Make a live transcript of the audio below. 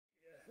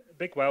A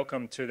big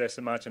welcome to this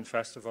Imagine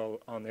Festival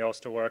on the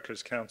Ulster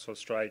Workers' Council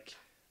strike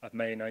of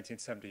May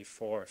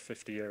 1974,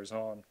 50 years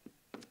on.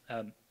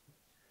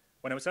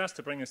 When I was asked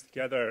to bring us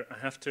together, I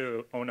have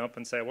to own up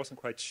and say I wasn't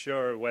quite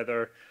sure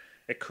whether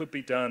it could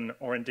be done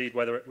or indeed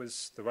whether it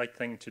was the right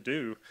thing to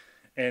do.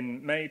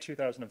 In May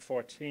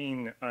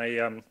 2014,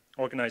 I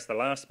organised the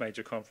last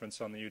major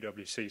conference on the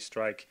UWC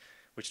strike,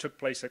 which took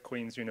place at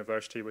Queen's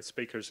University with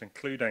speakers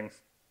including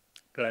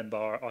Glenn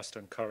Barr,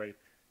 Austin Curry,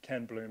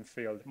 Ken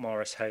Bloomfield,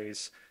 Maurice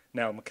Hayes,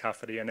 Nell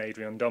McCafferty and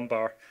Adrian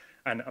Dunbar.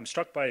 And I'm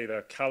struck by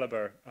the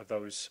calibre of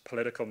those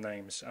political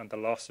names and the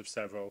loss of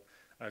several,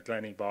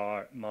 Glennie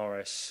Barr,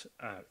 Maurice,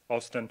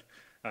 Austin,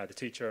 the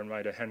teacher and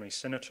writer Henry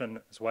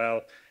Sinatron as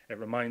well. It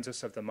reminds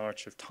us of the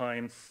march of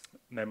time.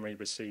 Memory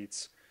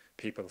recedes,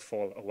 people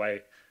fall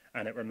away.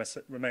 And it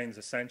remains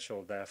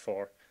essential,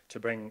 therefore, to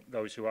bring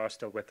those who are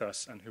still with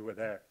us and who were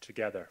there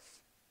together.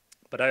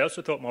 But I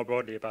also thought more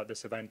broadly about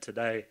this event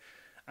today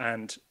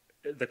and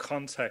the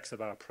context of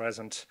our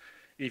present.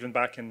 Even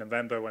back in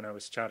November when I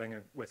was chatting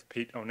with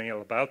Pete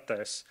O'Neill about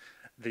this,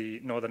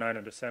 the Northern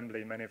Ireland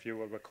Assembly, many of you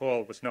will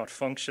recall, was not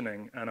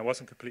functioning, and I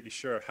wasn't completely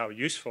sure how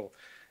useful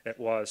it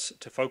was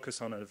to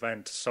focus on an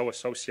event so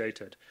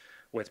associated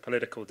with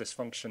political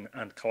dysfunction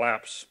and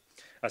collapse.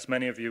 As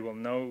many of you will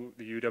know,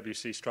 the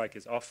UWC strike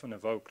is often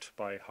evoked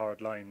by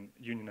hardline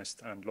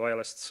unionists and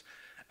loyalists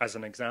as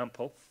an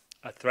example,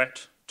 a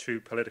threat to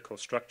political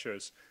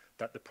structures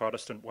that the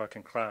Protestant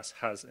working class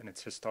has in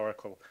its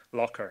historical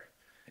locker.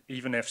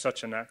 Even if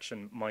such an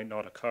action might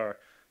not occur,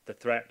 the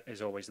threat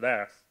is always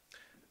there.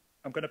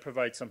 I'm going to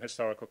provide some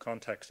historical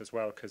context as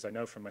well, because I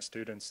know from my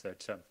students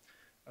that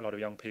a lot of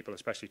young people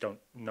especially don't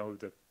know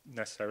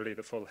necessarily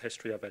the full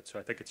history of it, so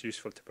I think it's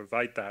useful to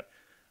provide that.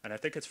 And I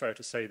think it's fair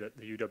to say that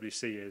the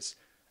UWC is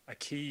a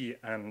key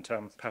and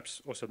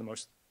perhaps also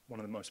one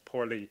of the most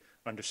poorly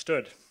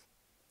understood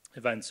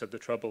events of the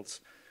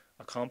Troubles,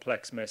 a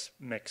complex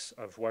mix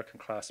of working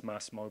class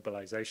mass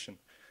mobilization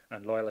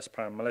and loyalist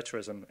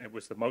paramilitarism. It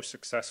was the most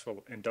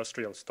successful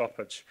industrial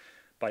stoppage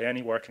by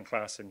any working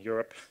class in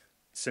Europe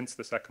since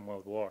the Second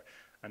World War,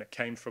 and it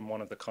came from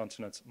one of the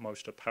continent's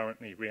most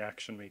apparently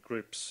reactionary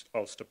groups,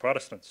 Ulster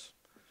Protestants.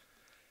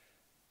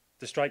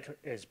 The strike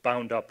is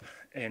bound up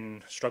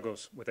in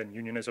struggles within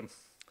unionism.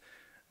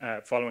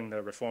 Following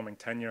the reforming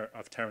tenure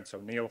of Terence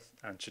O'Neill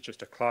and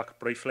Chichester Clark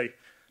briefly,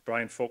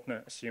 Brian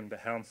Faulkner assumed the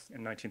helm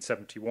in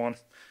 1971.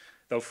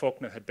 Though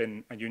Faulkner had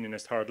been a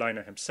unionist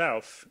hardliner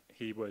himself,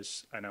 he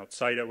was an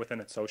outsider within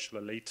its social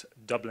elite,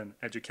 Dublin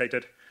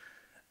educated,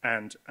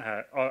 and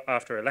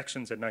after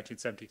elections in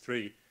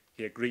 1973,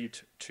 he agreed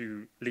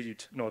to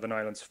lead Northern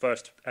Ireland's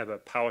first ever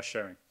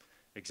power-sharing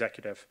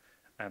executive,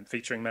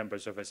 featuring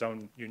members of his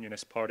own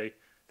unionist party,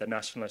 the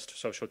Nationalist,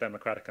 Social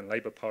Democratic and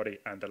Labour Party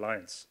and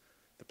Alliance.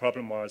 The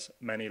problem was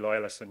many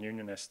loyalists and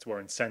unionists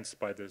were incensed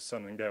by the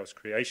Sunningdale's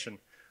creation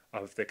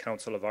of the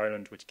Council of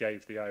Ireland, which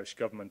gave the Irish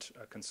government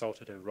a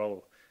consultative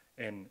role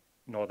in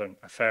Northern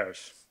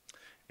affairs.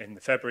 In the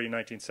February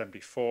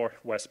 1974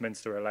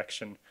 Westminster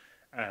election,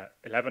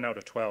 11 out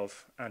of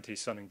 12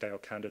 anti-Sunningdale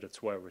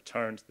candidates were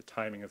returned. The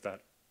timing of that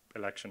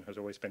election has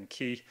always been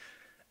key,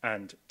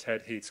 and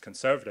Ted Heath's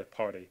Conservative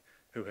Party,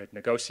 who had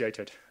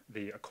negotiated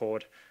the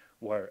accord,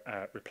 were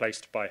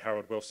replaced by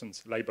Harold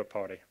Wilson's Labour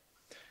Party.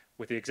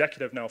 With the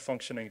executive now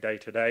functioning day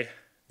to day,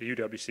 the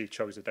UWC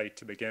chose a date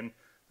to begin,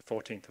 the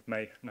 14th of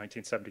May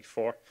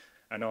 1974,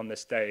 and on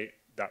this day,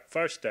 that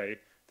first day,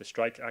 the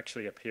strike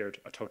actually appeared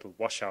a total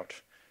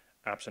washout.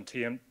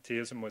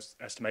 Absenteeism was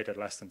estimated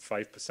less than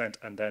 5%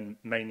 and then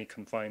mainly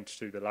confined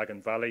to the Lagan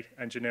Valley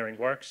engineering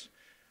works.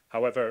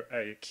 However,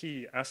 a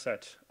key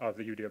asset of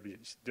the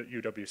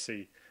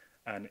UWC,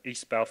 an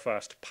East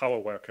Belfast power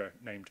worker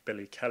named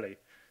Billy Kelly,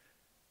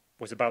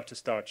 was about to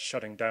start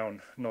shutting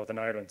down Northern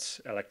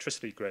Ireland's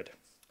electricity grid.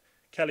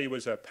 Kelly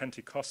was a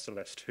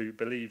Pentecostalist who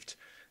believed,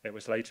 it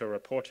was later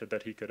reported,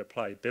 that he could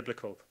apply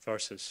biblical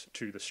verses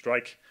to the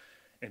strike,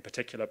 in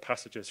particular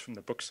passages from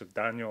the books of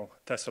Daniel,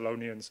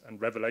 Thessalonians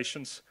and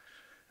Revelations,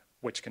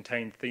 which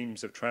contained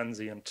themes of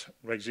transient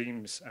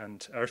regimes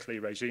and earthly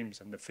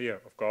regimes and the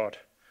fear of God.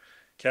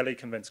 Kelly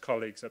convinced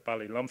colleagues at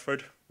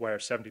Ballylumford, where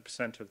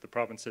 70% of the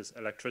province's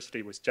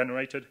electricity was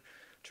generated,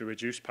 to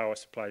reduce power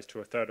supplies to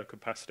a third of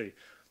capacity,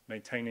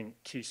 maintaining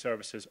key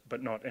services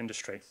but not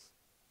industry.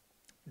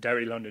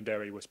 Derry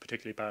Londonderry was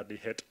particularly badly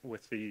hit,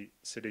 with the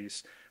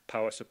city's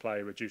power supply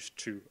reduced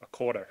to a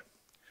quarter.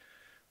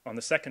 On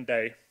the second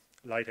day,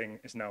 lighting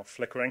is now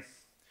flickering.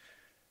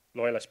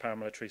 Loyalist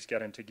paramilitaries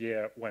get into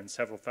gear when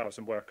several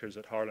thousand workers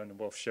at Harland and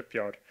Wolff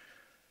shipyard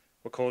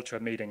were called to a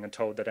meeting and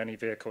told that any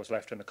vehicles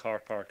left in the car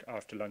park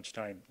after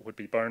lunchtime would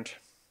be burned.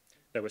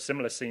 There were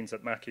similar scenes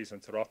at Mackey's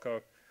and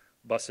Turocco.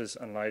 Buses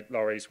and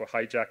lorries were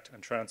hijacked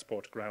and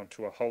transport ground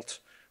to a halt,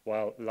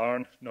 while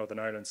Larne, Northern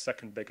Ireland's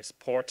second biggest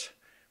port,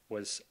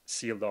 was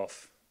sealed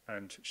off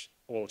and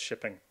all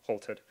shipping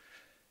halted.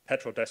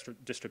 Petrol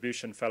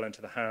distribution fell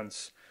into the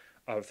hands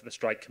of the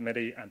strike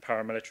committee, and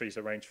paramilitaries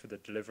arranged for the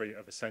delivery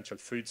of essential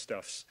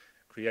foodstuffs,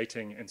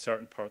 creating in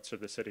certain parts of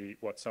the city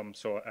what some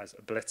saw as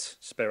a blitz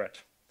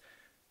spirit.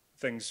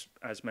 Things,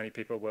 as many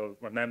people will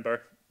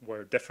remember,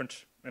 were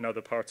different in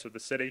other parts of the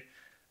city.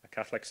 A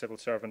Catholic civil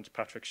servant,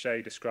 Patrick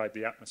Shea, described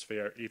the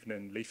atmosphere, even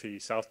in leafy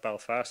South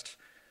Belfast,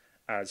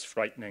 as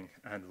frightening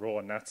and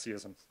raw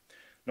Nazism.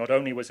 Not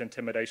only was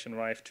intimidation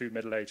rife, two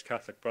middle-aged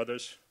Catholic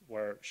brothers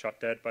were shot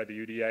dead by the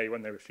UDA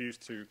when they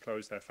refused to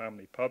close their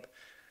family pub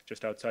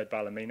just outside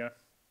Ballymena.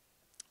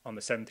 On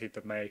the 17th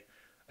of May,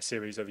 a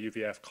series of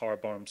UVF car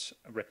bombs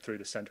ripped through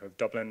the centre of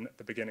Dublin at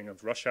the beginning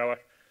of rush hour,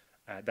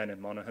 then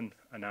in Monaghan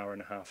an hour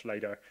and a half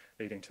later,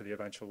 leading to the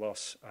eventual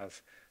loss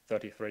of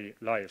 33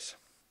 lives.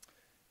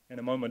 In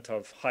a moment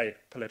of high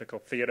political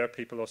theatre,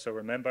 people also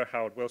remember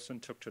Howard Wilson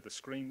took to the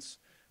screens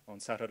on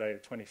Saturday, the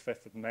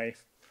 25th of May,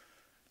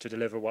 to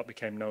deliver what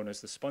became known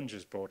as the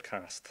Sponges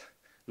broadcast.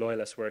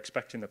 Loyalists were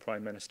expecting the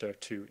Prime Minister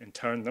to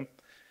intern them.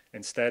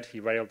 Instead, he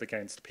railed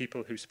against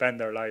people who spend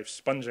their lives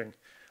sponging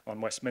on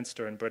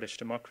Westminster and British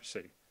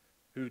democracy.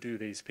 Who do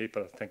these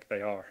people think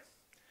they are?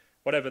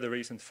 Whatever the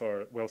reason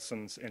for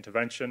Wilson's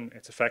intervention,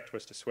 its effect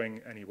was to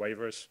swing any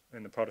waivers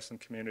in the Protestant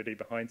community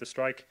behind the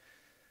strike.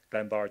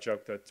 Glenn Parr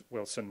joked that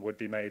Wilson would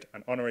be made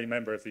an honorary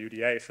member of the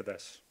UDA for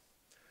this.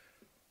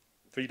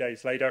 3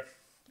 days later,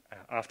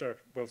 after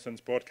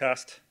Wilson's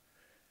broadcast,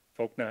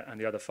 Faulkner and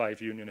the other 5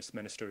 unionist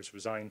ministers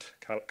resigned,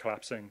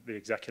 collapsing the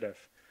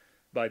executive.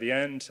 By the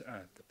end,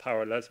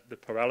 the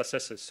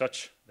paralysis is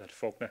such that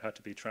Faulkner had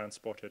to be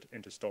transported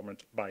into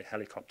Stormont by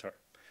helicopter.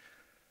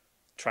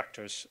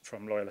 Tractors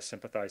from loyalist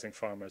sympathising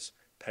farmers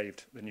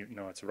paved the Newton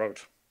Arts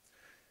Road.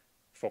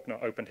 Faulkner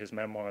opened his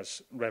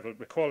memoirs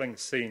recalling the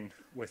scene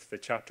with the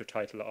chapter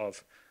title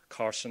of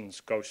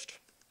Carson's Ghost.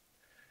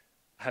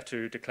 I have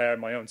to declare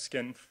my own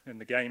skin in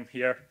the game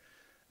here.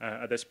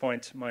 At this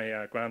point,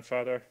 my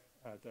grandfather,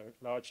 the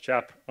large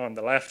chap on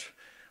the left,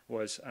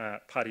 was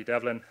Paddy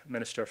Devlin,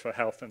 Minister for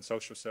Health and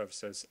Social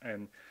Services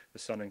in the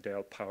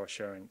Sunningdale Power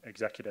Sharing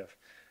Executive.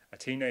 A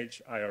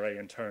teenage IRA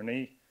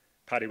internee,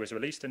 Paddy was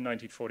released in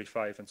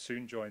 1945 and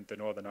soon joined the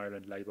Northern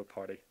Ireland Labour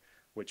Party,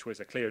 which was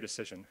a clear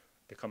decision,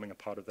 becoming a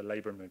part of the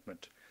labour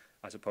movement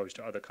as opposed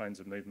to other kinds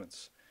of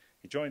movements.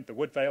 He joined the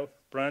Woodvale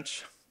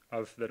branch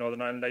of the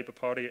Northern Ireland Labour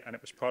Party, and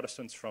it was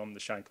Protestants from the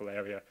Shankill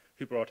area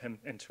who brought him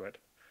into it.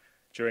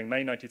 During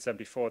May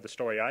 1974, the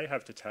story I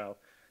have to tell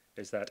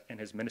is that in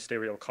his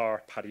ministerial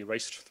car, Paddy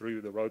raced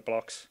through the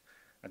roadblocks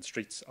and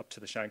streets up to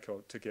the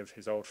Shankill to give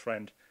his old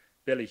friend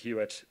Billy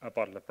Hewitt a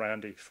bottle of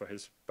brandy for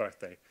his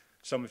birthday.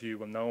 Some of you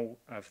will know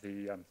of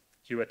the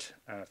Hewitt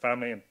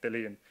family and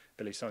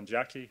Billy's son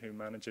Jackie, who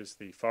manages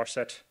the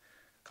Farset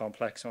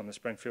complex on the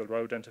Springfield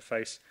Road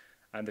interface,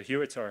 and the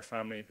Hewitts are a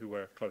family who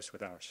were close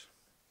with ours.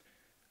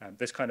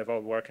 This kind of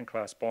old working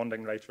class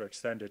bonding later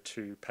extended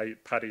to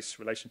Paddy's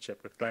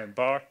relationship with Glenn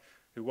Parr,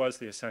 who was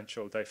the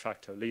essential de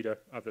facto leader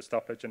of the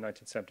stoppage in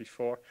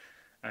 1974,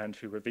 and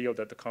who revealed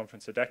at the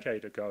conference a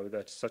decade ago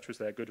that such was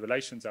their good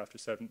relations after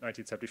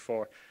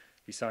 1974,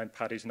 he signed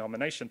Paddy's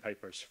nomination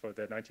papers for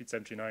the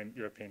 1979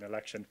 European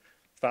election.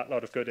 Fat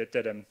lot of good it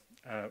did him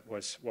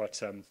was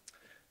what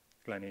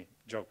Glennie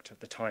joked at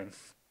the time.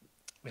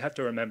 We have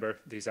to remember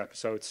these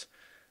episodes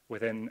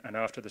within and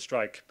after the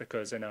strike,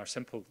 because in our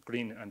simple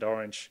green and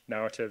orange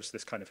narratives,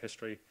 this kind of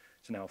history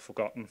is now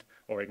forgotten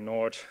or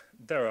ignored.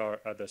 There are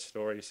other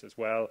stories as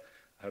well.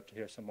 I hope to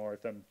hear some more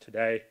of them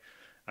today.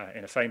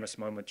 In a famous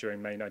moment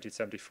during May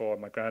 1974,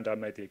 my granddad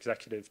made the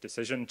executive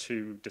decision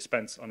to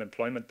dispense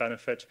unemployment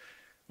benefit,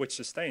 which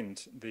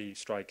sustained the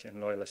strike in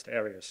loyalist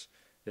areas.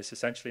 This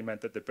essentially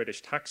meant that the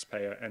British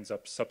taxpayer ends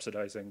up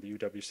subsidising the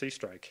UWC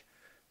strike.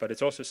 But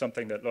it's also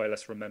something that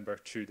loyalists remember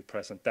to the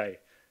present day.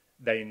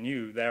 They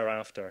knew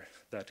thereafter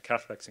that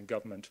Catholics in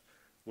government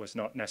was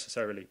not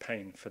necessarily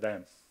paying for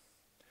them.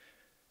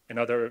 In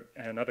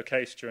another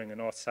case, during a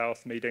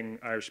North-South meeting,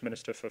 Irish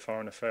Minister for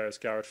Foreign Affairs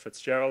Garret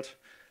FitzGerald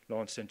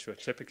launched into a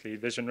typically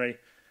visionary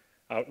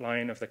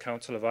outline of the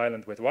Council of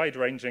Ireland with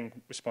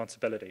wide-ranging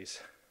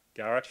responsibilities.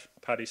 Garret,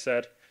 Paddy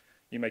said,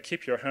 "You may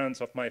keep your hands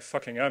off my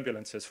fucking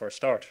ambulances for a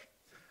start."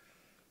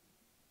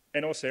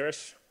 In all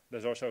seriousness,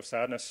 there's also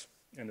sadness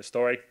in the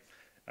story.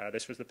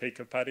 This was the peak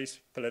of Paddy's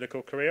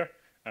political career,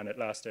 and it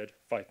lasted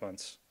 5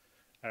 months.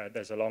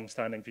 There's a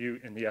long-standing view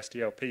in the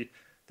SDLP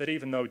that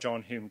even though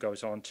John Hume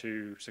goes on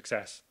to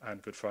success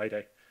and Good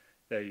Friday,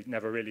 they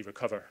never really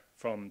recover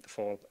from the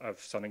fall of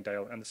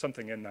Sunningdale, and there's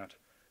something in that.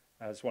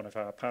 As one of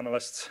our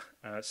panellists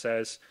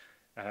says,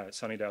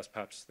 Sunningdale's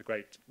perhaps the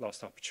great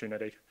lost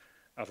opportunity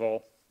of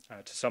all.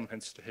 To some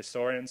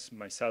historians,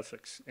 myself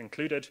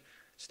included,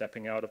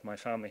 stepping out of my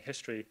family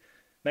history,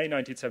 May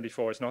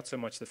 1974 is not so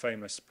much the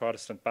famous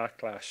Protestant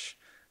backlash,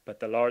 but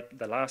the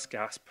last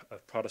gasp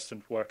of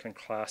Protestant working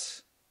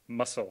class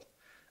muscle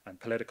and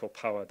political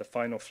power, the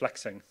final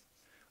flexing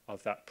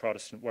of that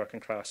Protestant working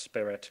class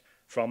spirit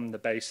from the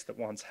base that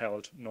once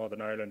held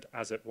Northern Ireland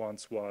as it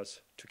once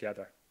was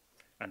together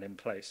and in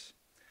place.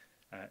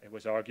 It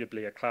was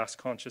arguably a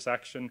class-conscious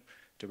action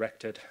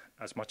directed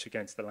as much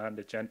against the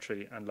landed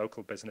gentry and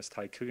local business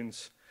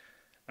tycoons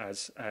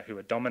who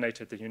had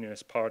dominated the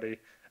Unionist Party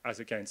as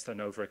against an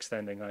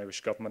overextending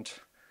Irish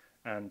government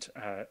and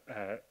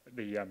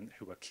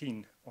who were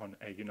keen on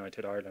a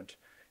united Ireland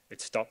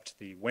It stopped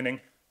the winning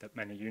that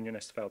many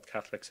unionists felt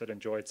Catholics had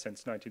enjoyed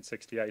since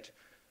 1968,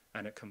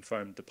 and it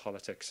confirmed the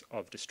politics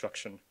of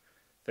destruction.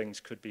 Things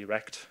could be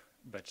wrecked,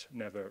 but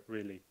never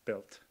really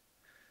built.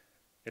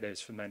 It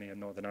is, for many in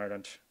Northern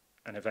Ireland,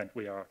 an event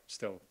we are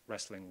still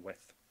wrestling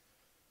with.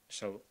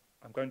 So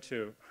I'm going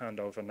to hand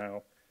over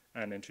now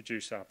and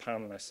introduce our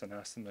panellists and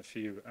ask them a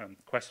few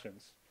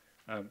questions.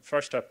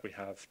 First up, we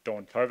have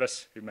Dawn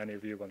Purvis, who many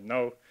of you will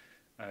know.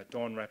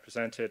 Dawn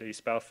represented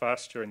East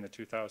Belfast during the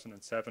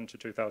 2007 to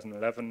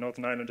 2011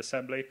 Northern Ireland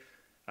Assembly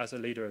as a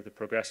leader of the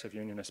Progressive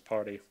Unionist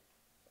Party,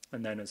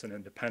 and then as an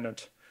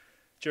independent.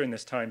 During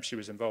this time, she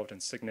was involved in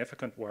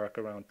significant work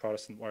around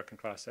Protestant working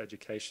class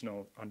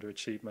educational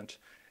underachievement,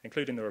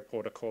 including the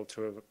report A Call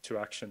to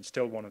Action,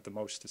 still one of the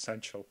most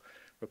essential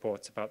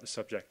reports about the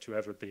subject to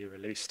ever be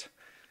released.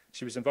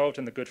 She was involved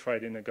in the Good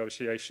Friday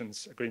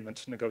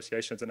agreement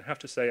negotiations, and I have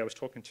to say I was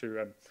talking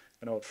to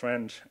an old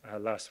friend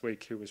last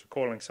week who was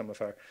recalling some of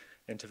her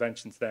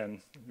interventions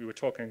then. We were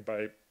talking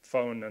by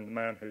phone, and the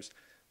man who's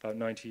about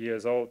 90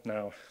 years old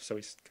now, so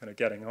he's kind of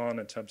getting on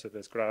in terms of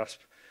his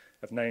grasp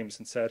of names,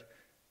 and said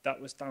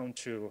that was down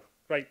to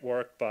great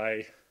work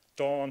by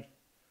Dawn,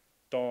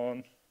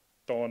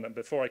 and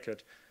before I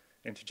could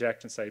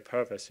interject and say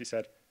Purvis, he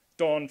said,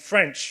 Dawn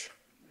French.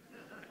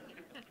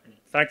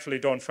 Thankfully,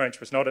 Dawn French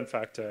was not, in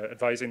fact,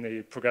 advising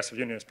the Progressive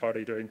Unionist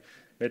Party during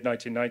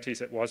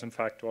mid-1990s. It was, in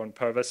fact, Dawn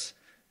Purvis,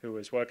 who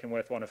was working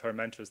with one of her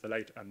mentors, the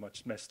late and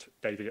much-missed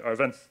Davy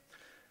Irvine.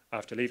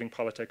 After leaving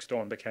politics,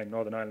 Dawn became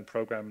Northern Ireland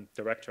Programme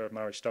Director of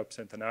Mary Stopes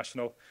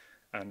International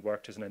and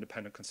worked as an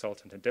independent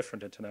consultant in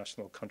different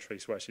international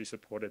countries where she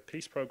supported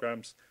peace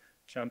programmes,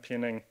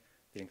 championing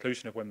the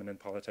inclusion of women in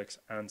politics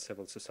and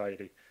civil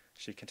society.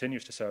 She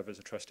continues to serve as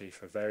a trustee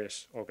for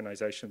various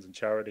organisations and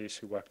charities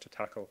who work to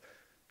tackle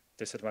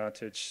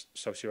disadvantage,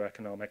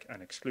 socioeconomic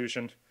and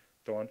exclusion.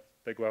 Dawn,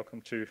 big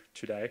welcome to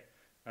today.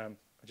 I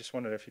just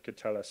wondered if you could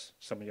tell us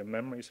some of your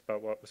memories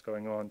about what was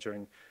going on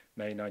during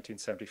May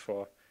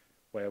 1974.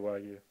 Where were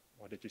you?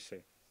 What did you see?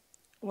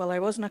 Well, I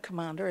wasn't a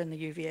commander in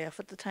the UVF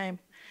at the time.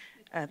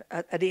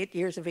 At 8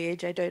 years of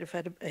age, I doubt if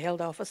I'd held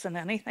office in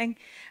anything.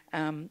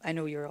 I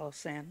know you're all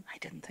saying, I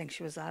didn't think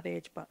she was that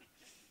age, but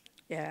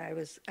yeah,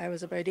 I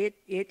was about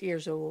eight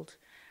years old.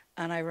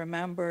 And I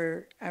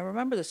remember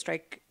the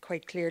strike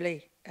quite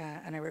clearly,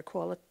 and I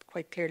recall it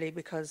quite clearly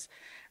because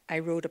I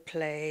wrote a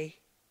play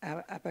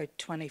about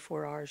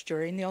 24 hours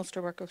during the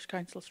Ulster Workers'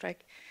 Council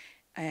strike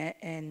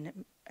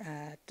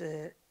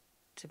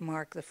to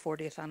mark the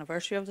 40th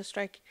anniversary of the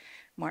strike.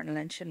 Martin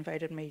Lynch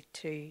invited me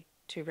to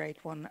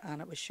write one,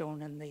 and it was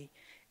shown in the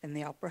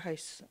Opera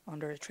House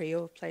under a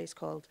trio of plays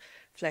called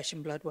Flesh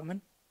and Blood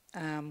Women.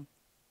 And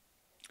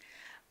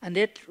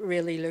it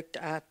really looked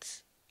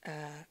at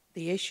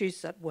the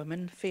issues that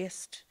women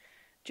faced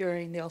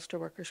during the Ulster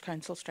Workers'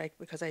 Council strike,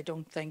 because I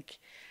don't think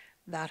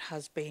that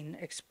has been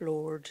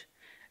explored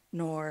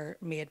nor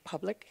made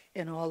public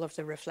in all of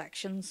the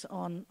reflections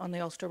on the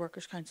Ulster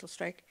Workers' Council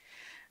strike.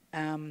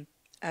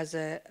 As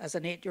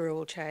an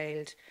 8-year-old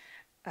child,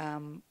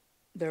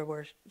 there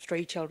were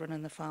 3 children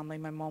in the family.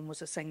 My mum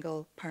was a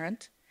single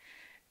parent.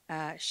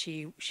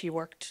 She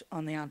worked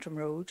on the Antrim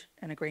Road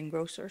in a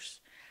greengrocer's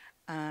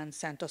and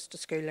sent us to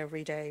school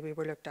every day. We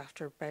were looked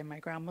after by my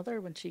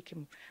grandmother when she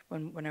came,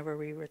 whenever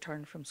we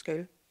returned from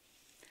school.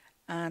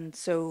 And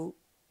so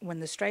when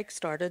the strike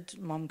started,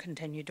 Mum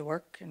continued to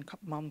work, and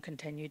Mum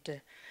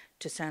continued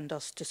to send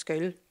us to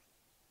school.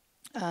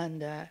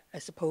 And I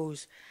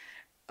suppose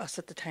us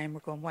at the time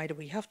were going, why do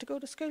we have to go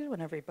to school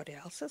when everybody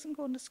else isn't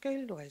going to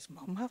school? Why is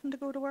Mum having to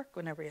go to work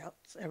when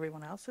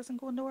everyone else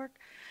isn't going to work?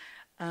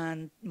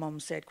 And Mum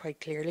said quite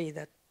clearly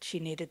that she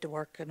needed to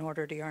work in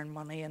order to earn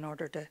money, in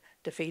order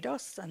to feed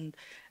us, and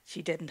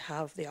she didn't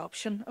have the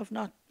option of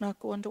not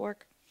going to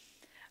work.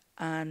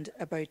 And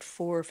about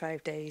 4 or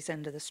 5 days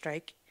into the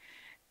strike,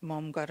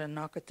 Mum got a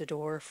knock at the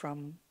door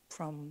from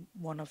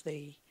one of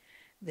the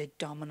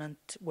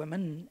dominant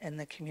women in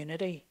the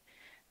community,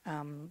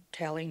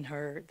 telling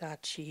her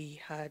that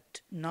she had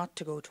not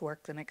to go to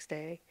work the next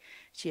day.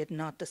 She had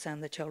not to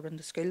send the children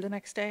to school the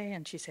next day,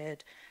 and she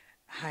said,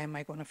 how am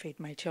I going to feed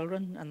my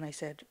children? And they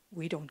said,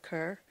 we don't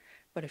care,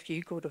 but if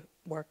you go to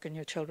work and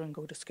your children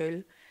go to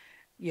school,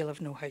 you'll have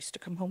no house to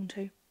come home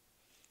to.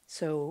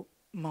 So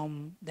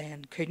Mum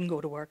then couldn't go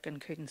to work and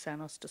couldn't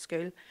send us to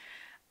school.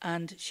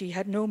 And she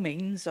had no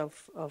means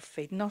of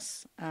feeding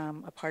us,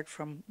 apart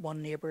from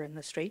one neighbour in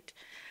the street.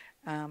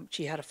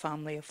 She had a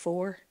family of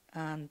 4,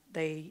 and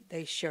they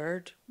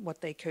shared what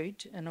they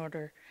could in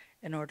order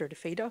to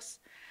feed us.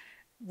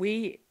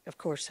 We, of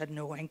course, had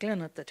no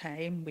inkling at the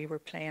time. We were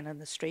playing in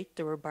the street.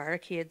 There were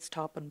barricades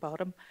top and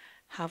bottom,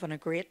 having a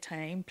great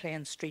time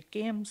playing street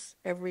games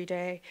every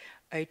day,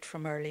 out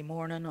from early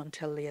morning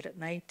until late at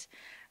night,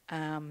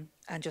 and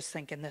just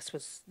thinking this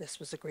was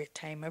a great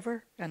time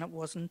ever. And it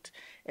wasn't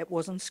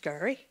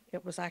scary.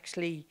 It was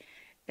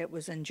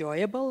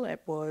enjoyable.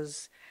 It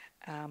was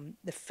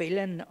the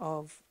feeling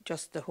of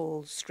just the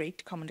whole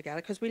street coming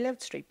together, because we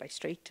lived street by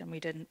street and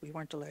we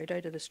weren't allowed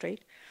out of the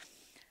street.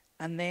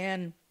 And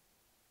then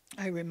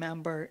I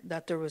remember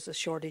that there was a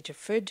shortage of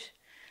food,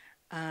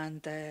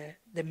 and the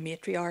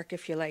matriarch,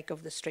 if you like,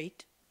 of the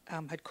street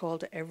had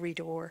called at every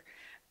door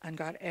and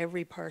got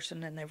every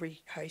person in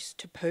every house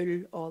to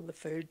pull all the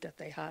food that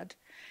they had,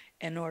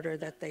 in order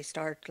that they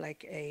start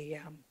like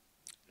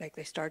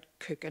they start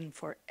cooking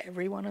for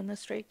everyone in the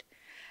street.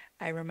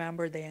 I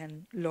remember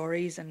then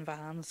lorries and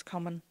vans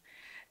coming.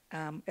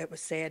 It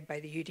was said by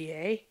the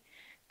UDA,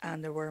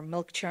 and there were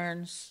milk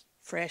churns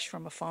fresh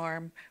from a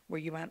farm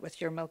where you went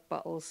with your milk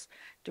bottles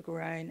to go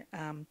around,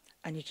 and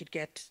you could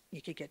get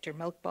your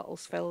milk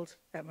bottles filled.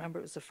 I remember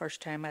it was the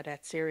first time I'd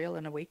had cereal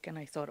in a week, and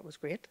I thought it was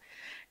great,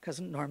 because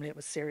normally it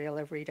was cereal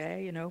every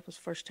day. You know, it was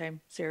first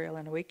time cereal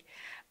in a week.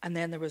 And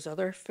then there was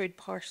other food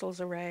parcels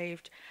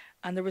arrived,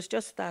 and there was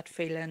just that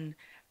feeling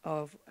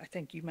of, I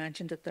think you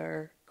mentioned it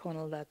there,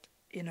 Connal, that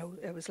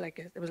it was like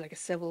a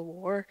civil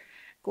war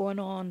going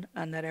on,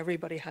 and that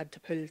everybody had to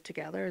pull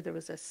together. There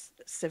was a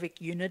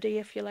civic unity,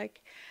 if you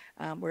like,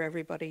 where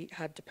everybody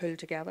had to pull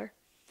together.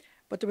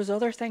 But there was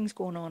other things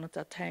going on at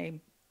that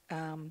time,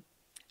 and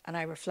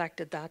I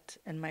reflected that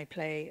in my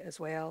play as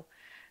well,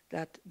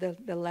 that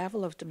the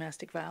level of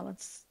domestic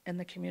violence in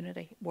the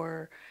community,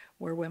 where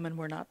women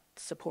were not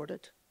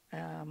supported,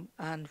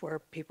 and where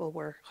people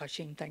were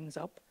hushing things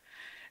up.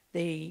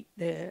 The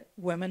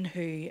women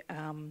who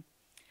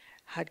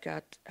had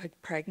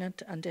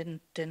pregnant and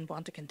didn't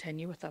want to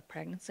continue with that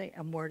pregnancy,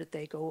 and where did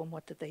they go and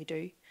what did they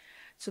do?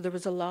 So there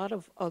was a lot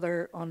of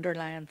other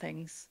underlying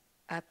things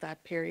at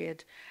that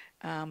period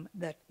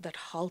that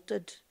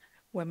halted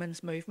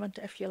women's movement,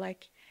 if you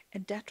like,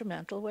 in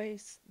detrimental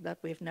ways that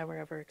we've never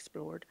ever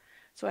explored.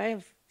 So I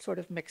have sort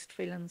of mixed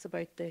feelings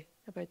about the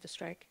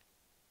strike.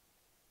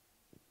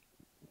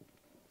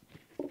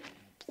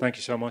 Thank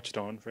you so much,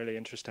 Dawn. Really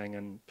interesting,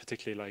 and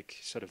particularly like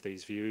sort of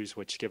these views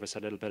which give us a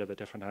little bit of a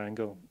different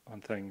angle on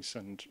things,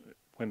 and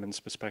women's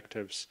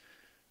perspectives.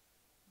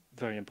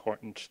 Very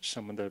important.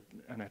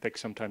 And I think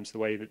sometimes the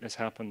way that this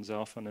happens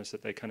often is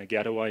that they kind of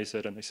ghettoize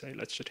it and they say,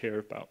 let's just hear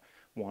about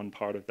one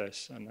part of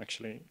this, and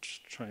actually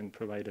just try and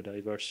provide a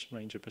diverse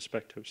range of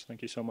perspectives.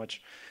 Thank you so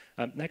much.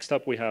 Next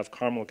up we have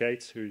Carmel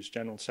Gates, who's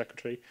General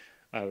Secretary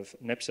of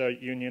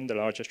NIPSA Union, the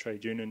largest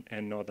trade union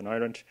in Northern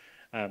Ireland.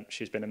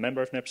 She's been a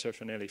member of NIPSA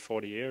for nearly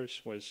 40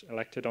 years, was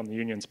elected on the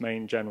union's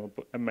main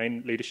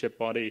leadership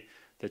body,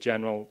 the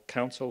General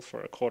Council,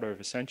 for a quarter of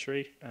a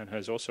century, and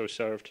has also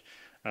served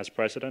as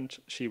president.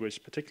 She was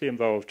particularly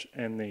involved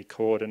in the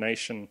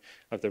coordination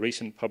of the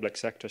recent public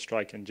sector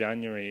strike in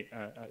January,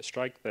 a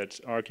strike that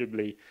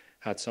arguably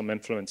had some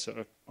influence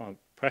on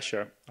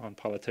pressure on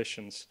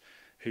politicians,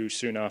 who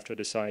soon after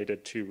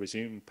decided to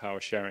resume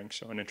power sharing.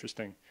 So an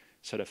interesting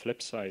sort of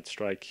flip side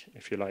strike,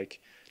 if you like,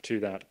 to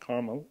that.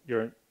 Carmel,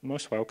 you're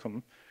most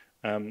welcome.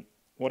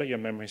 What are your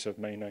memories of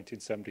May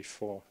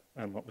 1974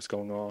 and what was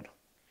going on?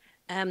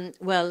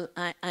 Well,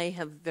 I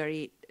have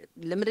very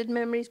limited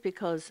memories,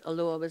 because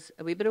although I was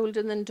a wee bit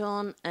older than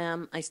Dawn,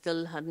 I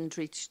still hadn't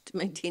reached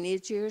my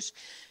teenage years.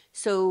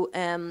 So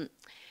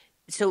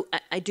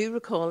I do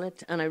recall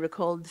it, and I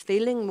recall the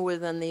feeling more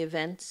than the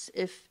events,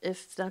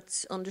 if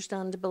that's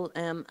understandable.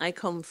 I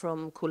come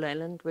from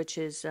Connal, which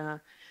is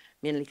a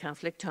mainly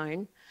Catholic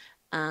town,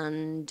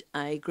 and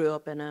I grew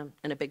up in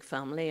a big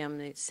family. I'm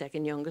the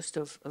second youngest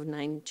of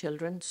 9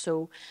 children.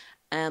 So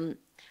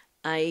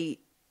I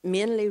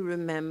mainly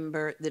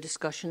remember the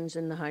discussions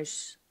in the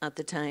house at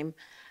the time,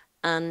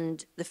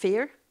 and the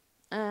fear,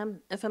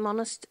 if I'm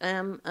honest,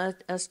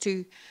 as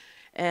to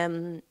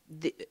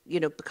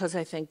because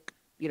I think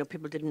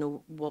people didn't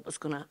know what was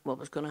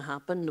gonna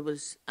happen. There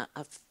was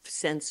a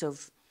sense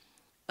of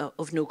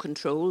no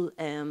control.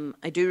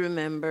 I do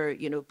remember,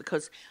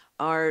 because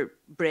our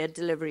bread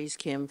deliveries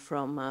came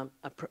from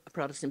a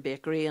Protestant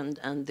bakery,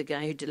 and the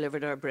guy who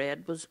delivered our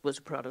bread was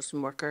a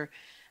Protestant worker.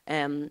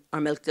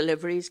 Our milk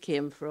deliveries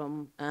came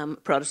from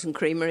Protestant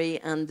creamery,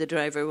 and the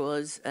driver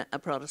was a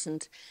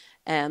Protestant.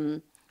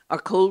 Our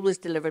coal was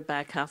delivered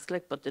by a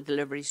Catholic, but the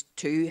deliveries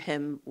to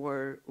him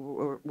were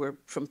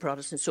from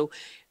Protestant. So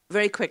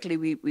very quickly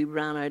we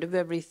ran out of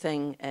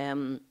everything.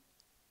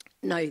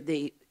 Now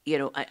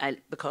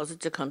because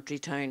it's a country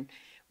town,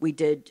 we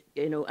did,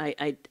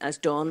 I as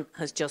Dawn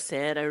has just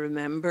said, I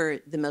remember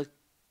the milk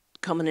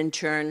coming in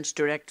churns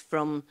direct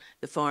from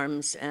the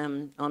farms,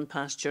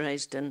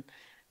 unpasteurised, and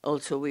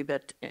also a wee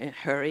bit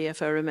hurry,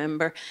 if I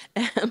remember.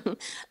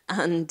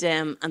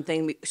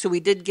 So we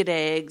did get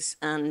eggs,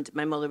 and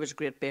my mother was a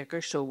great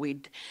baker, so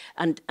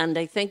and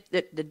I think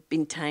that there'd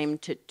been time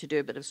to do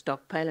a bit of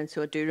stockpiling,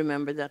 so I do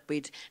remember that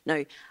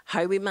now,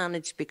 how we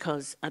managed,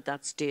 because at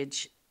that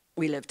stage,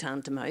 we lived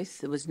hand to mouth.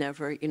 There was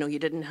never, you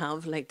didn't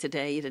have, like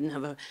today, you didn't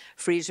have a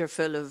freezer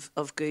full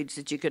of goods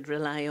that you could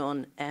rely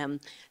on.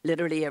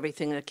 Literally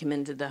everything that came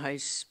into the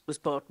house was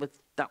bought with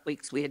that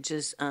week's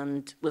wages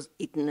and was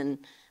eaten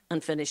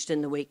and finished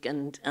in the week.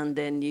 And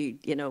then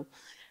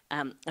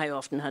I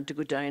often had to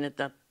go down at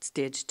that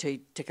stage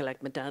to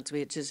collect my dad's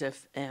wages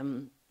if,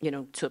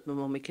 so that my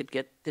mummy could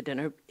get the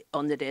dinner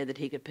on the day that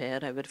he could pay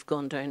it. I would have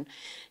gone down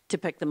to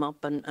pick them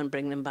up and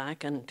bring them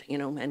back, and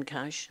in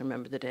cash. I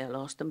remember the day I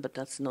lost them, but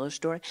that's another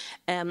story.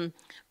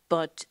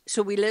 But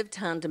so we lived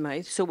hand to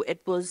mouth. So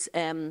it was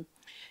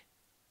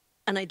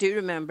And I do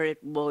remember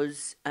it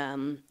was,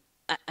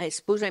 I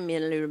suppose I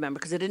mainly remember,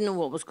 because I didn't know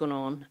what was going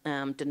on,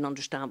 didn't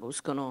understand what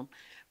was going on.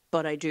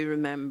 But I do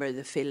remember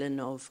the feeling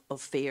of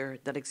fear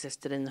that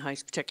existed in the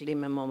house, particularly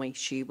my mummy.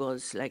 She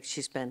was like,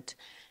 she spent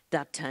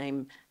that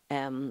time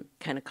kind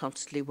of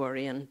constantly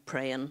worrying,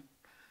 praying,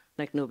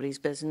 like nobody's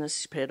business.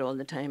 She prayed all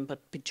the time,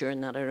 but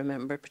during that I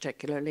remember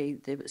particularly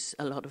there was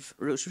a lot of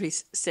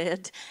rosaries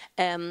said.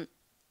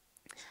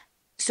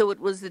 So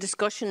it was the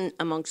discussion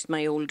amongst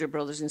my older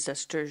brothers and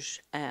sisters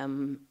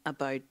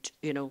about,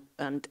 you know,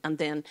 and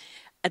then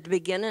at the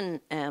beginning,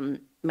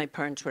 my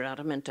parents were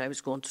adamant I was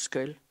going to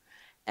school.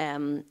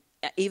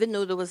 Even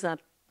though there was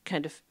that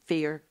kind of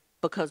fear,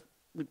 because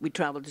we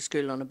travelled to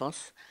school on a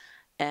bus.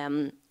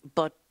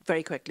 But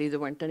very quickly there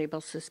weren't any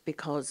buses,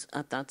 because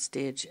at that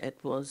stage it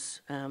was,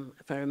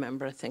 if I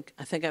remember, I think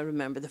I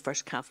remember the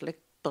first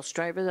Catholic bus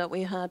driver that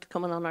we had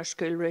coming on our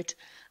school route,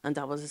 and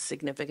that was a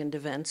significant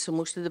event. So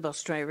most of the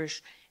bus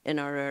drivers in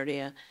our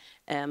area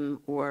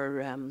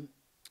were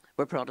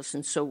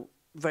Protestants. So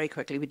very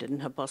quickly we didn't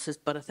have buses.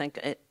 But I think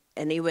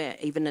anyway,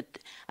 even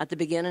at the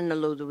beginning,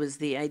 although there was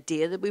the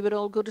idea that we would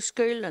all go to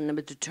school and there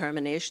was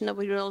determination that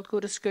we would all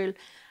go to school,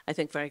 I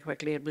think very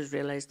quickly it was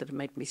realised that it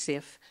might be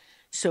safe.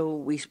 So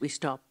we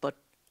stopped, but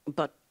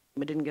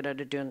we didn't get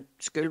out of doing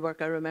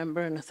schoolwork, I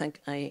remember, and I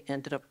think I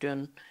ended up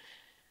doing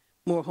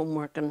more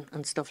homework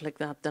and stuff like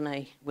that than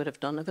I would have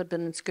done if I'd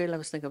been in school. I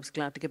was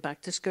glad to get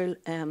back to school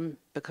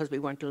because we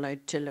weren't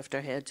allowed to lift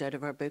our heads out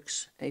of our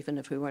books, even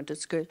if we weren't at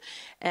school.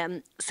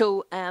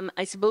 So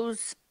I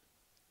suppose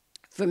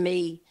for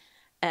me,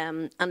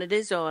 and it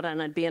is odd,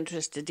 and I'd be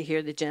interested to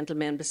hear the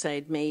gentleman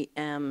beside me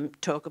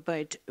talk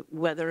about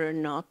whether or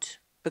not,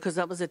 because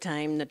that was a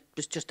time that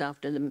was just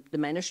after the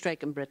miners'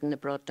 strike in Britain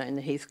that brought down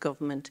the Heath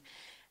government,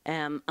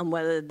 and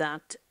whether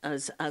that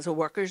as a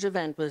workers'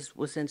 event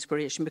was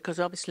inspiration, because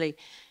obviously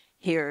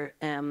here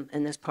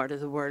in this part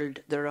of the world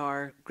there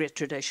are great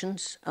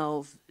traditions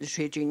of the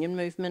trade union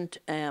movement,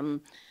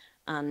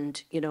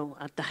 and you know,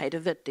 at the height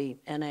of it, the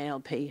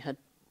NILP had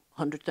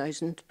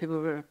 100,000 people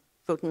were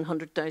voting,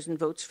 100,000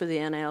 votes for the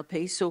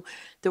NILP. So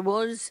there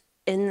was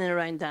in and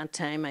around that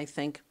time, I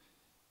think,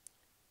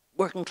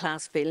 working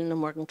class feeling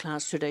and working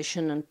class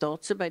tradition and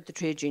thoughts about the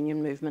trade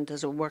union movement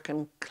as a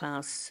working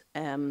class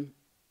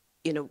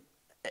you know,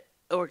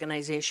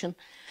 organisation.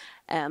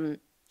 And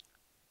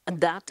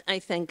that, I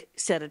think,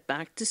 set it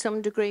back to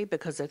some degree,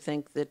 because I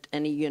think that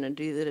any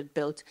unity that it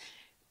built,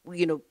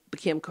 you know,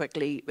 became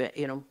quickly,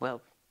 you know,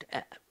 well,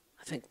 I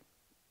think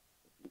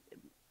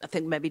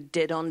maybe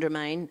did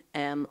undermine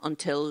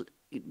until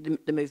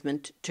the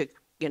movement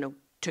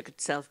took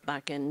itself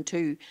back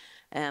into,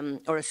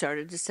 or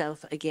asserted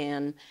itself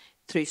again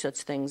through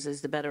such things as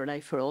the Better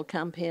Life for All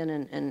campaign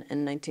in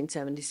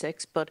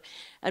 1976. But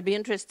I'd be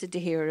interested to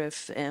hear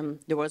if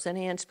there was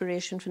any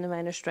inspiration from the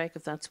miners' strike,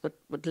 if that's what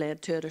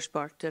led to it or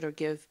sparked it, or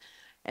give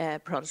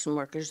Protestant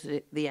workers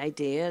the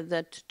idea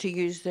that to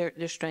use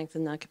their strength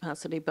in that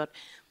capacity. But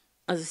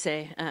as I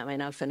say, I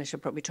mean, I'll finish, I'll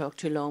probably talk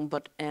too long,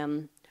 but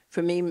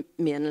for me,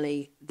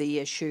 mainly the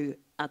issue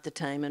at the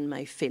time and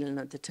my feeling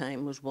at the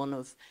time was one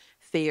of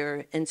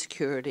fear,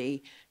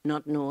 insecurity,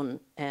 not knowing,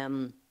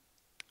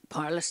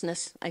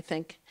 powerlessness, I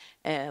think,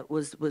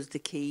 was the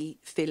key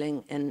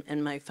feeling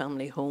in my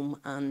family home.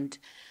 And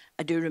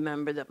I do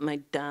remember that my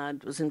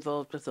dad was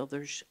involved with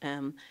others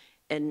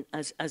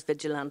as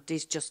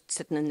vigilantes, just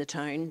sitting in the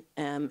town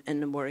in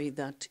the worry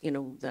that, you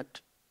know, that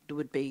there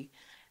would be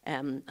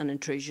an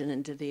intrusion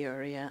into the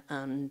area,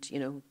 and, you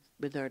know,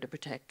 we're there to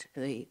protect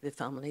the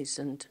families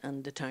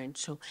and the town.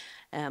 So,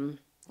 as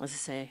I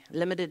say,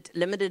 limited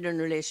in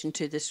relation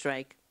to the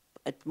strike.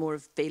 It's more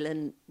of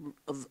feeling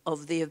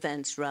of the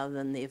events rather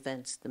than the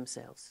events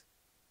themselves.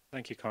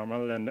 Thank you,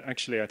 Carmel. And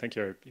actually, I think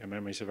your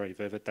memories are very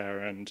vivid there.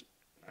 And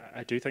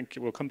I do think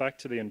we'll come back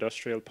to the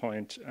industrial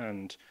point,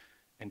 and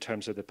in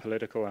terms of the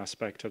political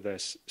aspect of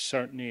this,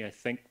 certainly I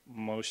think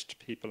most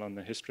people on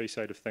the history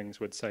side of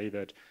things would say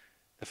that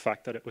the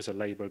fact that it was a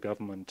Labour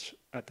government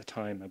at the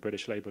time, a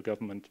British Labour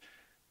government,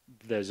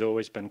 there's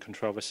always been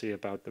controversy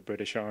about the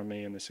British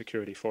Army and the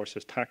security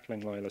forces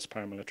tackling loyalist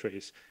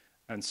paramilitaries.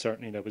 And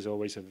certainly there was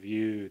always a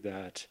view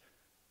that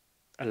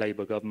a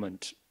Labour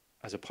government,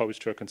 as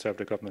opposed to a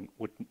Conservative government,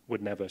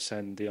 would never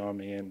send the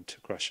army in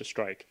to crush a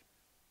strike.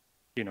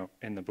 You know,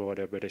 in the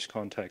broader British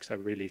context, I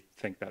really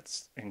think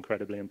that's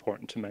incredibly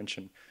important to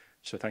mention.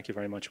 So thank you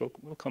very much.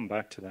 We'll come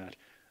back to that.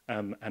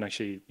 And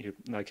actually, you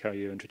like how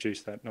you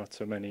introduced that, not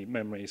so many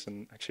memories,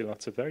 and actually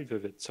lots of very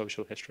vivid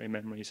social history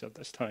memories of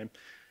this time.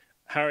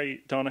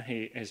 Harry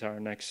Donaghy is our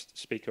next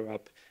speaker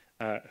up,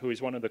 who is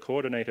one of the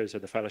coordinators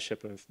of the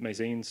Fellowship of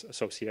Mézines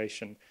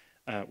Association,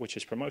 which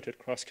has promoted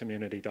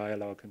cross-community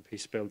dialogue and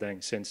peace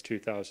building since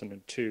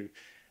 2002.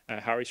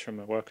 Harry's from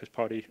a Workers'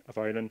 Party of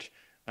Ireland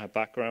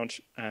background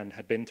and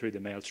had been through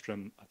the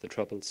maelstrom of the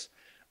Troubles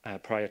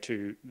prior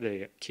to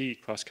the key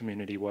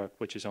cross-community work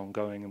which is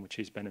ongoing and which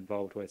he's been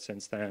involved with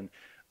since then.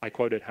 I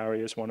quoted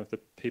Harry as one of the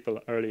people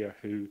earlier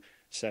who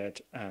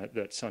said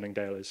that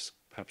Sunningdale is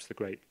perhaps the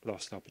great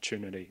lost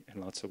opportunity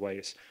in lots of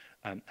ways.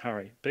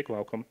 Harry, big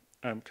welcome.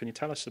 Can you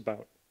tell us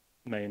about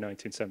May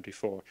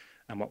 1974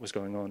 and what was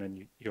going on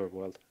in your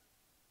world?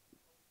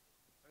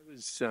 I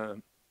was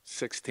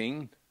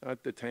 16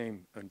 at the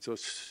time and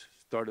just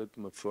started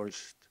my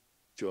first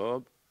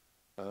job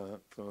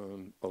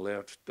from I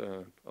left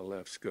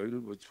school,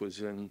 which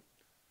was in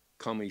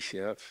commie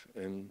chef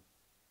in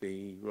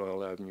the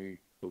Royal Avenue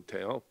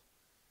Hotel.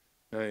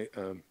 Now,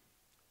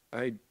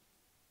 I'd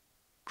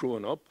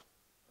grown up,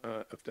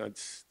 if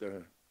that's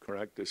the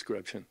correct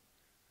description,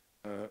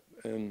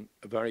 in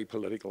a very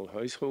political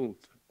household.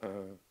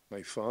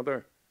 My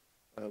father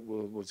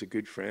was a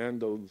good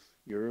friend of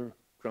your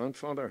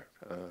grandfather,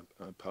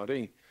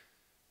 Paddy.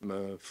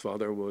 My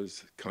father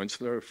was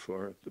councillor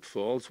for the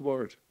Falls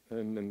ward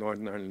in the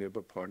Northern Ireland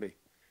Labour Party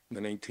in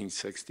the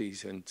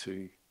 1960s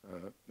into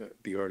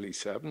the early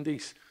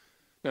 70s.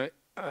 Now,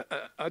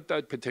 at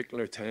that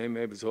particular time,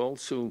 I was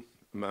also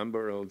a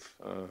member of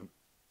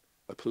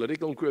a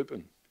political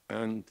grouping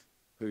and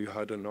who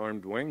had an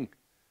armed wing.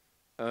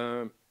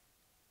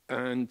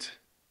 And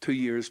 2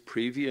 years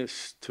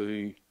previous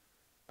to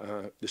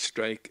the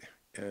strike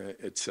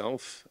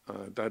itself,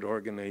 that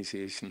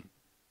organisation,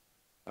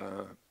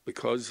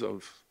 because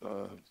of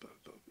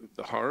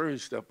the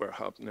horrors that were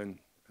happening,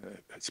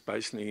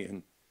 especially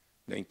in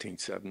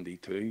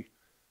 1972,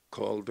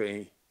 called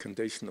a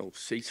conditional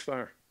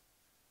ceasefire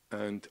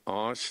and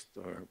asked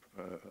or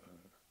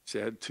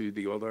said to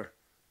the other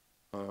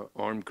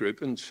armed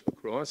groupings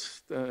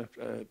across the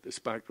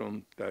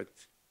spectrum that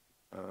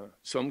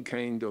some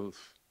kind of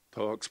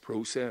talks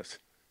process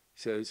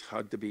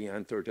had to be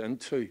entered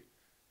into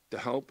to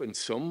help in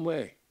some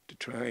way, to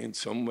try in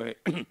some way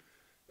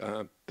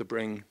to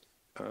bring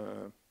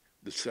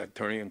the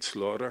sectarian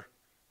slaughter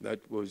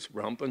that was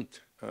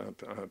rampant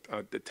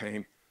at the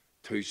time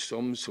to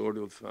some sort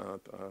of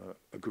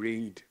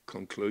agreed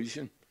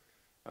conclusion.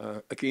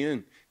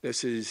 Again,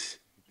 this is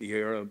the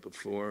era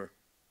before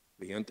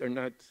the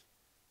internet,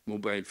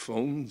 mobile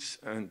phones,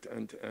 and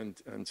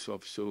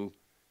stuff. So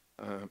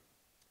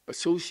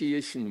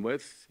association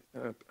with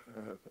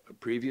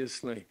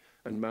previously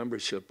and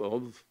membership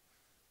of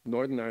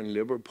Northern Ireland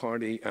Labour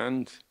Party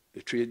and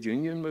the trade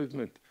union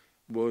movement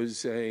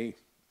was a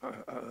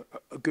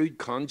good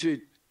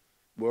conduit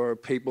where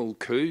people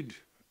could,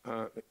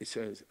 it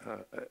says,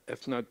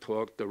 if not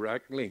talk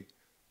directly,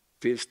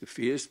 face to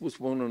face with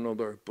one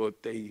another,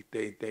 but they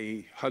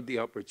had the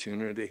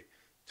opportunity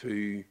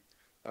to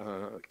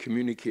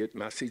communicate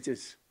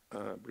messages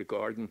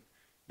regarding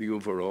the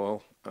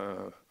overall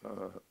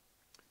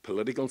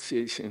political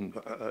situation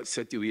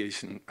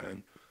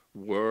and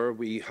where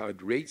we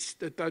had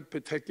reached at that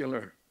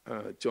particular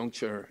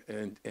juncture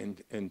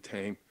in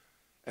time.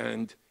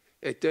 And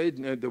it did.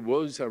 Now, there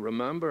was, I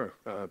remember,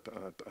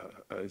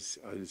 as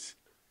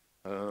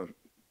a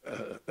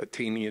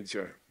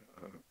teenager,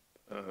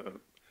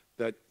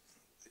 that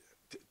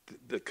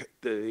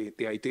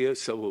the idea of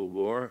civil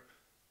war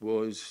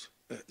was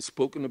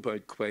spoken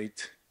about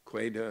quite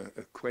a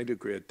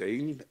great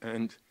deal,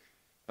 and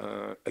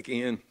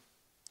again,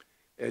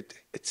 it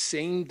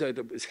seemed that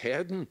it was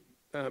heading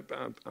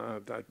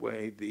that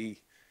way.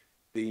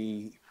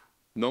 The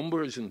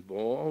numbers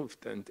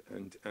involved and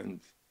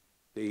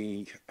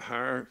the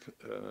higher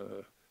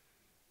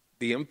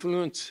the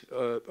influence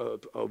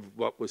of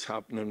what was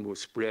happening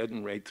was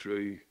spreading right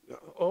through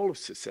all of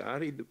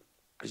society.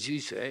 As you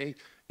say,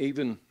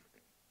 even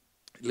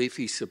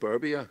leafy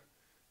suburbia,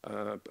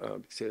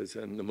 says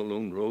in the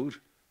Malone Road,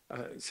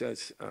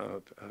 says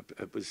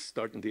it was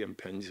starting to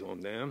impinge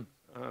on them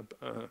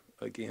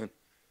again.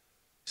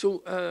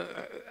 So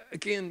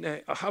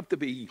again, I have to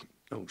be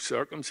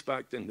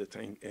circumspect in the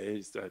thing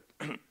is that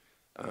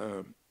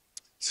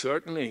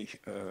certainly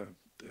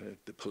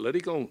the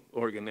political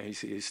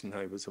organisation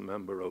I was a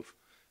member of,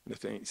 the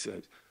thing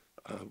said,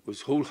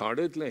 was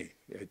wholeheartedly,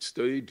 it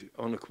stood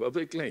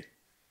unequivocally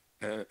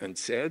and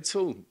said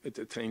so at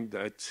the time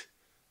that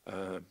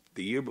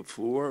the year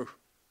before,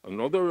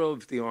 another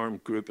of the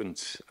armed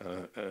groupings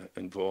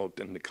involved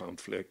in the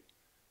conflict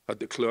had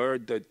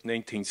declared that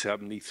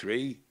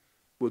 1973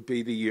 would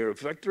be the year of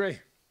victory.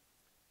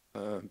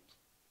 Liam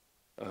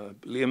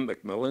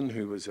McMillan,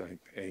 who was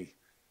a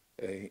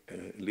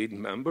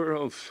leading member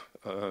of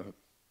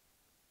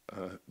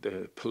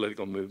the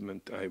political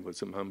movement I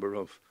was a member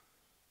of,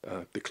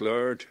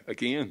 declared,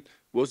 again,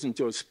 wasn't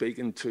just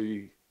speaking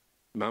to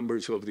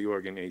members of the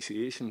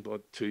organisation,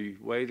 but to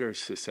wider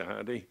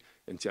society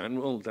in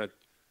general, that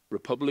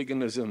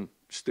republicanism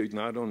stood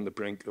not on the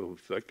brink of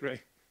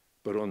victory,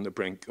 but on the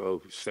brink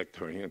of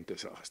sectarian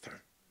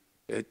disaster.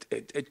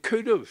 It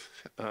could have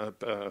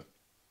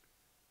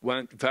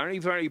went very,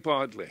 very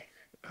badly,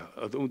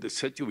 although the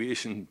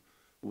situation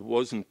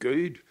wasn't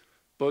good.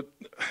 But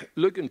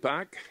looking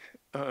back,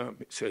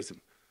 it says,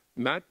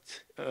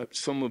 met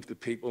some of the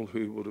people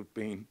who would have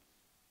been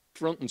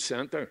front and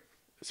centre,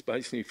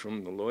 especially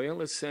from the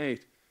loyalist side,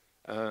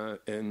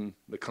 in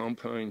the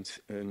compounds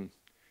in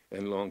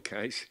Long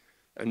Cash,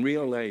 and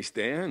realised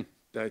then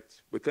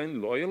that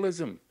within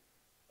loyalism,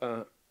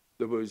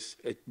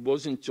 it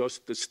wasn't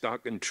just the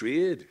stock and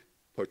trade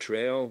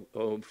portrayal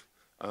of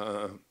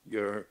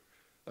your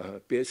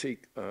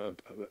basic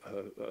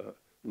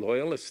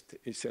loyalist.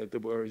 He said there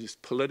was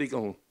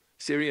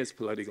serious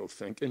political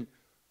thinking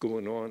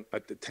going on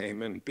at the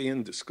time and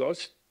being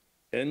discussed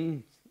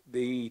in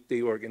the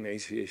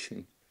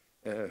organisation,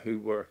 who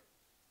were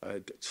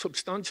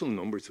substantial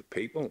numbers of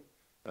people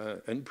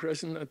in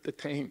prison at the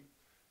time.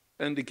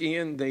 And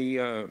again,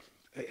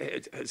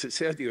 as I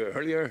said to you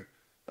earlier,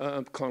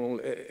 Connal,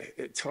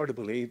 it's hard to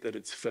believe that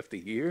it's 50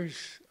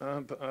 years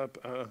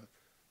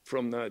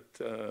from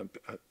that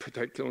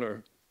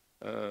particular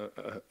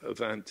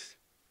event.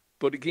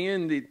 But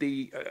again,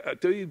 I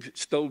do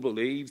still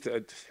believe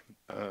that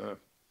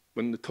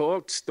when the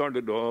talks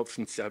started off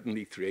in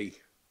 '73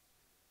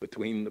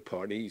 between the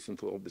parties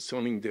involved, the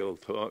Sunningdale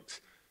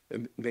talks,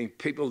 I mean,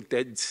 people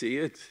did see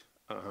it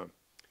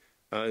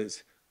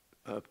as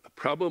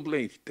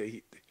probably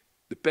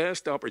the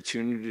best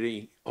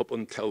opportunity up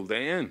until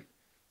then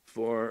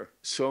for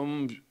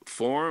some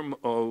form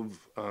of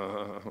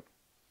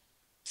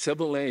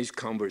civilized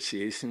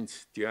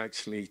conversations to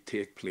actually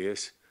take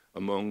place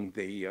among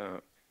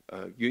the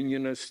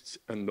unionists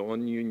and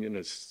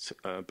non-unionists,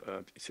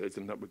 he says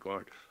in that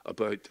regard,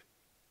 about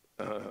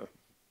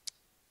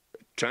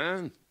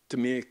trying to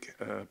make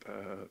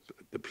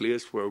the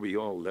place where we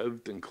all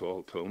lived and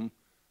called home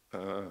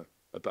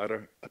a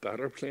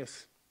better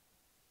place.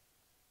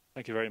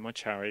 Thank you very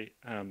much, Harry.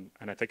 And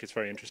I think it's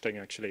very interesting,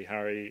 actually.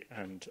 Harry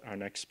and our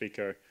next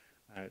speaker,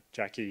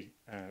 Jackie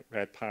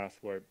Redpath,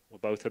 were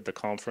both at the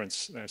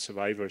conference,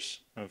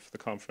 survivors of the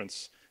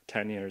conference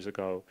 10 years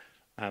ago.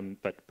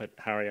 But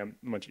Harry,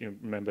 you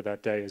remember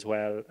that day as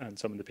well, and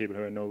some of the people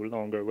who are no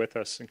longer with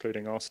us,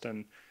 including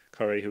Austin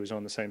Curry, who was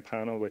on the same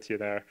panel with you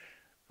there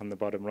on the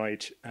bottom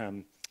right.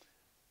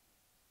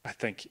 I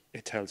think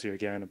it tells you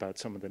again about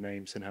some of the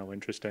names and how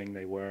interesting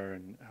they were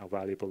and how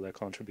valuable their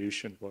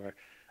contributions were.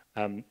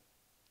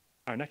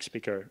 Our next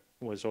speaker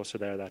was also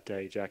there that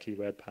day, Jackie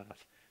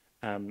Redpath,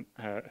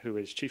 who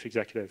is Chief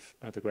Executive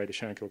of the Greater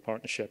Shankill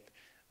Partnership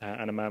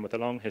and a man with a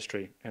long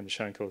history in the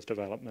Shankill's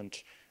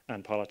development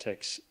and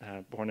politics,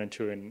 born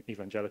into an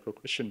evangelical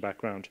Christian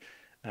background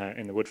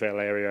in the Woodvale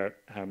area.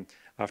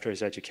 After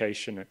his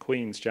education at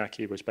Queen's,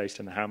 Jackie was based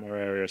in the Hammer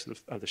areas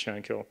of the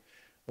Shankill,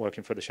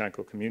 working for the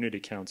Shankill Community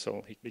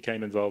Council. He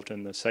became involved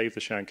in the Save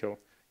the Shankill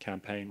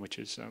campaign, which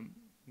is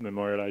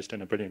memorialised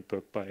in a brilliant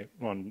book by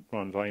Ron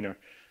Viner,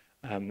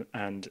 and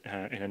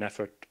in an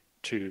effort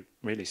to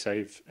really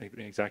save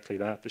exactly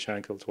that, the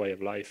Shankill's way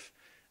of life.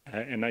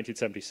 In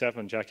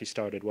 1977, Jackie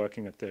started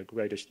working at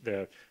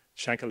the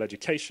Shankill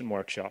Education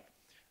Workshop,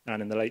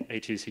 and in the late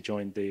 80s he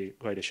joined the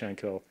Greater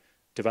Shankill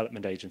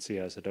Development Agency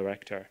as a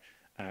director.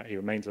 He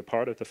remains a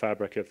part of the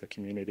fabric of the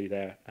community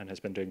there and has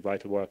been doing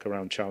vital work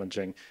around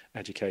challenging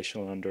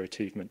educational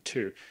underachievement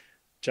too.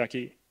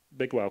 Jackie,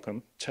 big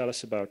welcome. Tell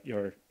us about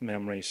your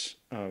memories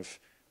of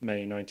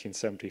May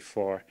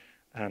 1974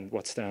 and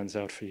what stands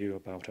out for you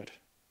about it.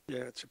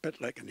 Yeah, it's a bit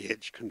like an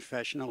age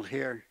confessional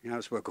here,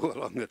 as we go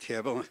along the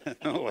table. I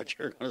don't know what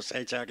you're going to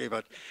say, Jackie,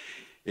 but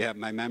yeah,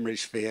 my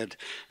memories fade.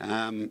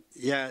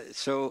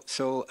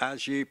 So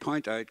as you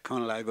point out,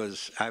 Connal,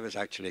 I was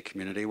actually a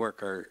community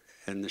worker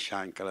in the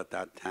Shankill at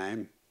that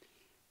time,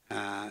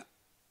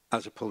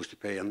 as opposed to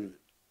being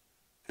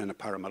in a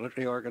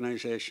paramilitary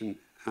organisation.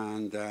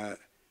 And I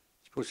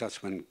suppose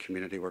that's when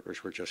community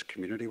workers were just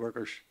community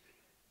workers.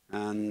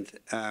 And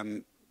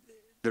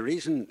the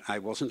reason I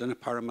wasn't in a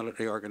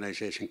paramilitary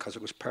organisation, because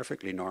it was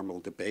perfectly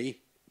normal to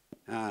be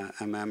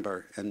a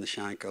member in the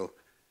Shankill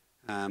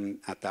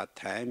at that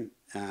time,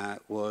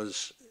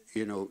 was,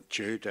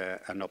 due to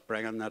an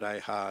upbringing that I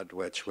had,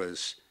 which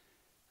was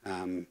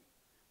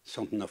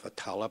something of a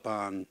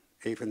Taliban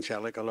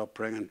evangelical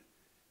upbringing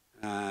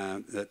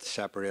that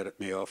separated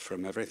me off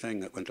from everything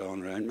that went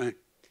on around me.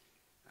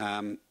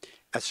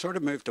 I sort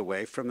of moved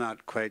away from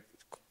that quite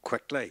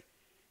quickly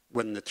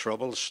when the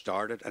Troubles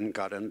started and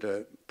got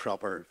into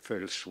proper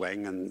full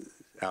swing and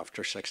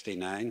after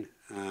 '69,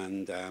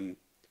 and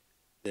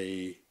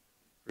the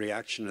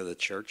reaction of the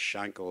church,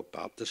 Shankill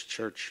Baptist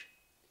Church,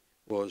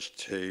 was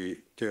to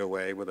do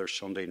away with their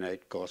Sunday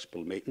night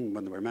gospel meeting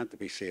when they were meant to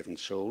be saving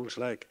souls,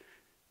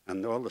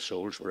 and all the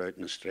souls were out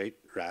in the street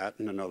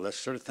rioting and all this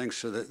sort of thing.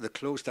 So they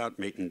closed that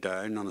meeting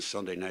down on a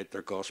Sunday night,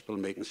 their gospel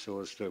meeting, so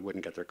as they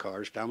wouldn't get their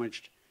cars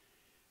damaged.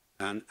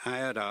 And I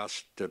had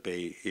asked to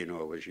be, I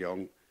was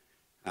young,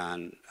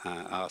 and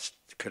asked,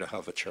 could I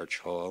have a church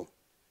hall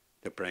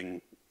to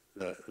bring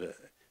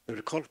they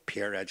would call it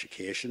peer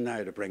education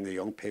now, to bring the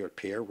young people,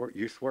 peer work,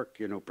 youth work,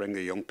 bring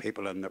the young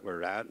people in that were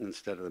rioting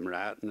instead of them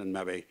rioting, and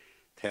maybe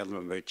tell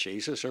them about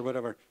Jesus or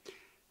whatever.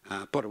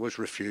 But it was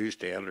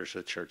refused. The elders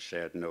of the church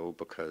said no,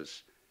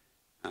 because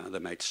they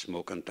might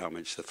smoke and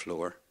damage the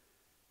floor.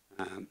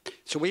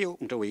 So we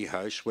opened a wee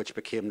house which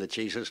became the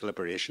Jesus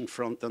Liberation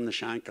Front in the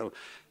Shankill,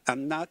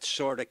 and that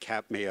sort of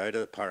kept me out of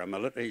the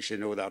paramilitaries,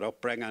 that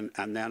upbringing.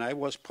 And then I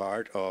was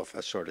part of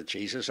a sort of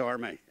Jesus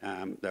army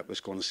that was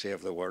going to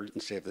save the world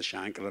and save the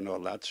Shankill and all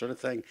that sort of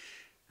thing.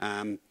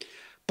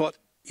 But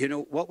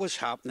what was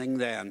happening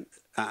then,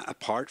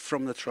 apart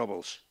from the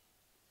Troubles,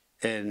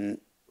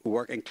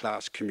 working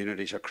class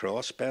communities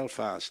across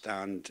Belfast,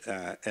 and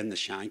in the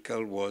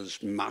Shankill was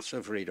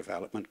massive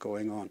redevelopment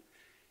going on.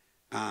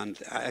 And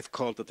I've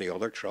called it the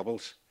other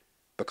troubles,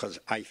 because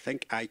I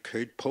think I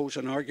could pose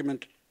an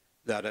argument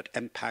that it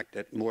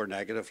impacted more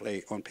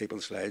negatively on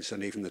people's lives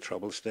than even the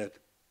troubles did,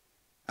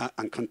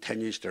 and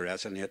continues to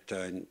resonate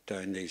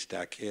down these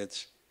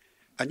decades.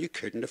 And you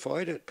couldn't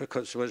avoid it,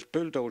 because there was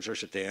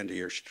bulldozers at the end of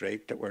your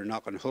street that were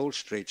knocking whole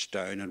streets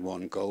down in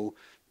one go,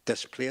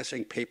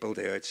 displacing people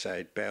to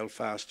outside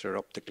Belfast or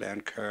up to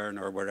Glencairn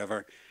or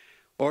wherever,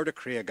 or to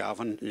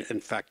Craigavon. In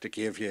fact, it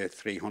gave you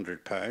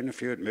 £300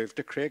 if you had moved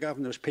to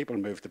Craigavon. Those people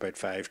moved about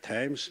 5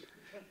 times.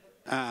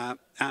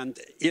 And,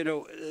 you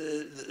know,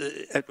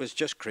 it was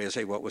just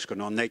crazy what was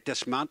going on. They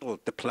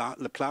dismantled, the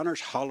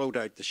planners hollowed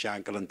out the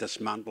Shankill and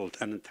dismantled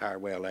an entire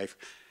way of life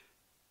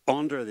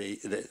under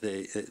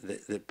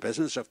the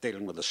business of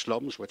dealing with the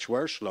slums, which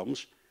were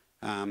slums,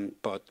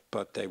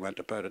 but they went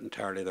about it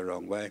entirely the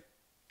wrong way.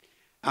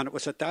 And it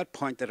was at that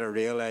point that I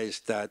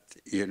realised that,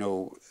 you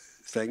know,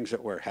 things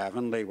that were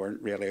heavenly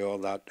weren't really all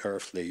that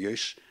earthly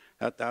use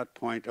at that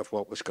point of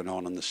what was going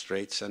on in the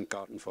streets, and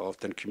got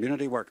involved in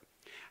community work.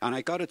 And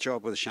I got a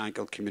job with the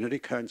Shankill Community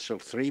Council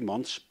 3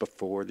 months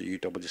before the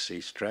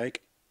UWC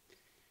strike.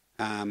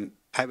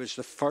 I was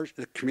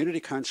the Community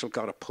Council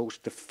got a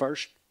post, the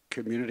first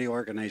community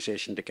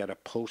organisation to get a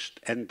post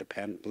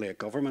independently of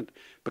government,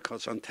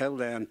 because until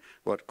then,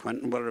 what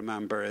Quentin will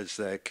remember is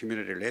the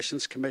Community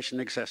Relations Commission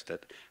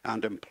existed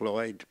and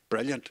employed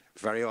brilliant,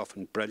 very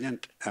often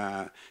brilliant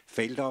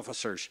field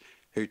officers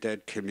who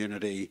did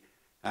community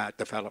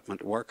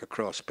development work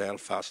across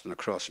Belfast and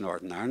across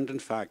Northern Ireland, in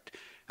fact.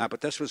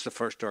 But this was the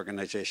first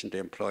organisation to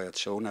employ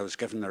its own. I was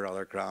given the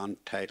rather grand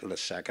title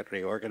as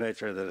secretary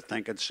organiser, that I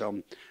think had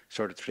some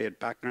sort of trade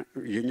background,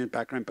 union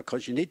background,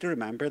 because you need to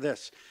remember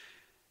this,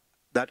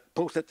 that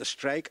both at the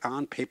strike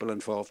and people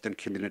involved in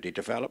community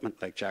development,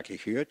 like Jackie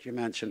Hewitt you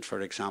mentioned, for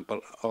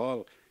example,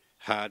 all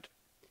had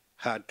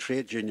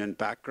trade union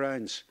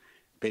backgrounds,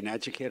 been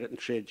educated in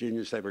trade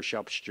unions. They were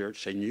shop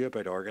stewards. They knew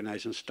about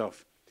organising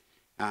stuff.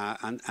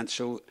 And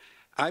so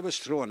I was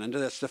thrown into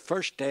this. The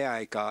first day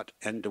I got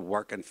into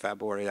work in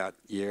February that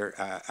year,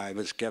 I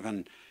was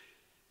given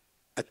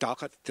a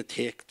docket to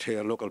take to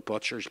a local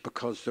butcher's,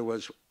 because there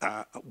was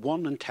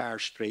one entire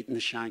street in the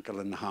Shankill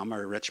and the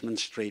Hammer, Richmond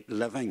Street,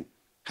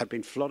 had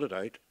been flooded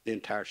out, the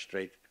entire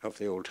street of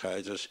the old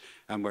houses,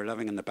 and we're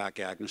living in the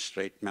back Agnes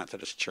Street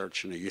Methodist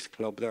Church and a youth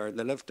club there.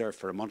 They lived there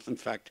for a month. In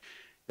fact,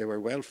 they were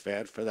well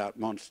fed for that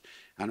month,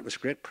 and it was a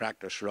great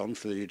practice run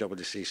for the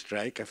UWC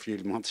strike a few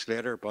months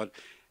later, but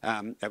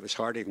it was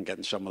hard even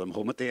getting some of them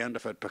home at the end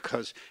of it,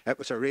 because it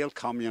was a real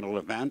communal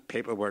event.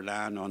 People were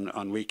lying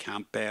on wee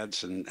camp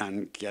beds and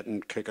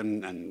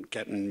cooking and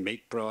getting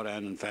meat brought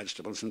in and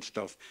vegetables and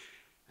stuff,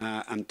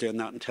 and doing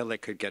that until they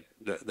could get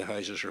the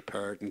houses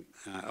repaired and,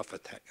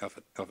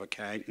 of a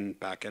kind, and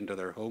back into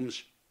their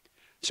homes.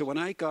 So when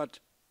I got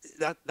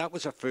that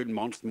was a full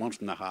month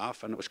and a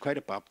half, and it was quite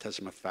a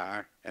baptism of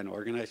fire in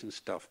organising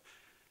stuff.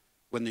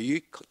 When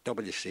the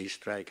UWC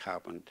strike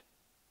happened,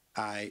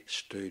 I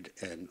stood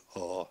in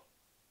awe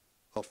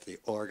of the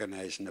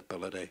organising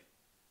ability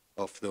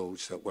of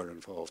those that were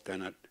involved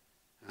in it,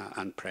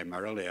 and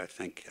primarily, I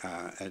think,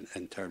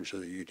 in terms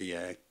of the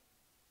UDA.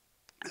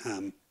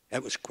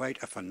 It was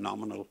quite a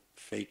phenomenal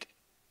feat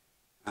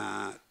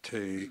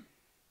to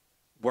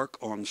work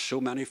on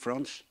so many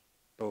fronts,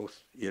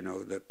 both, you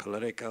know, the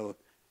political,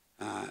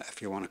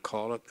 if you want to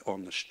call it,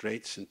 on the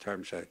streets, in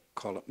terms of,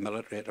 call it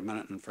military at a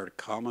minute, inverted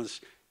commas,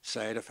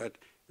 side of it,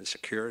 the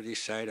security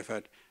side of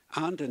it,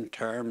 and in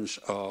terms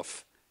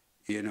of,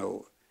 you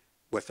know,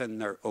 within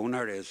their own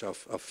areas of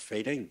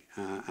feeding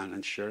and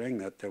ensuring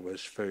that there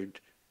was food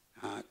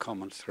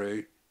coming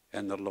through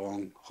in the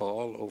long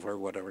haul over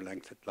whatever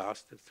length it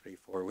lasted,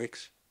 3-4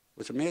 weeks. It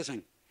was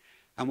amazing.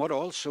 And what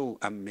also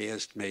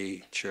amazed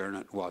me during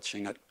it,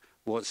 watching it,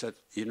 was that,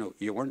 you know,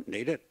 you weren't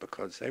needed,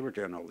 because they were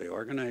doing all the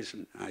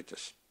organising. I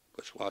just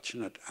was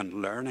watching it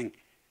and learning,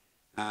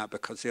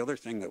 because the other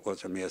thing that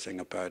was amazing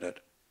about it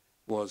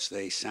was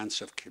the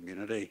sense of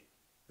community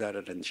that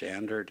it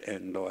engendered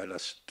in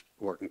loyalist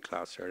working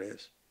class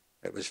areas.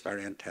 It was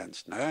very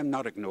intense. Now, I'm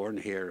not ignoring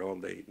here all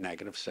the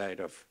negative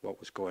side of what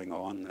was going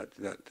on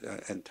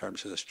that in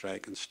terms of the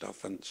strike and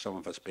stuff, and some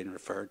of it's been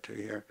referred to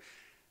here.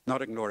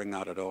 Not ignoring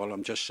that at all.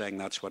 I'm just saying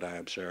that's what I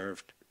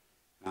observed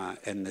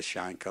in the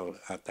Shankill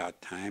at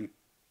that time.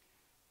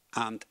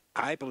 And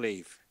I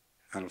believe,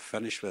 and I'll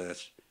finish with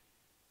this,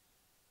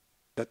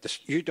 that the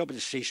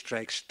UWC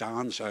strike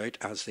stands out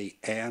as the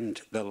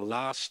end, the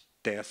last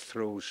death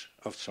throes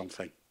of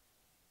something,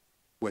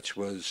 which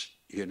was,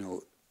 you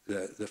know,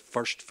 the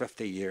first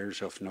 50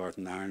 years of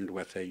Northern Ireland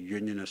with a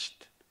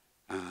unionist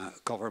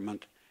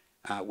government,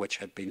 which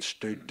had been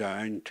stood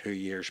down 2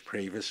 years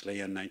previously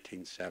in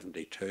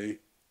 1972.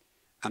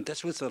 And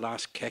this was the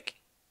last kick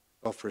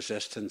of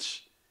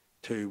resistance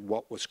to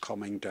what was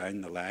coming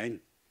down the line,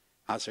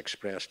 as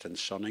expressed in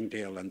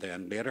Sunningdale and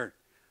then later.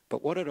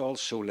 But what it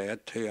also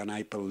led to, and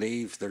I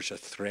believe there's a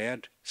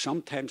thread,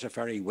 sometimes a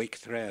very weak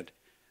thread,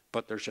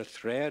 but there's a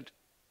thread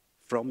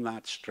from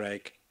that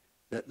strike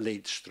that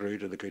leads through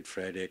to the Good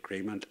Friday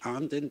Agreement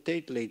and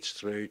indeed leads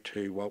through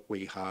to what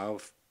we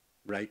have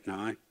right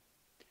now.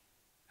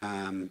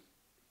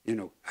 You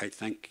know, I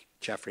think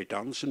Jeffrey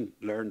Donson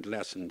learned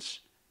lessons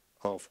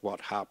of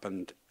what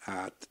happened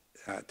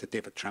to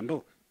David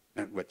Trimble,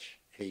 which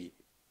he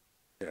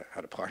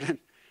had a part in.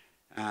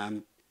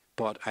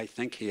 But I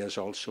think he has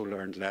also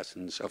learned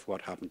lessons of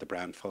what happened to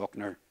Brian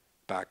Faulkner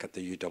back at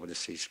the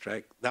UWC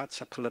strike.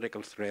 That's a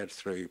political thread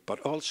through, but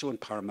also in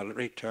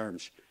paramilitary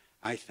terms,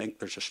 I think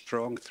there's a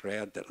strong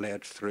thread that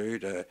led through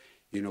to,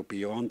 you know,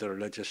 beyond the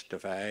religious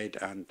divide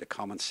and the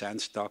common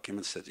sense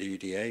documents that the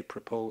UDA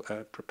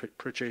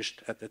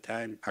produced at the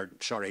time, or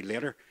sorry,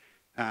 later.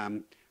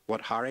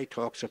 What Harry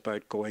talks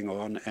about going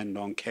on in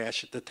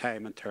Longkesh at the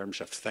time in terms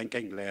of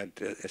thinking, led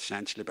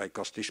essentially by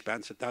Gusty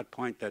Spence at that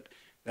point, that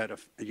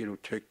you know,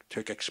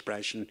 took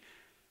expression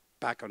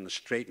back on the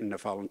street in the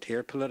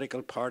volunteer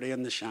political party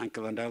in the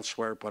Shankill and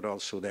elsewhere, but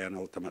also then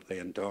ultimately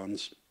in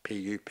Don's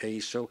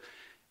PUP. So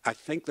I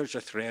think there's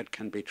a thread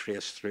can be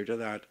traced through to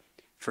that.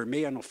 For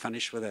me, and I'll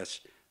finish with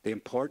this, the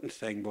important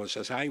thing was,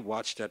 as I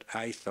watched it,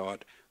 I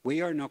thought,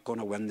 we are not going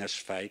to win this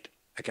fight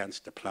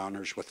against the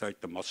planners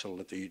without the muscle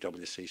that the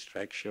UWC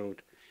strike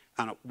showed.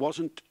 And it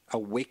wasn't a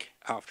week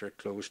after it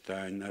closed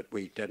down that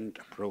we didn't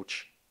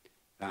approach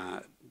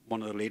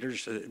one of the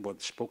leaders, the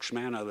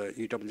spokesman of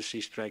the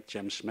UWC strike,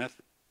 Jim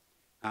Smith,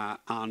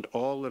 and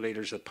all the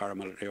leaders of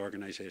paramilitary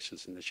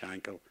organisations in the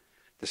Shankill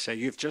to say,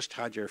 you've just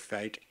had your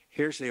fight,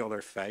 here's the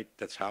other fight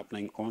that's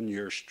happening on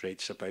your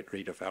streets about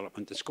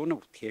redevelopment. It's going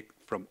to take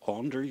from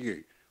under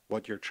you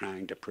what you're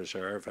trying to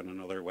preserve in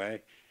another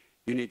way.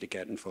 You need to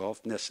get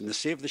involved in this. And the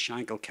Save the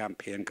Shankill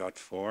campaign got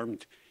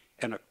formed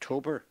in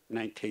October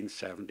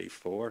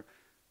 1974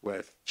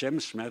 with Jim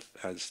Smith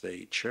as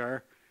the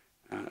chair,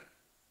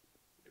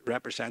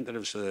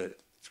 representatives of the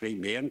three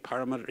main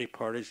paramilitary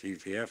parties, the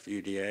UVF,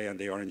 the UDA and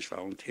the Orange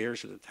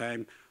Volunteers at the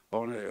time,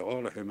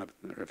 all of whom,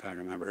 if I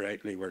remember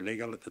rightly, were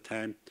legal at the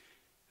time,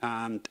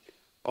 and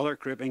other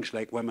groupings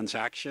like Women's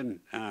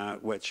Action,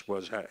 which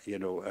was, you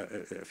know,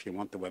 if you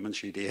want the Women's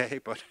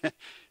UDA, but,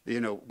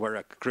 you know, were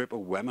a group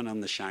of women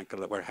on the Shankill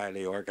that were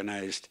highly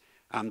organised,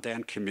 and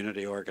then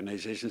community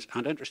organisations,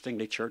 and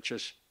interestingly,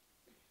 churches.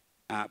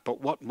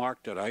 But what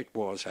marked it out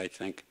was, I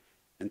think,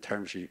 in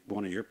terms of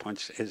one of your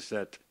points, is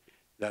that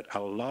a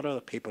lot of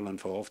the people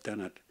involved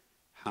in it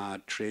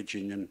had trade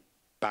union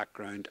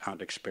background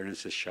and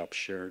experience as shop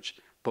stewards,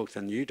 both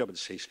in the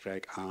UWC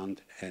strike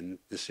and in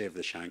the Save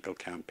the Shankill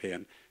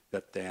campaign,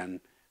 that then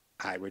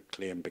I would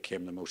claim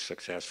became the most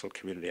successful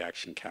community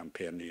action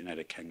campaign in the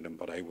United Kingdom,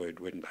 but I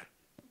wouldn't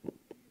I?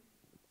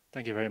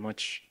 Thank you very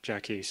much,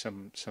 Jackie.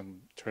 Some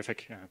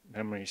terrific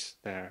memories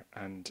there,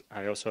 and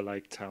I also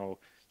liked how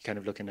you're kind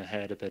of looking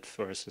ahead a bit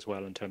for us as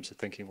well in terms of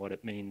thinking what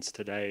it means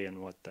today and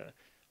what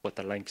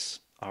the links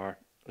are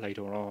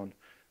later on.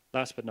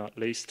 Last but not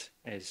least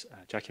is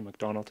Jackie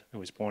McDonald, who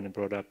was born and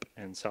brought up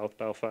in South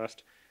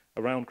Belfast,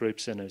 around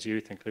groups in his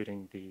youth,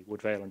 including the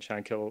Woodvale and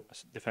Shankill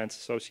Defence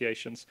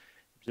Associations.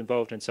 He was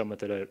involved in some of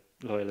the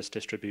loyalist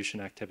distribution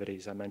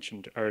activities I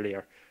mentioned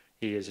earlier.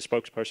 He is a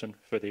spokesperson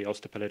for the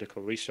Ulster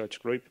Political Research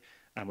Group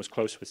and was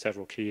close with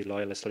several key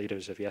loyalist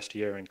leaders of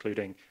yesteryear,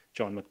 including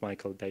John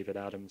McMichael, David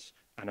Adams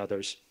and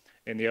others.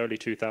 In the early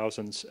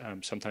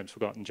 2000s, sometimes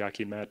forgotten,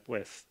 Jackie met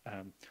with,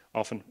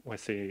 often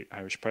with the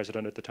Irish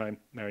president at the time,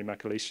 Mary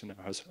McAleese, and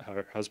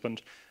her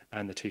husband,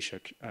 and the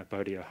Taoiseach,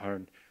 Bertie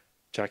Ahern.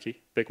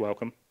 Jackie, big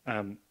welcome.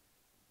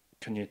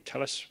 Can you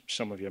tell us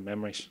some of your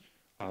memories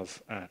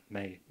of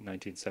May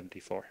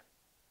 1974?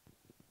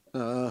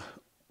 Well,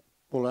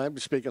 I'm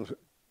speaking,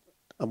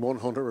 I'm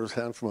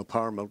 100% from a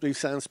paramilitary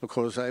sense,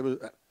 because I was,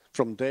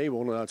 from day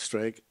one of that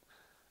strike,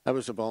 I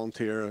was a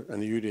volunteer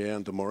in the UDA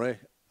and the Murray,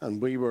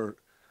 and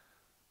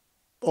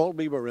all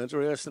we were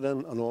interested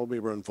in and all we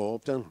were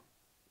involved in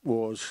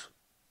was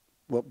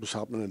what was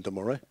happening in the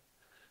Murray.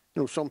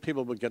 You know, some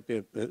people would get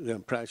the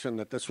impression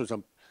that this was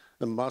a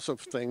massive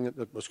thing,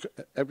 that was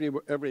every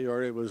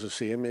area was the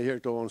same. You hear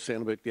Dawn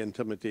saying about the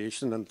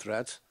intimidation and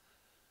threats.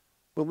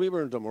 When we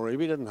were in the Murray,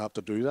 we didn't have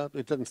to do that.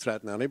 We didn't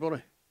threaten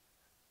anybody.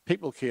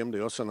 People came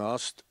to us and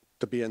asked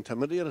to be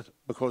intimidated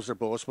because their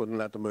boss wouldn't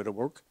let them out of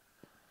work.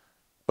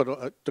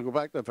 But to go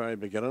back to the very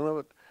beginning of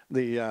it,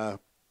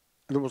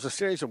 there was a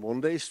series of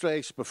one-day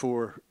strikes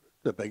before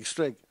the big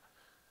strike,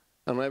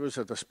 and I was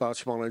a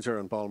dispatch manager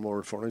in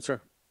Balmoral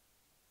Furniture.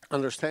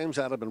 And there's times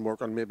that I've been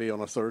working maybe on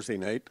a Thursday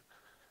night,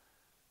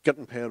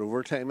 getting paid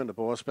overtime, and the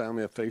boss buying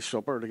me a free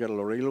supper to get a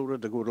lorry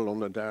loaded to go to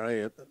London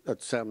Dairy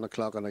at 7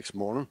 o'clock the next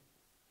morning.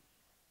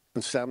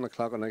 And 7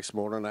 o'clock the next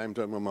morning, I'm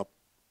doing with my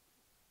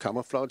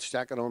camouflage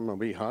jacket on, my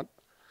wee hat,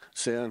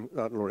 saying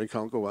that lorry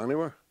can't go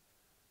anywhere.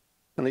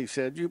 And he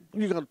said, you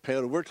got paid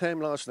overtime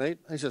last night?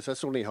 I said,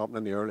 that's only happened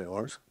in the early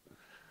hours.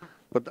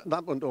 But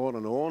that went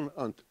on,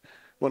 and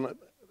when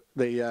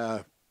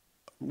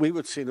we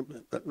would see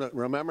them,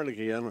 remember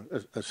again,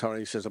 as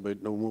Harry says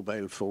about no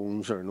mobile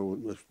phones or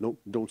no,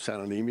 don't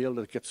send an email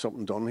to get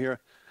something done here.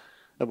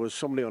 it was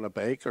somebody on a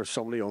bike or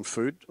somebody on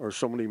foot or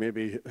somebody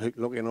maybe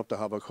lucky enough to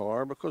have a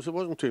car, because there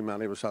wasn't too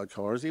many of us had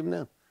cars even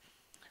then.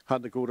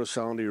 Had to go to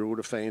Sandy Road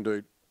to find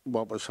out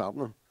what was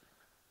happening.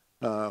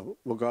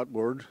 We got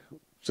word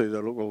through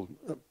the local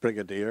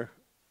brigadier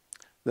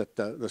that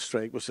the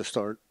strike was to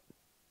start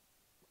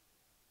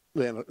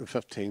then on the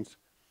 15th.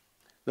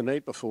 The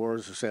night before,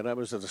 as I said, I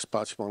was the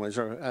dispatch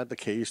manager. I had the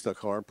keys to the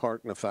car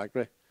park in the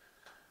factory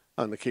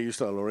and the keys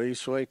to the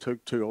lorries, so I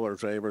took 2 other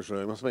drivers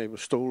around with me. We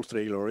stole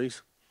 3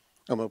 lorries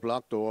and we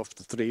blocked off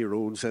the 3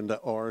 roads into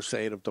our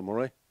side of the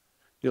Murray.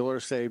 The other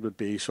side would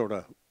be sort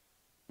of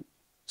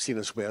seen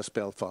as West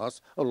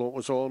Belfast, although it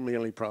was all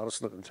mainly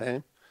Protestant at the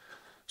time.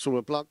 So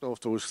we blocked off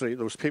those 3.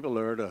 There was people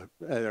there to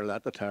either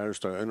let the tyres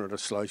down or to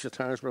slice the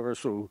tyres, whatever,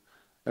 so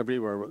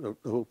everywhere,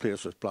 the whole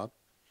place was blocked.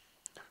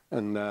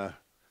 And the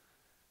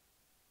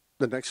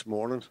next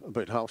morning,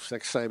 about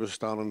 6:30, I was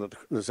standing at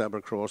the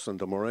zebra crossing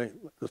in Murray.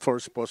 The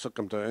first bus that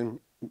came down,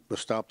 we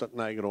stopped it,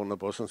 and I got on the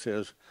bus and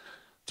says,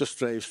 just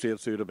drive straight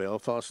through to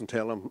Belfast and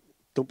tell them,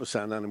 don't be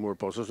sending any more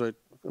buses out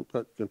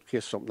in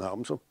case something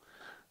happens to them.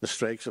 The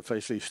strike's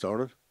officially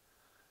started.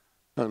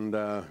 And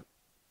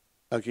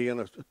again,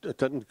 it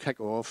didn't kick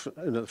off.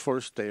 In the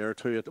first day or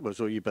two, it was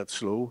a wee bit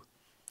slow.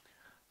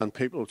 And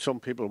some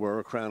people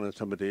were crying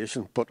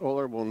intimidation, but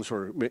other ones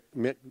were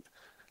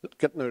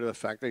getting out of the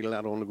factory,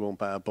 let on to go and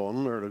buy a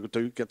bun or to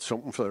do get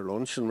something for their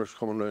lunch, and were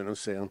coming round and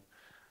saying,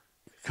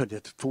 could you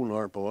phone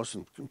our boss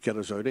and get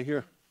us out of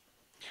here?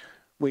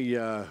 We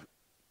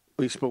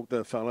spoke to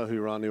a fellow who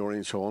ran the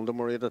Orange Hall in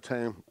Murray at the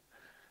time,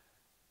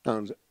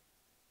 and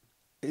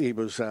he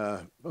was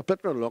a bit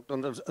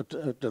reluctant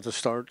at the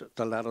start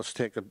to let us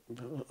take it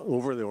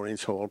over the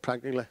Orange Hall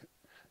practically.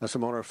 As a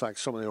matter of fact,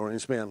 some of the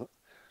Orange men,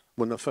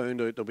 when they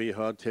found out that we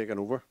had taken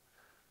over,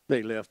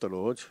 they left the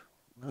lodge.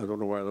 I don't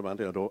know where they went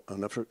to,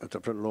 a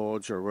different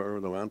lodge or wherever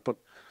they went, but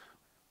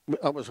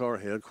that was our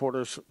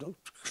headquarters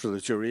for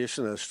the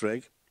duration of the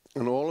strike.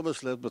 And all of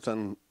us lived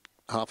within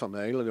half a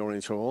mile of the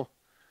Orange Hall.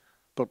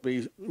 But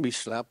we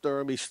slept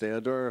there, we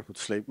stayed there with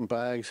sleeping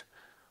bags.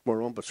 We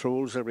were on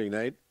patrols every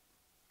night.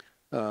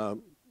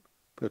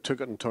 They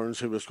took it in turns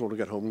who was going to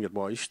get home and get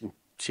washed and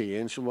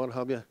changed and what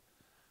have you.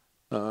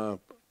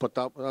 But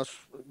that's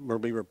where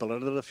we were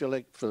billeted, if you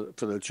like, for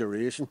the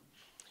duration.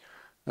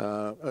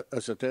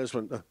 As it is,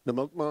 when the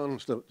milkman,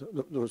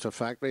 there was a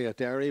factory, a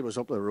dairy was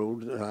up the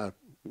road,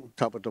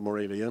 top of the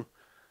Murray Lane,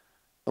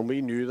 and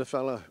we knew the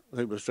fella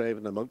who was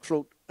driving the milk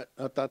float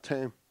at that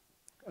time.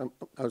 And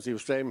as he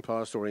was driving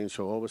past Orange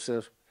Hall, he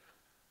says,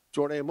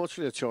 Jordy, how much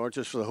do they charge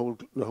us for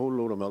the whole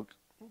load of milk?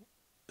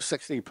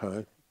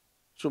 £60.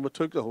 So we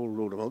took the whole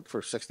load of milk for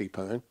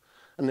 £60.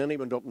 And then he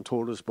went up and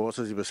told his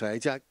bosses he was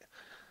hijacked,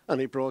 and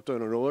he brought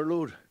down another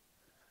load,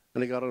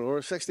 and he got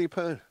another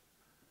 £60.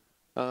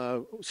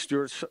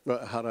 Stuart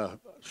had a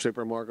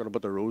supermarket up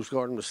at the Rose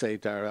Garden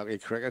beside Donaghy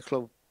Cricket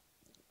Club,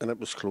 and it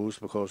was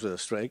closed because of the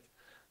strike,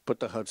 but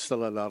they had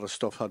still a lot of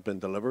stuff had been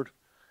delivered.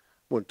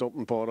 Went up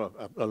and bought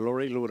a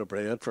lorry load of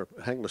bread for,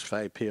 I think it was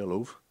 5p a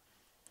loaf,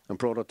 and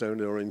brought it down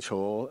to Orange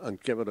Hall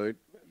and give it out.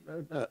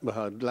 We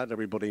had let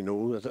everybody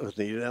know that if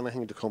they needed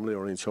anything to come to the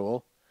Orange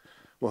Hall.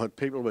 We had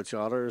people with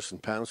jotters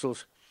and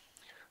pencils.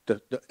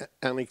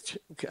 Any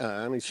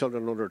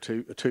children under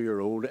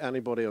 2-year-old,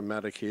 anybody on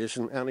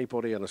medication,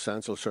 anybody in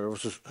essential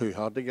services who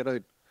had to get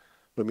out,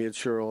 we made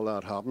sure all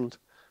that happened.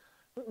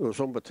 There was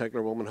one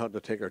particular woman had to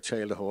take her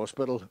child to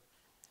hospital,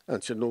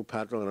 and she had no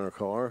petrol in her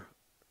car,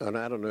 and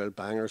I had an oil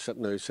banger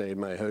sitting outside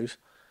my house.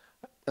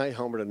 I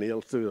hammered a nail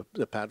through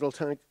the petrol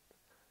tank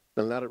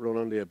and let it run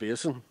into a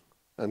basin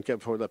and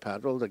give her the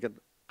petrol to get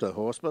to the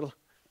hospital.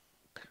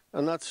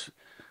 And I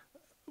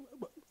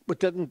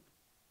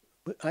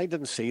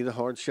didn't see the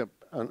hardship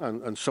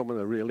and some of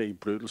the really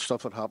brutal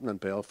stuff that happened in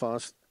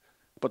Belfast,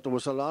 but there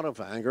was a lot of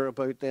anger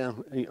about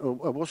them. It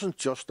wasn't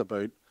just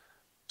about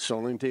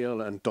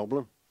Sunningdale and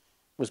Dublin.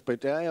 It was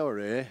about the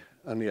IRA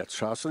and the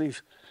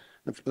atrocities.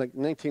 Like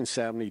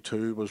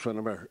 1972 was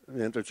whenever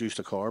they introduced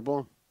the car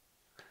bomb.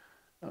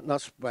 And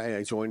that's why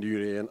I joined the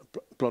UDA on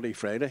Bloody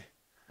Friday.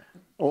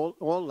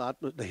 All that,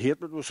 the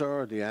hatred was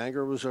there, the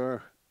anger was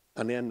there,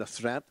 and then the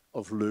threat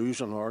of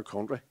losing our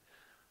country,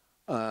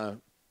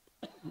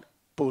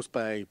 both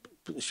by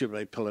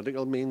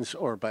political means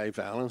or by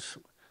violence.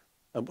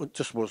 It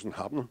just wasn't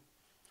happening.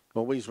 I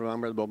always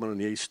remember the woman in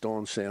the East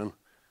Dawn saying,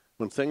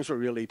 when things are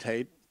really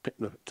tight,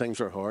 things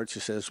are hard, she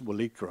says,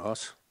 we'll eat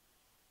grass.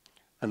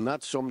 And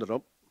that summed it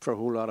up for a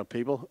whole lot of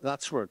people.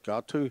 That's where it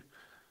got to.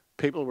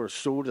 People were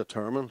so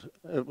determined.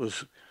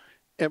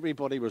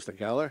 Everybody was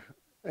together.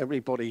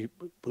 Everybody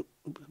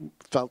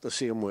felt the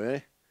same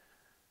way.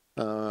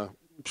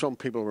 Some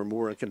people were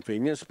more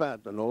inconvenienced by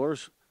it than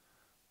others.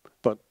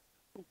 But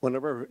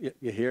whenever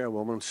you hear a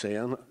woman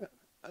saying,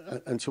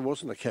 and she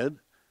wasn't a kid,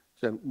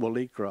 saying, we'll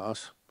eat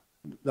grass,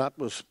 that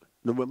was,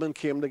 the women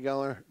came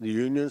together, the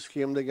unions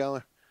came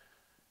together,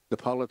 the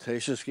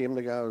politicians came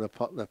together,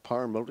 the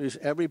power multis,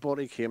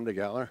 everybody came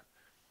together.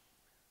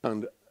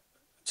 And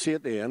see,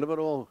 at the end of it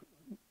all,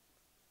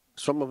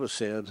 some of us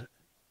said,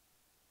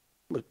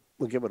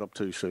 we'll give it up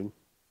too soon.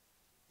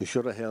 We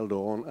should have held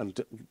on and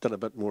did a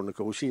bit more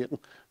negotiating,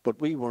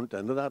 but we weren't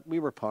into that. We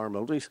were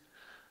paramilitaries.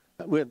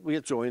 We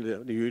had joined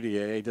the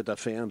UDA to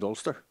defend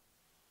Ulster,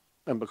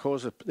 and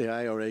because the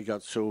IRA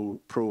got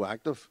so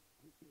proactive,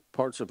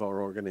 parts of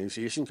our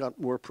organisation got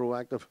more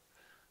proactive.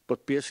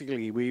 But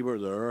basically, we were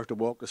there to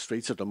walk the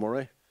streets of the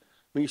Murray.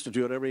 We used to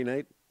do it every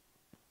night,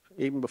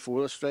 even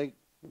before the strike,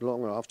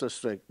 long after the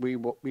strike. We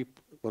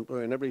went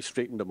around every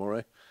street in the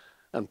Murray,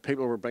 and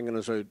people were bringing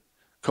us out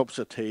cups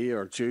of tea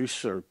or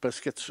juice or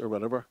biscuits or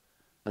whatever,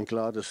 and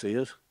glad to see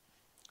us.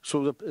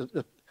 So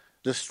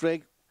the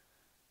strike,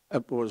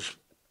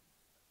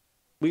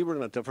 we were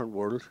in a different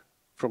world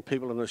from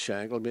people in the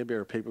Shangle, maybe,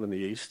 or people in the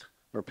east,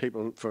 or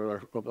people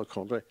further up the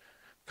country.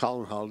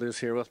 Colin Halliday's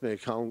here with me.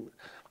 Colin,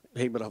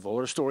 he would have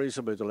other stories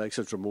about the likes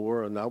of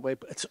Dromore and that way,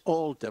 but it's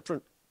all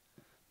different.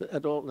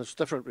 There's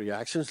different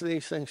reactions to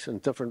these things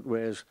and different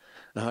ways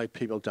of how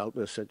people dealt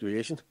with the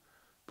situation.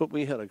 But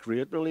we had a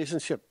great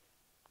relationship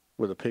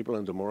with the people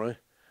in Murray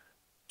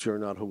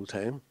during that whole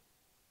time.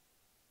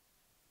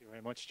 Thank you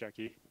very much,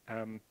 Jackie.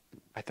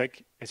 I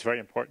think it's very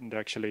important,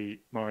 actually.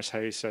 Maurice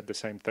Hayes said the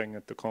same thing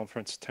at the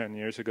conference 10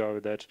 years ago,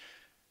 that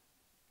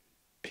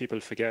people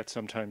forget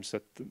sometimes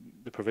that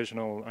the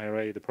provisional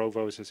IRA, the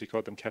provos as he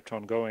called them, kept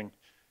on going,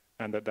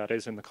 and that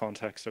is in the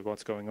context of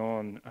what's going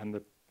on, and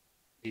that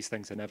these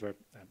things are never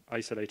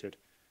isolated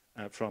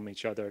from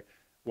each other.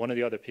 One of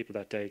the other people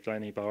that day,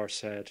 Glennie Parr,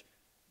 said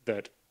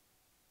that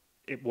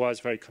it was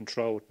very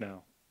controlled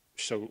now.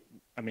 So,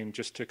 I mean,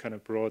 just to kind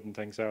of broaden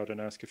things out and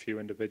ask a few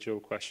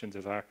individual questions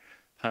of our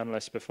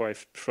panelists before I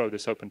throw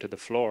this open to the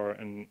floor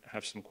and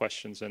have some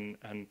questions and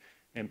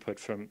input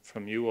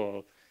from you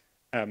all.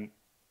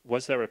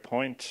 Was there a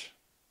point,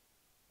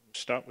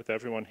 start with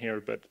everyone here,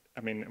 but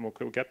I mean,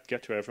 we'll get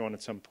to everyone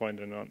at some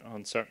point and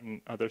on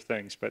certain other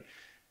things, but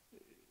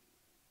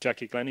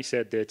Jackie, Glennie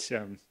said that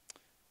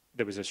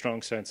there was a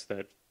strong sense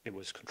that it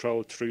was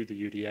controlled through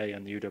the UDA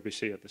and the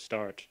UWC at the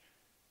start.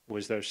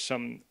 Was there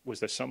some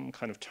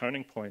kind of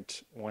turning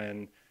point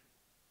when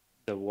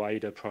the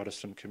wider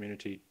Protestant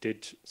community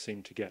did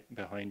seem to get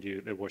behind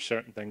you? There were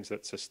certain things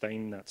that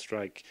sustained that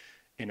strike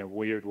in a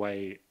weird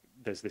way.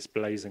 There's this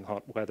blazing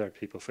hot weather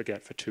people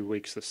forget for 2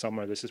 weeks, the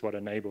summer. This is what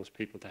enables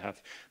people to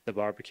have the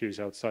barbecues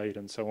outside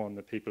and so on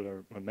that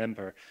people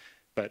remember.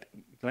 But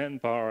Glenn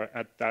Parr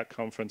at that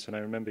conference, and I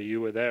remember you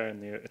were there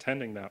and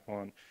attending that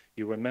one,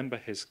 you remember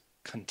his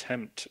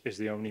contempt, is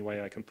the only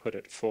way I can put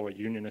it, for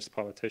unionist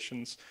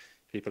politicians,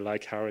 people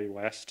like Harry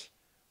West,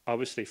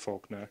 obviously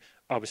Faulkner,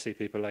 obviously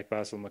people like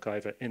Basil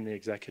McIver in the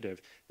executive.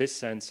 This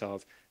sense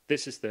of,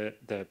 this is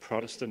the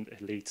Protestant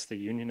elites, the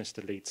unionist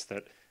elites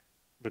that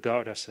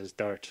regard us as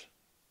dirt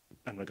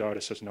and regard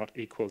us as not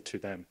equal to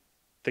them.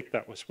 I think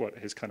that was what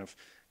his kind of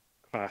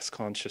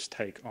class-conscious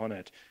take on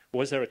it.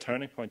 Was there a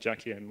turning point,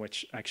 Jackie, in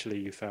which actually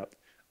you felt,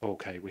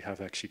 okay, we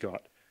have actually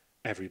got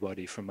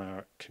everybody from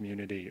our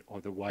community or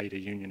the wider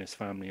unionist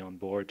family on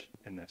board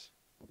in this?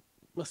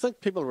 I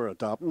think people were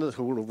adapting to the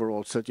whole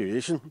overall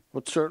situation,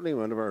 but certainly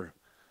whenever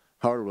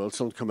Harold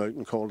Wilson came out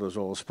and called us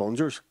all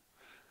spongers,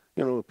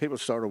 you know, people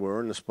started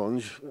wearing the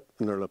sponge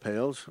in their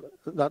lapels.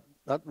 That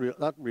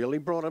really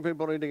brought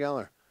everybody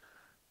together.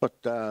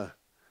 But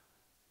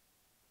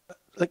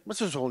like,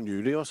 this is all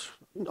new to us,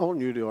 all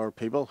new to our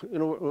people. You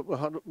know, we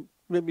had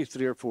maybe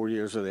 3 or 4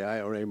 years of the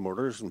IRA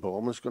murders and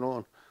bombings going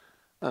on,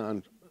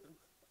 and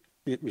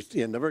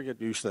you never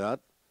get used to that.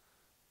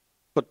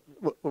 But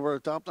we were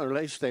adapting, our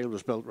lifestyle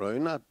was built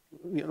around that,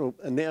 you know,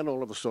 and then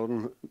all of a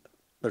sudden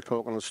they're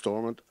talking in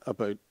Stormont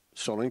about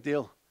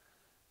Sunningdale.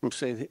 I'm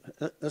saying,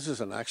 this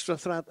is an extra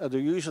threat. Are they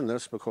using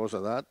this because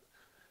of that?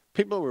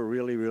 People were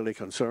really, really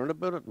concerned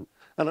about it.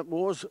 And it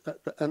was,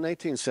 in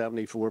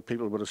 1974,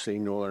 people would have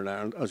seen Northern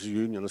Ireland as a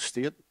unionist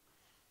state.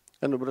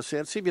 And they would have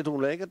said, see, if you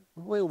don't like it,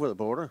 way over the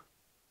border.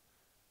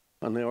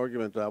 And the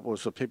argument that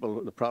was the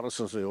people, the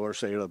Protestants on the other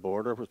side of the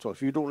border, was, well,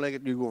 if you don't like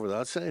it, you go over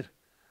that side.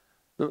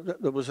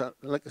 There was,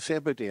 like I say,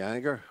 about the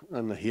anger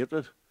and the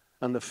hatred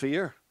and the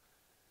fear.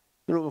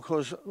 You know,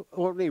 because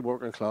ordinary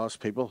working class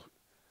people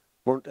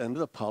weren't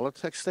into the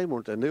politics, they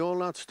weren't into all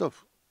that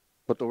stuff.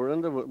 But they were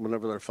into it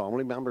whenever their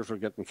family members were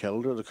getting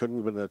killed or they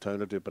couldn't go into the town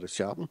to do a bit of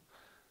shopping.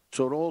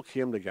 So it all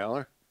came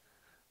together.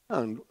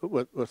 And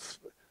with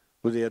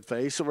the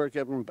advice that were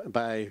given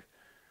by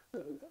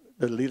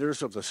the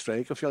leaders of the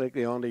strike, if you like,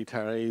 the Andy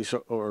Terrys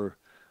or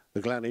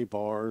the Glennie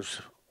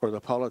Parrs or the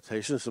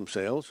politicians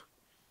themselves,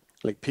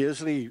 like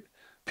Paisley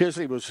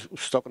was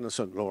stuck in the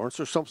St. Lawrence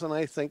or something,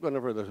 I think,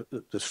 whenever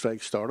the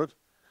strike started.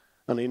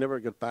 And he never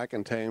got back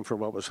in time for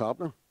what was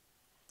happening.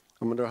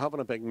 I mean, they were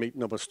having a big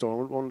meeting up at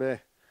Stormont one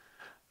day.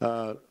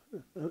 All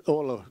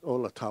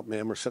the top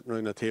men were sitting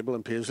around the table,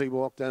 and Paisley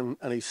walked in,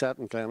 and he sat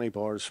in Glennie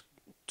Parr's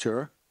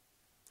chair.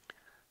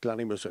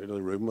 Glennie was out of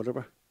the room,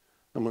 whatever.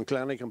 And when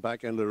Glennie came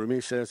back into the room, he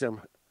says to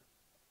him,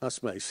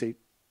 that's my seat,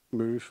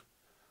 move.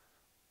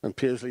 And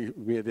Paisley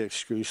made the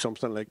excuse,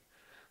 something like,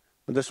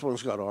 this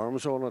one's got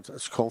arms on it,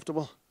 it's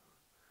comfortable.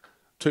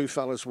 2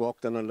 fellas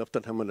walked in and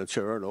lifted him in the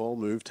chair and all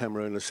moved him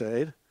around the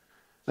side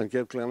and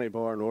gave Glennie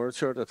Parr another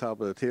chair at the top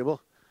of the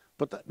table.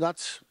 But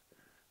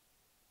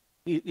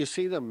You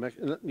see them.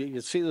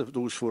 You see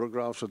those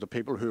photographs of the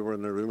people who were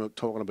in the room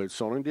talking about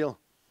Sunningdale.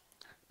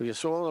 If you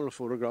saw all the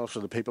photographs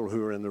of the people who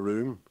were in the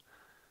room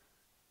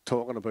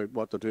talking about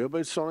what to do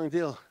about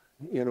Sunningdale,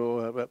 you know,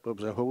 it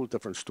was a whole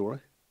different story.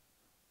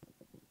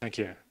 Thank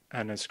you.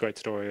 And it's a great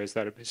story. Is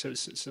that so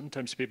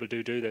sometimes people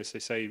do this. They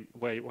say,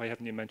 why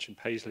haven't you mentioned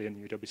Paisley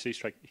in the UWC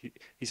strike?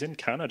 He's in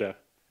Canada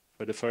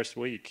for the first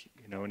week,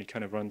 you know, and he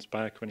kind of runs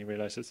back when he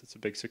realises it's a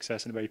big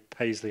success in a very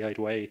Paisley-eyed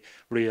way,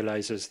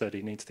 realises that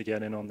he needs to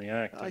get in on the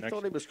act. I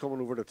thought he was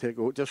coming over to take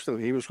over, just so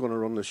he was going to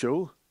run the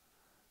show.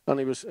 And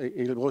he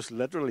was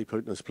literally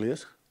put in his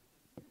place.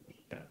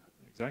 Yeah,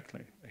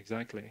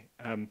 exactly.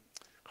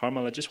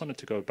 Carmel, I just wanted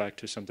to go back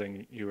to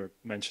something you were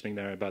mentioning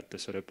there about the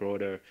sort of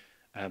broader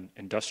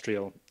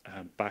industrial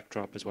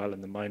backdrop as well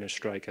in the miners'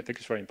 strike. I think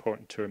it's very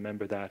important to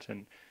remember that,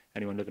 and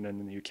anyone living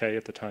in the UK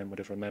at the time would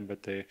have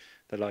remembered the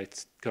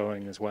lights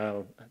going as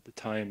well at the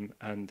time,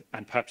 and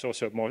perhaps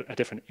also a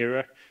different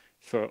era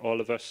for all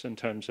of us in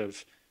terms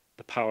of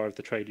the power of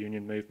the trade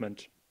union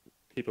movement,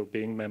 people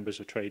being members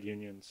of trade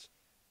unions.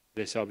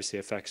 This obviously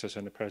affects us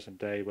in the present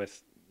day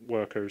with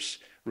workers'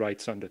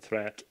 rights under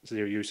threat,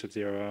 their use of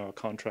zero-hour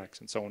contracts,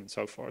 and so on and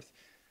so forth.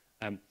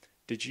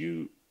 Do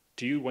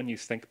you, when you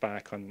think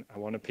back on, I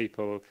want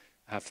to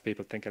have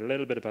people think a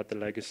little bit about the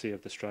legacy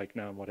of the strike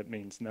now and what it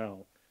means now,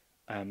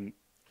 and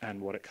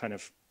what it kind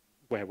of,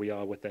 where we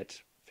are with it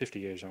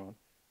 50 years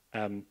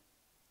on.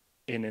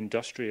 In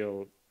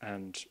industrial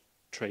and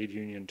trade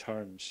union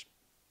terms,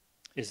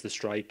 is the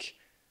strike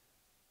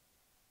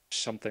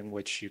something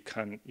which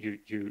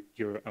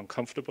you're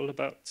uncomfortable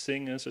about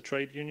seeing as a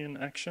trade union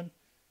action?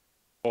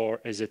 Or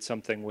is it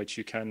something which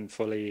you can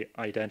fully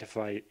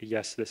identify,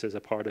 yes, this is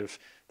a part of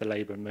the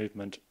labour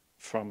movement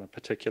from a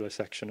particular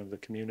section of the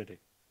community?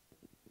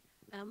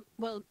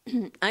 Well,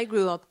 I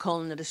grew up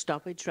calling it a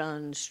stoppage rather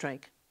than a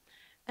strike.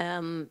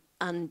 And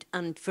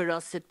for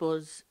us it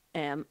was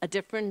a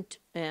different,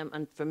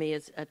 and for me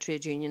as a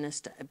trade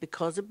unionist,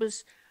 because it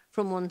was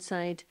from one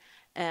side,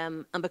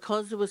 and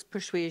because there was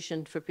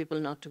persuasion for people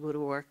not to go to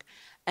work.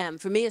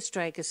 For me, a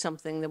strike is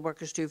something that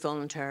workers do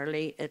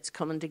voluntarily. It's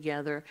coming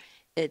together.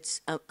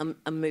 It's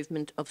a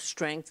movement of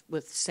strength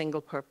with single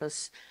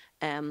purpose.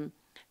 And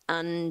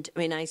I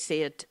mean, I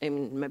see it, I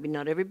mean, maybe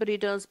not everybody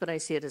does, but I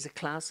see it as a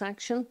class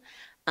action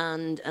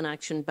and an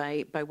action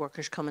by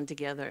workers coming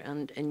together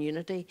and in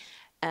unity.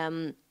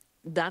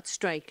 That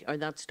strike or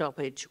that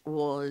stoppage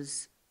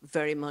was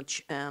very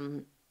much,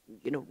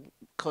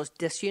 caused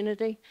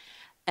disunity.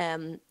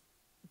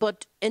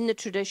 But in the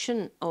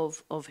tradition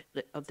of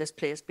this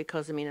place,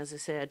 because, I mean, as I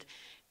said,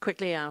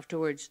 quickly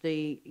afterwards,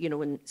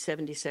 in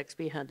 '76,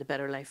 we had the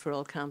Better Life for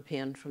All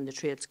campaign from the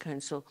Trades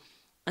Council.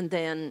 And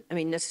then, I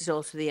mean, this is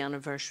also the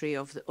anniversary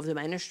of the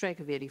miners' strike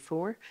of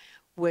 '84,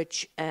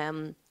 which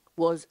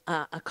was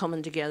a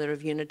coming together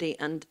of unity.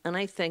 And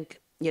I think,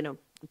 it'd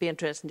be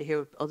interesting to hear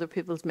what other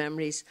people's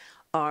memories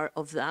are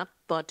of that.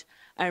 But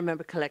I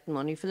remember collecting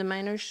money for the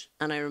miners,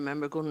 and I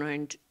remember going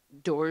around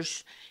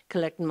doors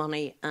collecting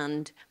money,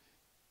 and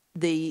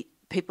the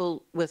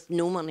people with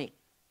no money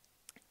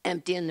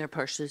emptying their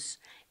purses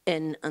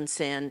in and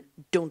saying,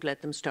 don't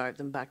let them starve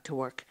them back to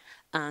work,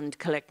 and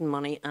collecting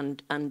money.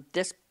 And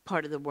this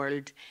part of the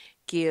world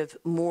gave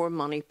more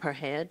money per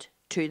head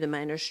to the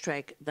miners'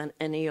 strike than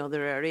any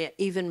other area,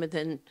 even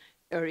within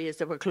areas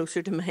that were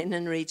closer to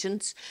mining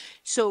regions.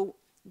 So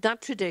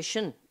that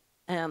tradition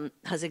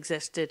has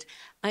existed.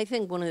 I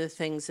think one of the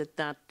things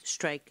that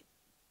strike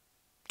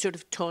sort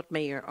of taught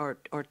me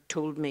or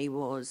told me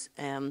was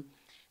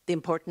the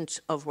importance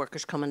of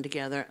workers coming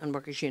together and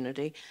workers'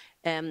 unity.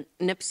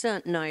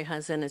 NIPSA now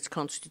has in its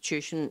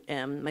constitution,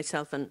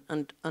 myself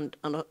and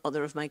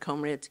other of my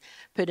comrades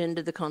put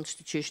into the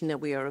constitution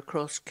that we are a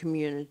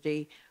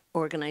cross-community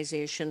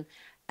organisation,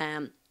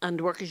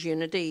 and workers'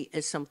 unity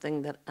is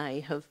something that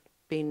I have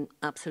been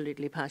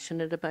absolutely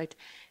passionate about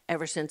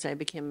ever since I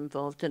became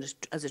involved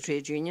as a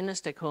trade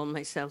unionist. I call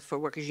myself for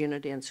workers'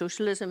 unity and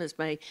socialism as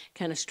my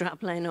kind of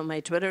strapline on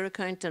my Twitter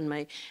account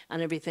and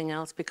everything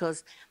else,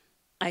 because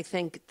I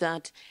think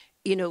that,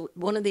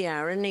 one of the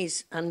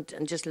ironies, and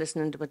just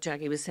listening to what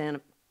Jackie was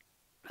saying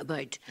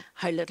about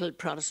how little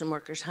Protestant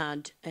workers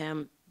had,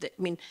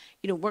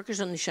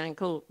 workers on the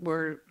Shankill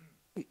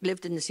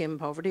lived in the same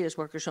poverty as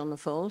workers on the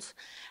Falls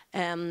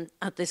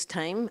at this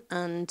time,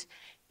 and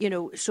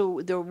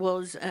so there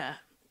was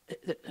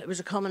it was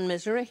a common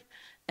misery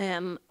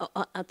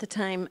at the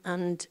time,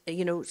 and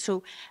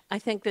so I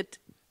think that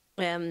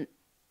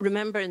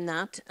remembering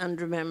that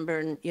and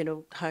remembering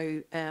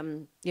how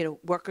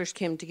workers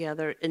came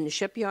together in the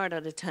shipyard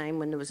at a time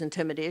when there was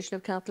intimidation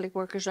of Catholic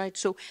workers out.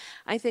 So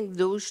I think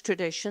those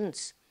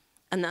traditions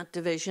and that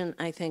division,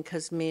 I think,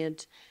 has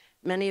made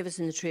many of us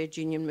in the trade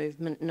union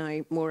movement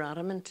now more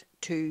adamant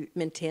to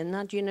maintain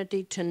that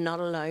unity, to not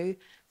allow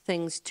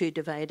things to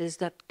divide us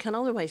that can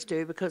otherwise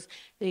do, because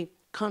the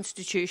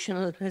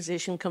constitutional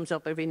position comes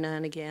up every now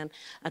and again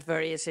at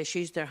various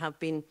issues. There have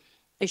been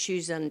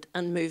issues and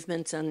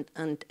movements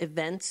and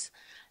events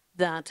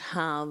that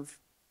have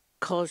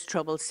caused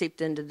trouble, seeped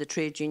into the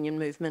trade union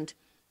movement.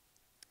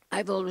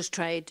 I've always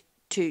tried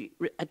to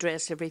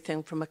address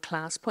everything from a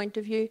class point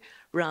of view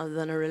rather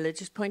than a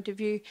religious point of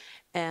view,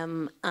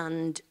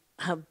 and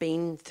have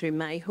been through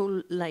my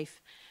whole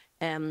life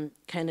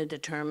kind of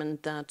determined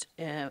that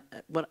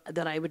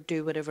that I would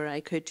do whatever I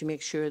could to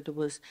make sure there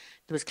was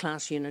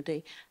class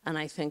unity. And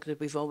I think that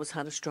we've always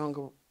had a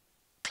stronger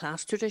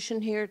class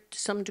tradition here to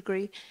some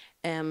degree,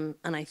 and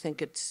I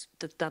think it's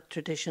that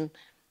tradition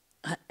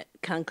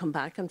can come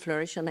back and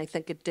flourish, and I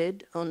think it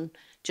did on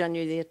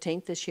January the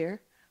 18th this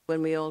year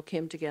when we all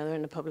came together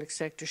in a public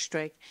sector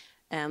strike.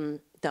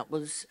 That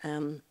was,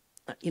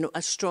 you know,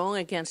 as strong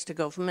against the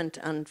government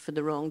and for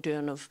the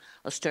wrongdoing of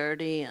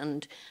austerity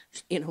and,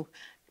 you know,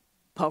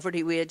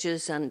 poverty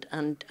wages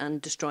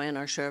and destroying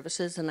our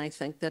services. And I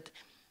think that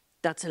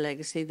that's a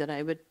legacy that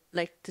I would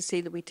like to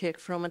see that we take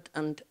from it,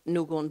 and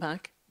no going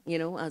back, you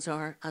know, as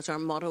our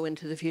motto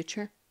into the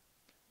future.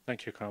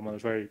 Thank you, Carmel. It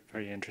was very,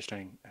 very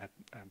interesting. I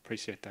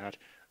appreciate that.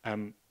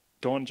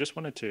 Dawn, just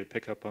wanted to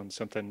pick up on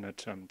something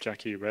that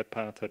Jackie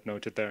Redpath had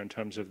noted there in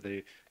terms of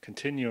the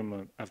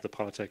continuum of the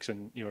politics,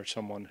 and you're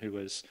someone who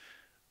was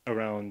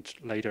around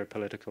later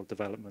political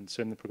developments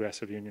in the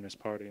Progressive Unionist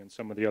Party and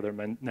some of the other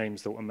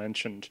names that were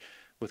mentioned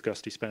with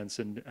Gusty Spence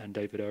and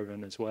David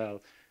Irvine as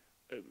well.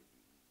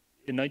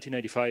 In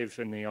 1985,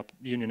 in the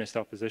unionist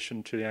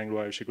opposition to the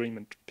Anglo-Irish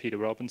Agreement, Peter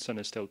Robinson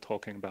is still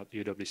talking about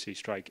the UWC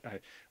strike.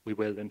 We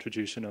will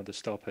introduce another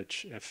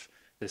stoppage if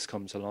this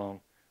comes along.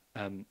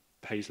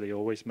 Paisley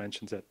always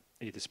mentions it,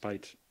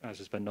 despite, as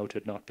has been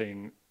noted, not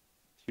being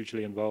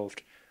hugely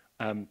involved.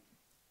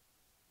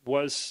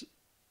 Was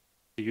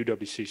the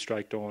UWC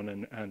strike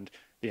on and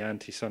the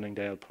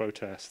anti-Sunningdale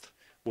protest,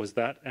 was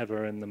that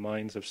ever in the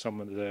minds of some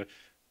of the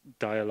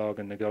dialogue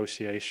and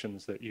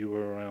negotiations that you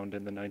were around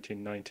in the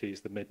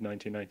 1990s, the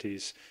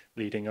mid-1990s,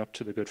 leading up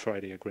to the Good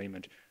Friday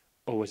Agreement?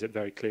 Or was it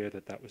very clear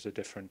that that was a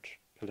different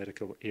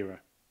political era?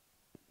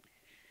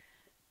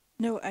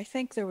 No, I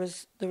think there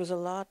was a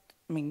lot.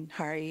 I mean,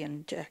 Harry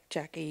and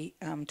Jackie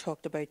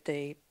talked about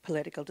the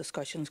political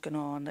discussions going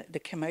on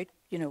that came out,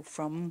 you know,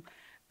 from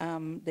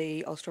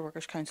the Ulster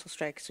Workers' Council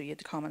strike. So you had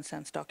the common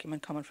sense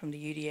document coming from the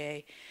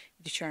UDA,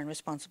 the sharing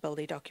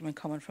responsibility document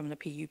coming from the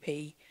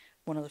PUP.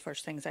 One of the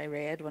first things I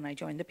read when I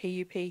joined the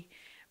PUP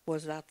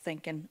was that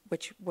thinking,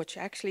 which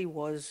actually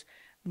was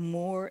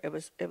more. It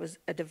was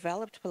a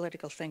developed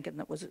political thinking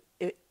that was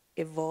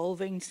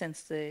evolving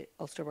since the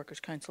Ulster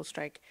Workers' Council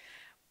strike,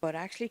 but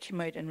actually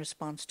came out in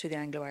response to the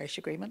Anglo-Irish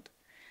Agreement.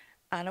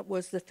 And it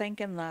was the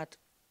thinking that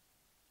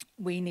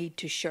we need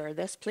to share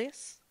this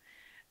place.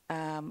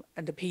 And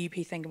the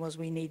PUP thinking was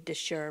we need to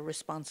share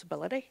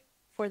responsibility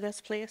for this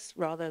place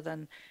rather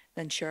than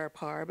share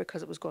power,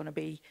 because it was going to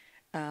be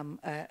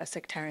a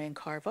sectarian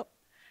carve-up.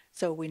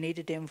 So we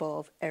needed to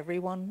involve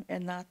everyone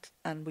in that,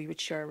 and we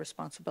would share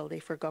responsibility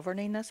for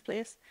governing this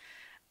place.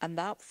 And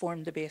that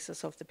formed the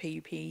basis of the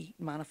PUP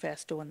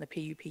manifesto and the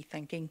PUP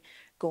thinking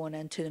going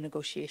into the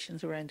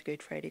negotiations around the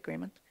Good Friday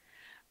Agreement.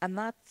 And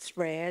that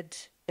thread,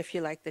 if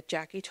you like, that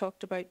Jackie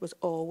talked about was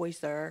always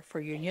there for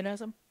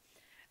unionism.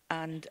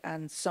 And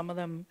some of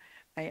them,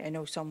 I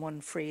know someone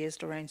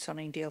phrased around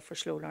Sunningdale for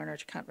slow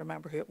learners, I can't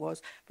remember who it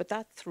was, but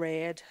that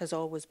thread has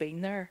always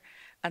been there.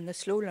 And the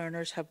slow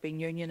learners have been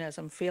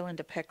unionism failing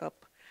to pick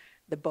up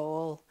the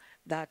ball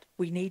that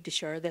we need to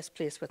share this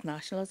place with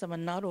nationalism.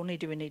 And not only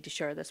do we need to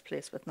share this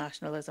place with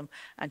nationalism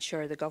and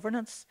share the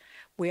governance,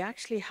 we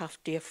actually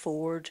have to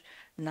afford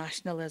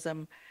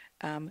nationalism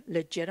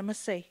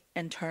legitimacy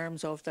in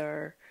terms of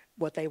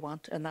what they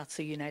want, and that's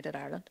a united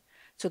Ireland.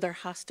 So there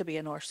has to be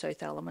a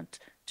north-south element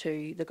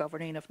to the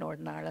governing of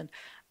Northern Ireland,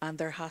 and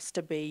there has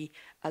to be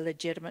a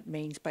legitimate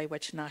means by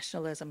which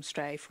nationalism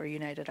strive for a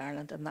united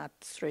Ireland, and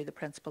that's through the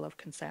principle of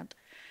consent.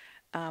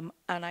 And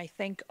I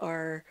think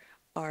our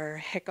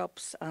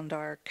hiccups and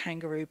our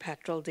kangaroo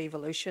petrol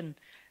devolution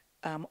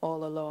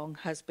all along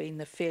has been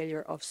the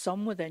failure of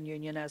some within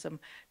unionism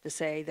to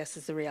say this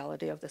is the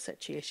reality of the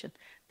situation.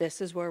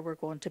 This is where we're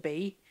going to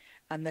be,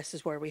 and this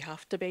is where we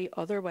have to be.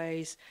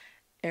 Otherwise,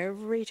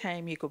 every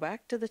time you go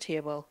back to the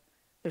table,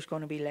 there's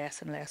going to be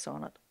less and less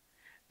on it.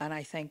 And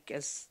I think,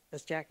 as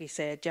Jackie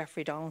said,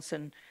 Jeffrey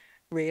Donaldson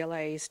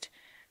realised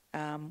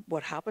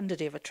what happened to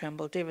David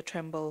Trimble. David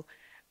Trimble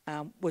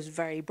was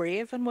very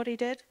brave in what he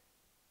did.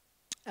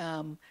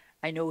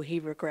 I know he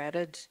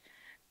regretted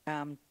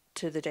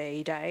to the day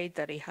he died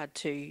that he had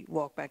to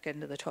walk back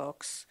into the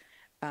talks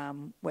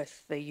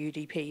with the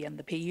UDP and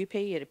the PUP.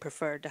 He'd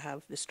preferred to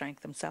have the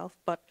strength himself.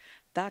 But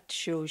that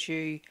shows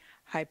you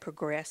how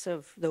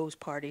progressive those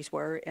parties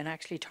were in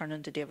actually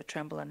turning to David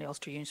Trimble and the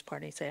Ulster Unionist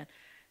Party saying,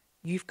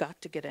 you've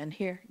got to get in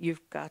here.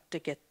 You've got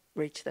to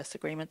reach this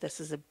agreement. This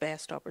is the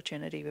best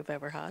opportunity we've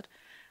ever had.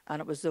 And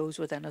it was those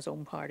within his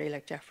own party,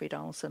 like Jeffrey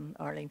Donaldson,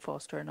 Arlene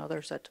Foster and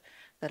others, that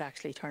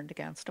actually turned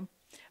against him.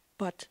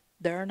 But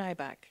they're now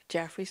back.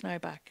 Jeffrey's now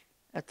back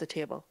at the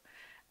table.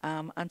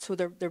 And so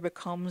there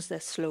becomes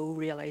this slow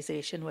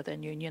realisation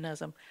within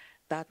unionism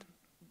that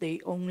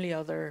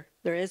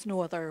there is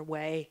no other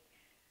way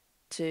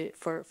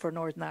for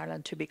Northern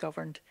Ireland to be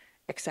governed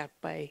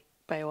except by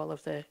all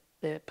of the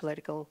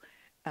political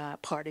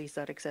parties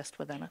that exist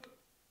within it.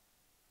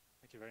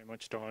 Thank you very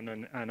much,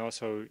 Dawn. And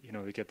also, you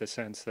know, we get the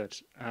sense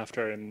that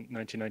after in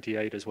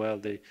 1998 as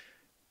well,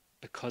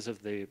 because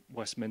of the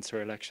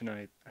Westminster election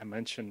I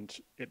mentioned,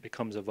 it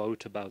becomes a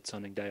vote about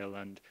Sunningdale,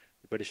 and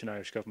the British and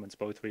Irish governments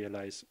both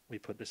realise we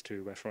put this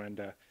to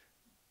referenda,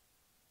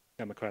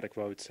 democratic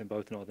votes in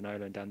both Northern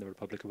Ireland and the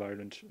Republic of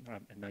Ireland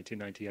in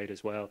 1998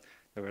 as well.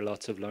 There were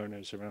lots of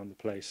learners around the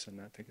place,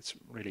 and I think it's a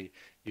really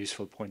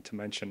useful point to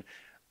mention.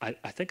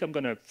 I think I'm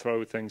going to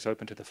throw things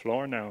open to the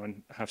floor now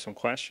and have some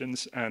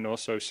questions and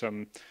also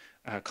some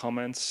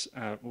comments,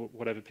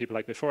 whatever people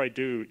like. Before I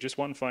do, just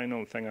one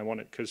final thing I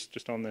wanted, because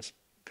just on this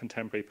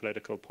contemporary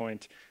political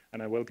point,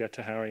 and I will get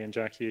to Harry and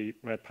Jackie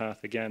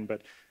Redpath again,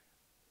 but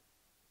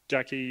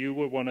Jackie, you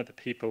were one of the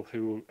people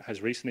who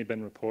has recently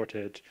been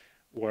reported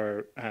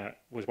was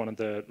one of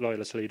the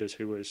loyalist leaders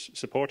who was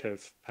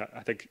supportive. I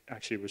think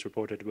actually it was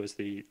reported was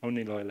the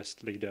only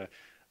loyalist leader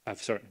of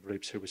certain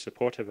groups who was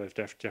supportive of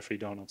Jeffrey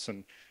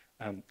Donaldson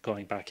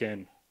going back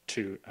in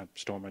to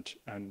Stormont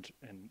and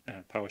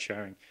power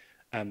sharing.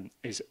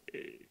 Is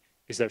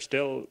there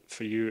still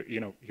for you,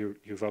 you know,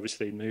 you've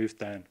obviously moved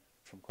then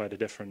from quite a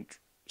different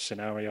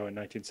scenario in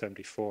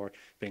 1974,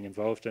 being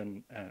involved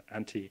in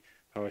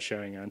anti-power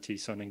sharing,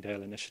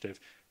 anti-Sunningdale initiative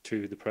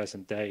to the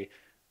present day.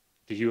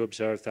 Do you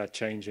observe that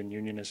change in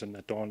unionism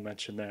that Dawn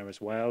mentioned there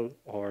as well,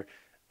 or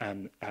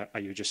are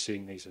you just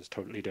seeing these as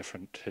totally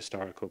different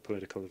historical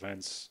political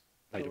events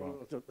later on?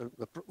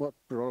 What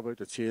brought about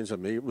the change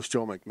in me was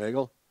John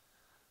McMichael.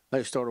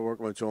 I started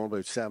working with John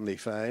about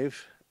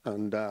 75,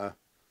 and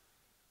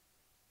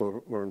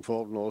we're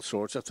involved in all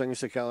sorts of things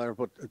together,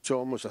 but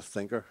John was a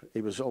thinker.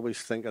 He was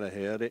always thinking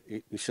ahead.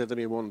 He said to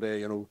me one day,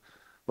 you know,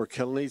 we're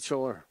killing each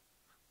other,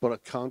 but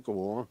it can't go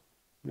on.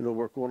 You know,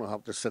 we're going to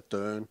have to sit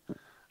down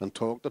and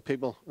talk to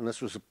people, and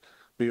this was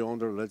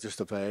beyond the religious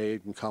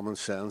divide and common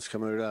sense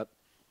coming out of that.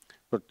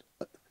 But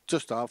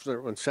just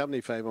after, when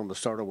 75, when we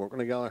started working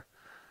together,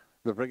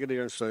 the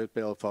brigadier in South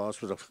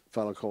Belfast was a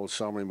fellow called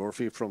Sammy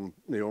Murphy from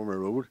the Ormer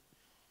Road.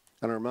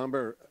 And I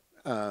remember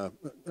in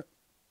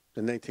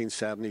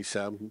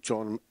 1977,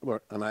 John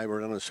and I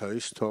were in his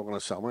house talking to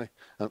Sammy,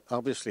 and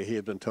obviously he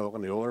had been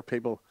talking to other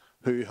people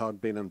who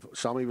had been,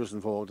 Sammy was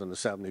involved in the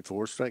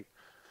 74 strike,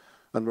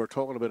 and we were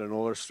talking about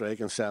another strike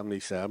in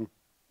 77.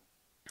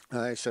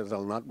 And I said,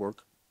 it'll not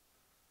work.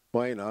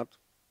 Why not?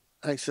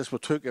 I says, we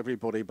took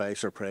everybody by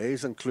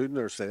surprise, including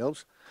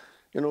ourselves.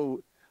 You know,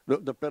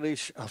 the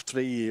British have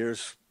 3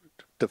 years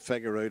to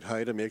figure out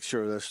how to make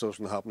sure this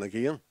doesn't happen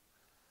again.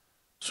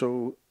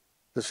 So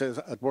they says,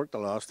 it worked the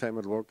last time,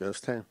 it worked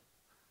this time.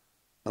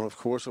 And of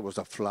course it was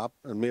a flop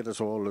and made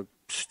us all look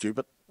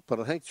stupid.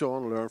 But I think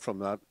John learned from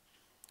that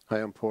how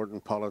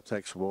important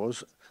politics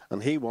was,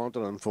 and he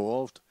wanted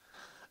involved.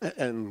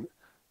 And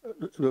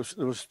there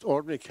was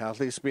ordinary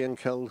Catholics being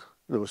killed,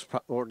 there was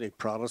ordinary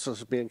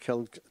Protestants being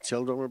killed,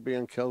 children were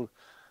being killed.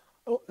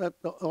 It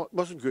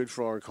wasn't good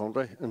for our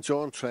country, and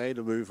John tried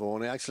to move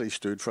on. He actually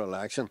stood for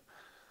election,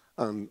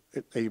 and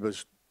I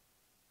was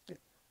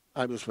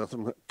with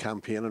him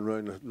campaigning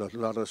around a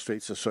lot of the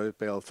streets of South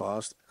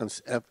Belfast,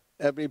 and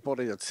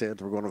everybody that said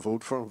they were going to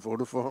vote for him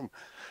voted for him.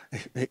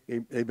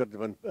 He would have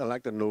been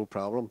elected no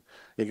problem.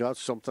 He got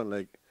something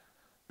like,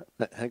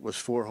 I think it was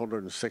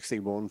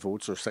 461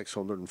 votes or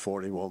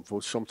 641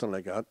 votes, something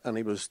like that, and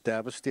he was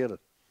devastated.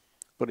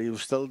 But he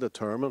was still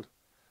determined,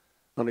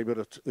 and he would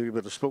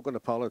have spoken to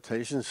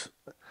politicians,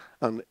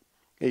 and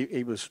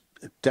he was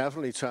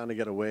definitely trying to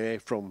get away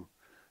from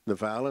the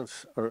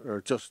violence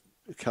or just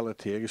kill a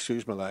take,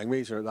 excuse my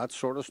language, or that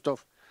sort of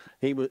stuff.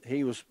 He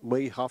was,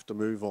 we have to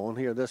move on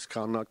here. This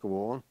cannot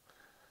go on.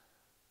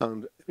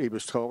 And he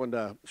was talking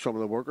to some of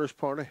the Workers'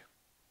 Party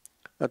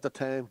at the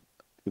time.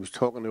 He was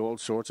talking to all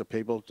sorts of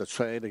people to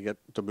try to get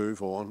to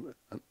move on.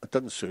 And it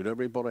didn't suit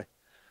everybody.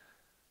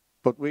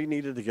 But we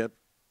needed to get,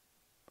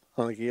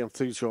 and again,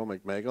 through John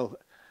McMichael,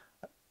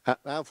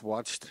 I've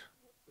watched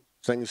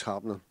things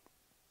happening.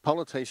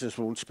 Politicians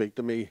won't speak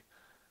to me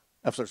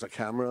if there's a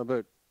camera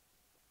about.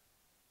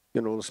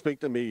 You know, they'll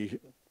speak to me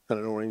in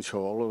an Orange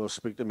Hall, or they'll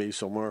speak to me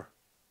somewhere.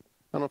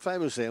 And if I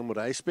was them, would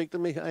I speak to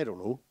me? I don't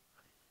know.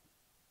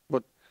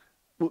 But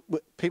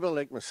people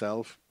like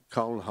myself,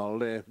 Colin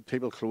Holliday,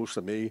 people close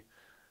to me,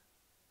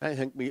 I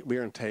think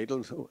we're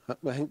entitled.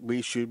 I think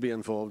we should be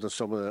involved in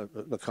some of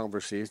the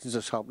conversations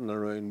that's happening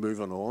around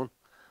moving on,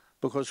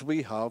 because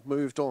we have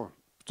moved on.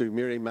 To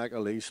Mary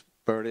McAleese,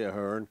 Bertie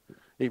Ahern,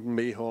 even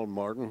Micheál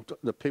Martin,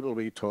 the people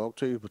we talk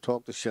to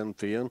Sinn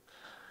Féin,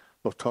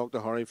 we've talked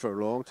to Harry for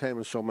a long time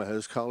and some of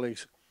his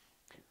colleagues.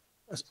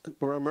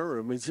 We're a mirror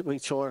of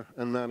each other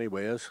in many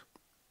ways.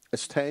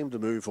 It's time to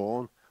move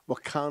on. We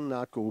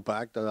cannot go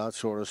back to that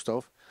sort of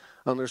stuff.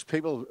 And there's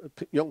people,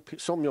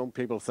 some young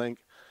people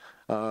think,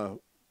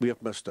 we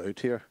have missed out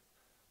here.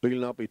 We'll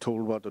not be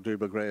told what to do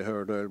by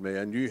grey-haired old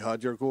men. You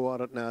had your go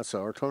at it, now it's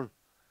our turn.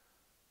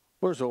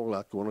 Where's all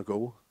that going to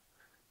go?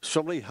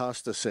 Somebody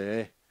has to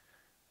say,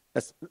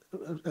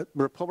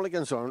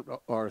 Republicans aren't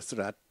our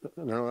threat.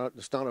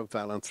 It's not a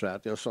violent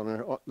threat. Yes,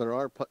 there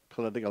are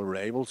political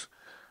rivals,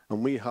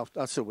 and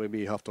that's the way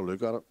we have to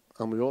look at it.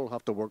 And we all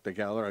have to work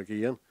together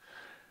again.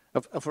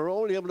 If we're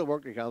all able to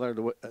work together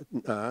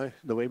the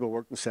way we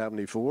worked in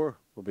 '74,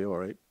 we'll be all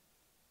right.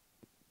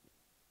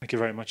 Thank you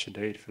very much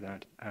indeed for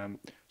that.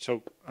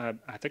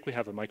 I think we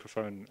have a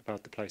microphone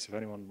about the place if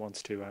anyone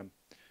wants to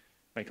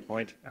make a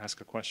point,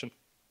 ask a question.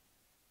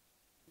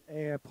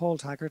 Paul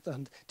Taggart,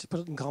 and to put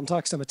it in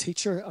context, I'm a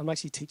teacher. I'm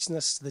actually teaching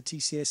this to the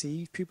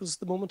GCSE pupils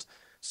at the moment.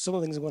 Some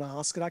of the things I'm going to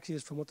ask it actually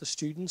is from what the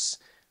students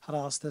had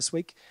asked this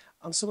week.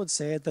 And someone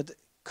said that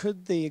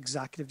could the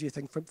executive, do you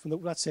think, from the,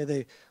 let's say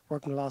the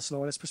working class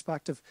loyalist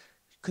perspective,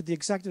 could the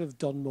executive have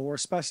done more,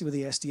 especially with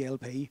the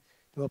SDLP,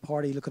 a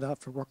party looking out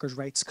for workers'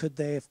 rights? Could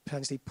they have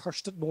potentially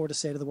pushed it more to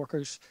say to the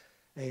workers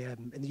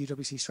in the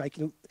UWC strike,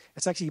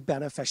 it's actually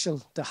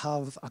beneficial to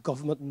have a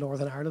government in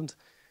Northern Ireland,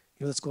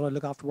 that's going to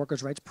look after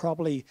workers' rights?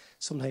 Probably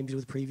sometimes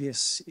with the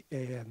previous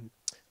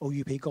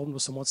OUP government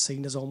was somewhat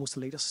seen as almost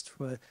elitist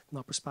from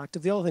that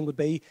perspective. The other thing would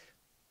be,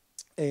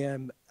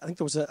 I think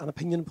there was an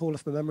opinion poll,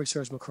 if my memory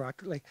serves me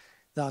correctly,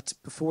 that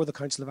before the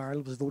Council of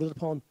Ireland was voted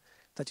upon,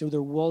 that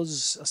there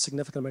was a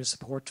significant amount of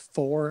support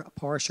for a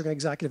power sharing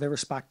executive,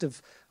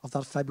 irrespective of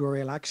that February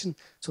election.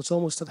 So it's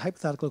almost a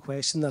hypothetical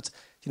question that,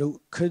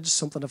 could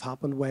something have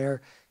happened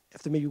where,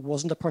 if there maybe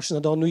wasn't a person,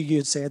 and Donaghy, you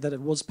had said that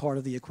it was part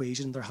of the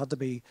equation, there had to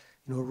be,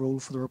 a role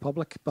for the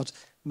Republic, but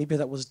maybe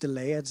that was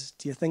delayed.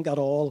 Do you think at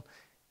all,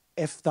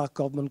 if that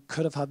government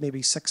could have had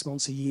maybe 6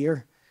 months, a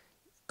year,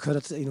 could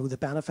it, the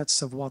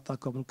benefits of what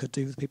that government could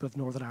do with the people of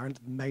Northern Ireland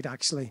might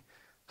actually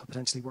have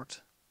potentially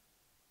worked?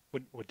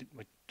 Would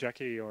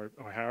Jackie or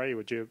Harry,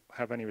 would you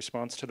have any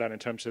response to that in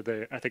terms of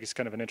I think it's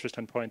kind of an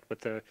interesting point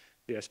with the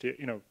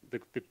SD,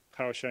 the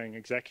power sharing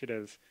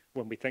executive,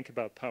 when we think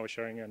about power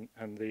sharing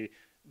and the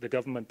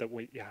government that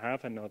we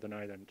have in Northern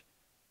Ireland,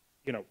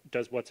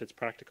 what's its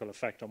practical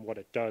effect on what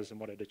it does and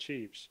what it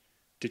achieves?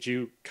 Did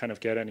you kind of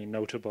get any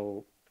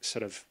notable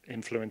sort of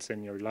influence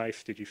in your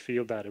life? Did you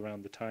feel that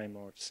around the time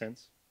or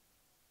since?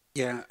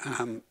 Yeah,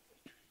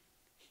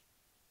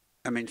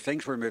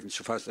 things were moving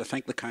so fast. I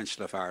think the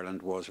Council of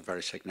Ireland was a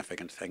very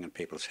significant thing in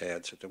people's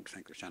heads. I don't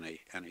think there's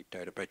any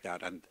doubt about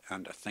that. And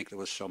I think there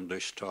was some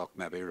loose talk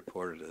maybe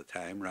reported at the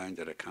time round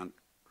that I can't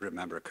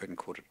remember. I couldn't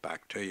quote it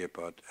back to you,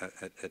 but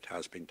it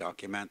has been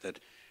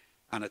documented.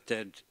 And it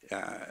did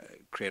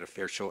create a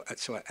fear. So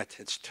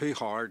it's too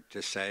hard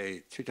to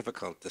say, too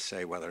difficult to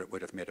say whether it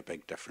would have made a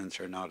big difference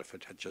or not if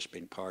it had just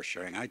been power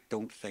sharing. I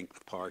don't think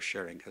the power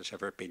sharing has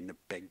ever been the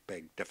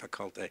big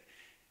difficulty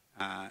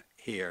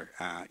here.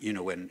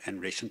 In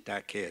recent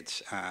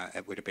decades,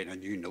 it would have been a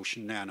new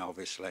notion then,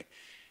 obviously.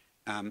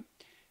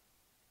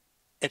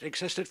 It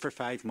existed for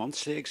 5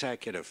 months, the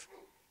executive.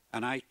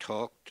 And I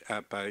talked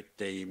about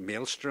the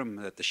maelstrom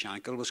that the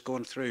Shankill was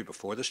going through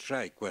before the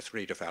strike with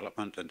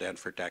redevelopment and then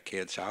for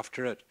decades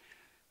after it.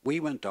 We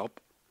went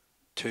up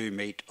to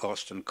meet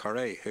Austin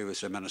Curry, who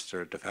was the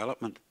Minister of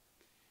Development,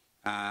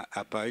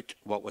 about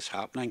what was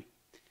happening.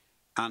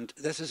 And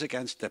this is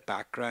against the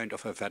background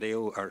of a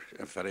video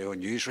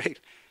newsreel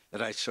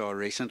that I saw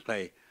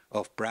recently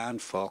of Brian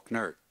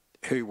Faulkner,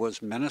 who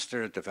was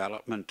Minister of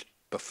Development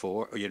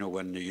before,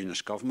 when the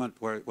Unionist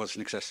government was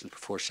in existence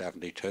before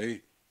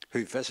 '72.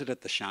 Who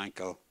visited the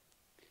Shankill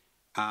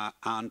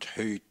and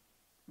who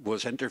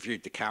was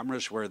interviewed. The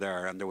cameras were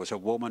there, and there was a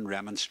woman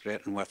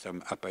remonstrating with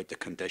him about the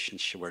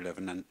conditions she was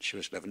living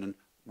in,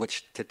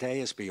 which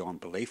today is beyond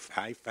belief.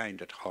 I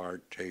find it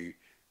hard to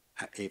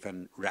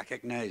even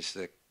recognise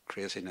the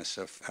craziness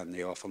and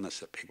the awfulness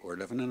that people were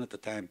living in at the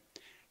time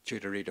due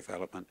to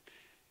redevelopment.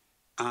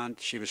 And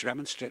she was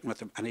remonstrating with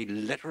him, and he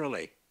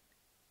literally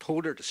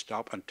told her to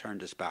stop and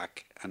turned his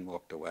back and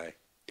walked away.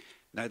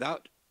 Now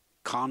that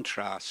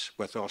contrasts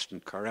with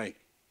Austin Curry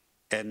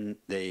in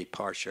the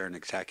power sharing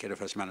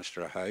executive as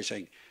Minister of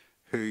Housing,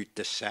 who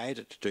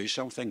decided to do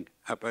something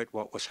about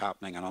what was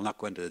happening. And I'll not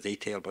go into the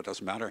detail, but it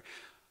doesn't matter.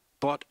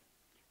 But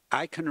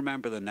I can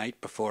remember the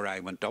night before I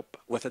went up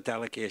with a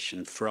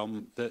delegation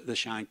from the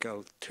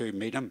Shankill to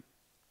meet him,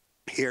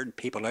 hearing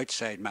people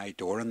outside my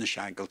door in the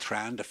Shankill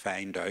trying to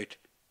find out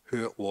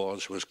who it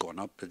was going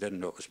up. They didn't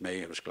know it was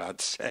me, I was glad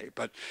to say.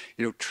 But,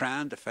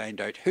 trying to find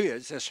out who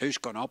is this, who's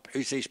gone up,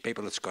 who's these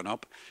people that's gone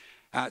up.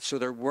 So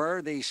there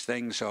were these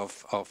things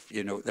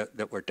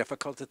that were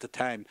difficult at the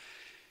time.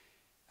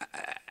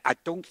 I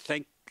don't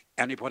think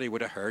anybody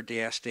would have heard the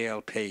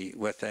SDLP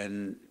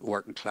within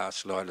working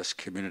class loyalist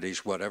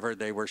communities, whatever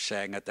they were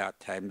saying at that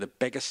time. The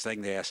biggest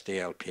thing the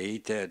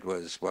SDLP did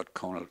was what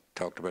Connal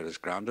talked about his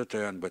granda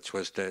doing, which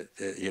was there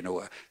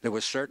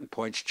was certain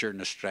points during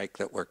the strike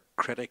that were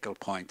critical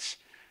points,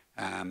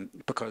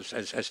 because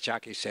as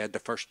Jackie said, the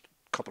first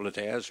couple of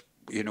days,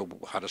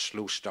 had a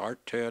slow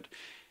start to it.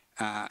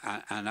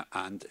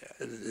 And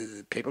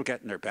people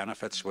getting their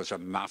benefits was a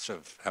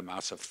massive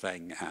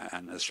thing.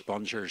 And the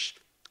Spongers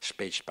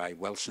speech by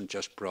Wilson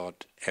just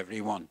brought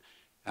everyone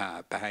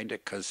behind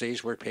it, because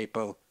these were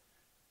people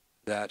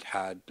that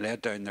had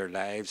laid down their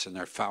lives and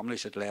their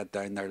families had laid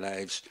down their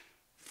lives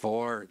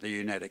for the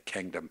United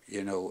Kingdom,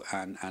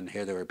 and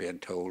here they were being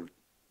told,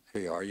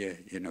 who are you?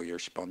 You're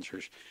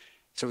Spongers.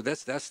 So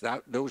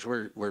those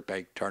were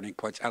big turning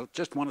points. I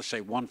just want to say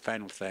one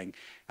final thing,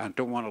 and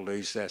don't want to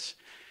lose this.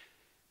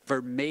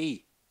 for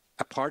me,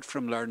 apart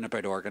from learning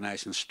about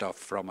organising stuff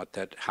from it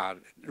that had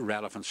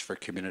relevance for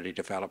community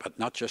development,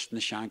 not just in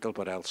the Shankill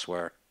but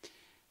elsewhere,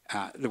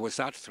 there was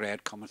that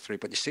thread coming through.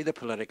 But you see the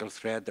political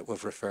thread that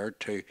we've referred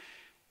to,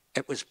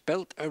 it was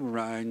built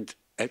around,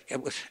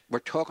 we're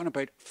talking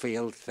about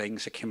failed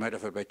things that came out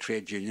of it, about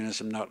trade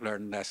unionism, not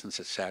learning lessons,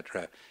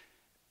 etc.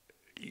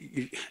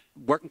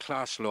 Working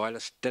class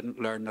loyalists didn't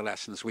learn the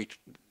lessons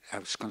I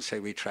was going to say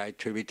we tried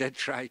to, we did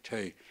try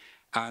to.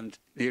 And,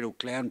 you know,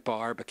 Glenn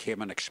Parr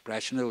became an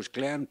expression of those.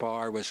 Glenn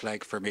Parr was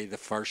like, for me, the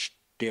first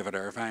David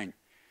Irvine.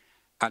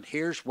 And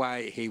here's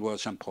why he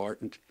was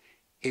important.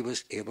 He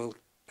was able,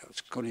 I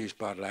was going to use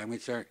bad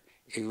language there,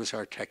 he was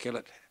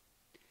articulate.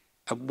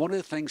 And one of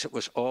the things that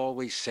was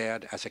always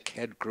said as a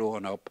kid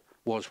growing up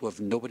was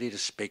we've nobody to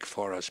speak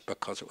for us,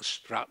 because it was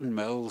Stratton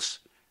Mills,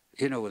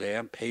 you know, the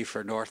MP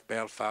for North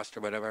Belfast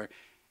or whatever.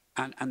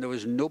 And there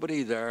was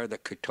nobody there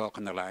that could talk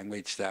in the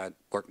language that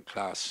working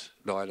class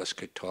loyalists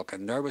could talk.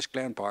 And there was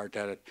Glenn Parr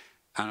did it,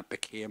 and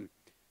it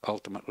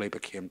ultimately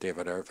became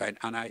David Irvine.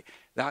 And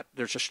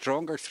there's a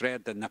stronger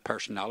thread than the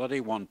personality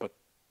one, but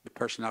the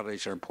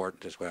personalities are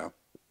important as well.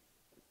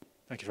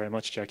 Thank you very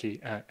much,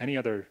 Jackie. Any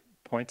other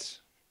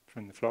points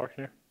from the floor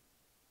here?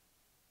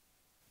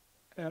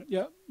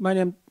 Yeah, my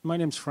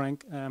name's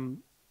Frank. I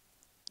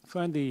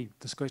found the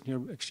discussion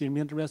here extremely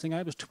interesting.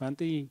 I was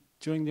 20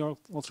 during the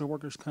Ulster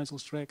Workers' Council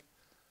strike,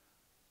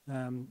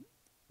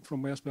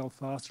 from West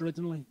Belfast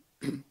originally.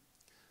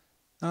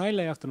 I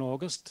left in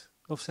August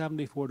of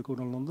 '74 to go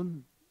to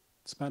London,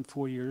 spent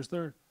 4 years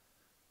there,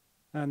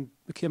 and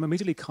became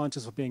immediately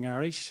conscious of being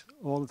Irish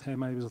all the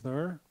time I was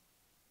there.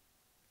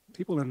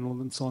 People in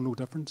London saw no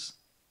difference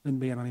in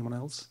me and anyone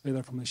else,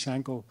 either from the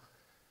Shankill,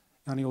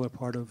 any other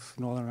part of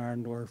Northern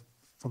Ireland, or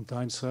from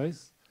down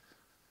south.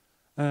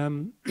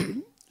 And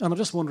I'm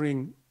just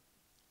wondering,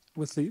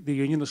 with the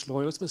unionist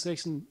loyalist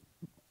position,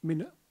 I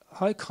mean,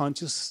 how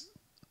conscious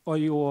are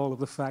you all of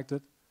the fact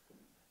that,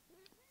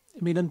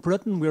 I mean, in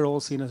Britain we're all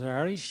seen as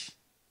Irish,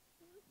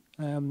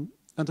 and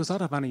does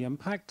that have any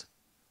impact?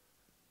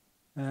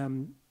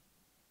 And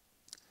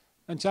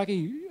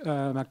Jackie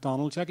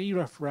McDonald, Jackie,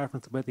 you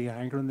referenced about the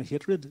anger and the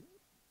hatred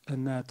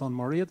in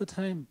Dunmurry at the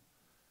time,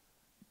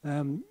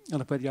 and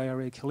about the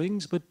IRA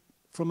killings, but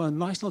from a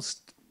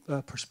nationalist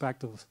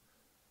perspective,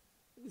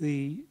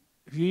 the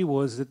view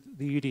was that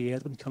the UDA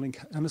had been killing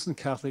innocent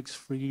Catholics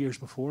for years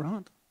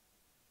beforehand.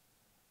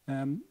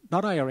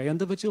 Not IRA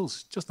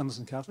individuals, just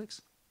innocent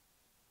Catholics.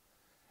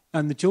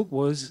 And the joke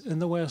was, in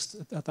the West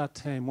at that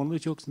time, one of the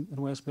jokes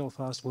in West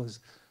Belfast was,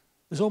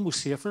 it's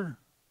almost safer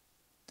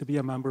to be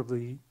a member of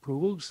the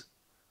Provost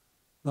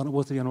than it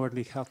was to be an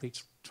ordinary Catholic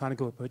trying to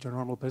go about your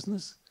normal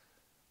business.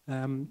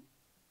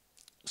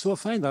 So I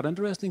find that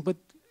interesting, but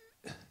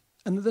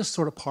in this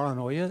sort of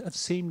paranoia, it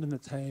seemed in the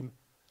time,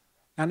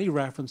 any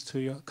reference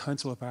to a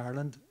Council of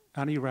Ireland,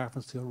 any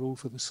reference to a role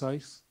for the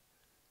South,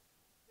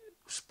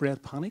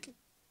 spread panic. It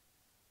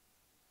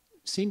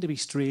seemed to be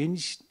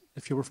strange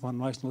if you were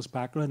from a nationalist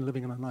background,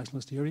 living in a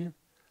nationalist area.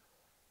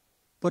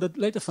 But I'd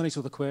like to finish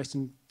with a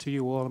question to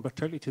you all, and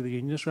particularly to the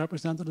unionist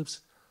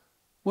representatives.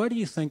 Why do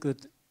you think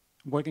that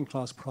working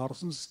class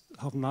Protestants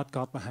have not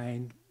got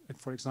behind,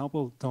 for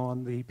example,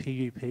 Don, the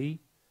PUP,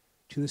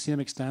 to the same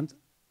extent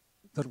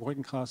that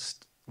working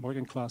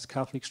class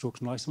Catholic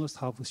strokes nationalists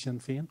have with Sinn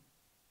Féin?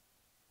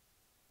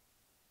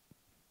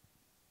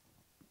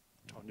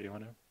 Don, do you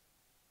want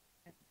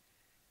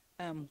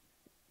to?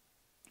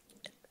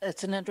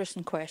 It's an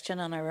interesting question,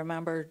 and I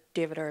remember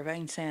David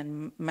Irvine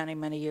saying many,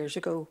 many years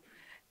ago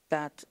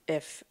that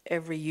if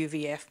every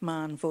UVF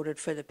man voted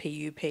for the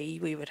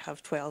PUP, we would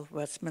have 12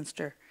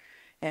 Westminster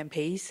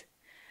MPs.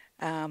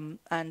 And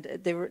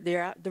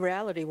the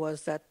reality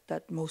was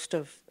that most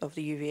of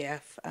the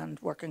UVF and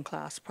working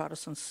class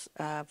Protestants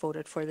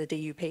voted for the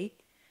DUP,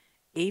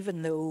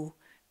 even though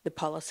the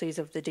policies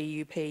of the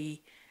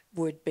DUP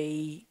would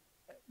be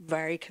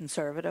very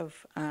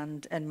conservative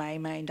and, in my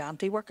mind,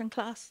 anti-working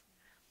class.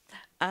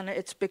 And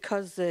it's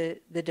because the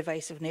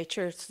divisive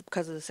nature, it's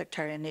because of the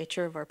sectarian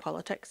nature of our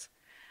politics.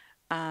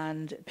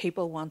 And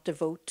people want to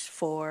vote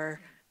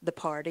for the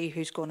party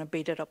who's going to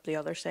beat it up the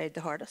other side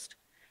the hardest.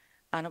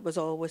 And it was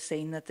always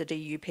seen that the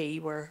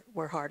DUP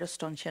were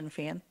hardest on Sinn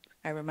Féin.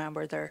 I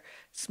remember their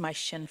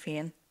Smash Sinn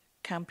Féin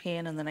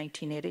campaign in the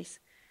 1980s.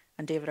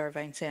 And David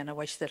Irvine saying, I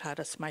wish they'd had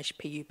a Smash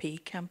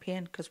PUP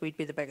campaign, because we'd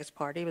be the biggest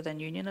party within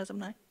unionism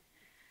now.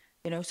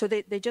 You know, so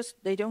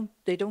they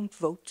don't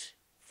vote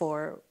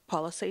for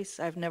policies.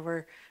 I've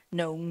never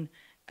known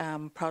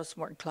Protestant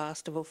working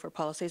class to vote for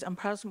policies. And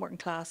Protestant working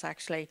class,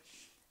 actually,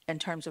 in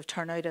terms of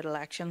turnout at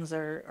elections,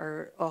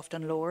 are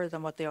often lower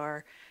than what they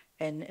are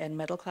in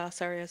middle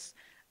class areas.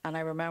 And I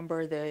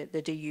remember the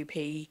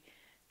DUP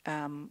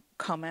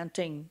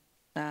commenting,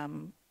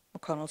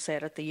 McDonald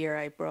said it the year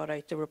I brought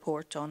out the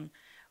report on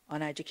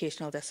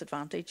educational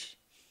disadvantage.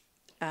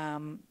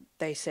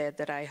 They said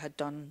that I had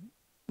done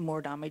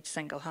more damage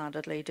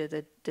single-handedly to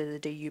the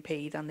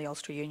DUP than the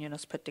Ulster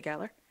Unionists put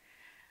together.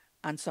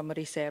 And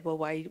somebody said, well,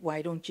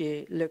 why don't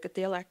you look at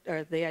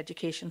the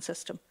education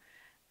system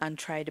and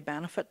try to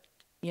benefit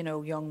you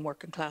know, young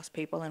working class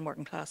people in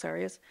working class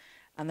areas.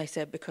 And they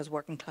said because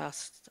working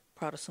class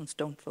Protestants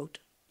don't vote,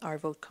 our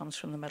vote comes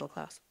from the middle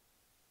class.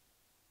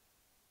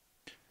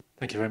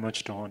 Thank you very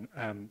much, Dawn.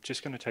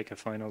 Just going to take a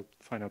final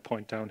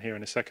point down here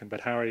in a second.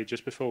 But Harry,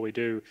 just before we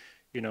do,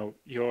 you know,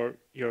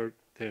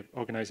 the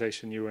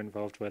organisation you were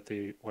involved with,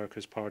 the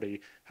Workers'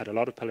 Party, had a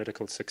lot of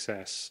political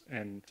success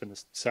in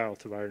the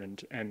south of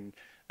Ireland, and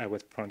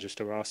with Pronges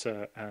de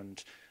Rossa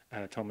and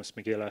Thomas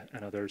McGilla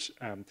and others.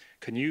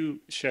 Can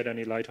you shed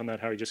any light on that,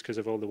 Harry, just because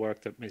of all the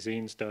work that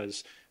Mazines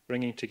does,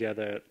 bringing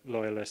together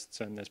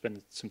loyalists, and there's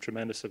been some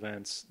tremendous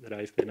events that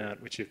I've been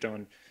at, which you've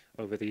done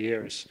over the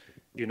years.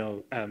 You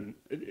know,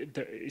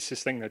 it's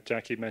this thing that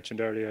Jackie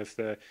mentioned earlier of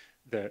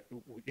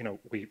you know,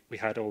 we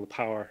had all the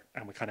power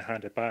and we kind of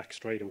hand it back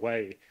straight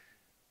away.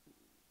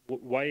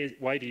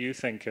 Why do you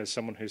think, as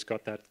someone who's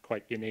got that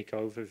quite unique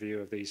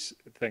overview of these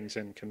things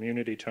in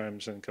community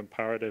terms and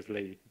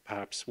comparatively,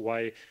 perhaps,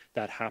 why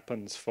that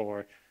happens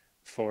for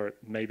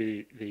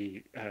maybe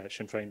the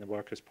Sinn Féin, the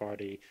Workers'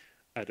 Party,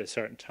 at a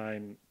certain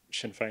time,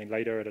 Sinn Féin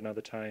later at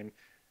another time,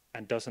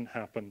 and doesn't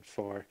happen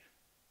for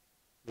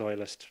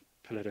loyalist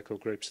political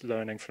groups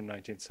learning from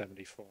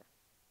 1974?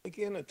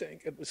 Again, I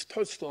think it was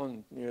touched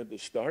on near the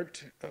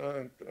start.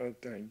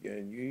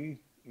 You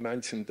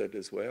mentioned it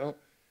as well,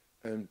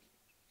 and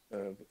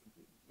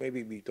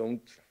maybe we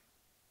don't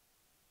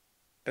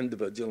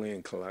individually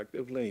and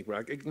collectively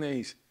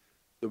recognise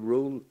the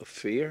role of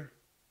fear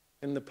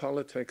in the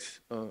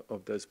politics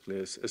of this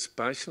place,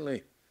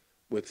 especially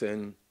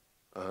within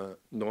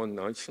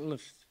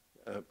non-nationalists,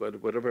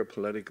 but whatever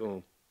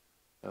political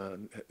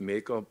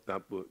makeup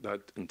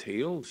that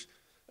entails.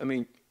 I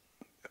mean,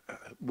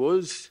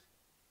 was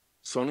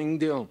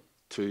Sunningdale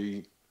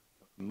to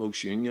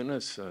most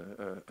unionists,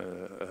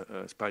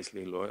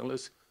 especially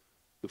loyalists,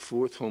 the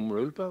fourth Home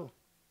Rule Bill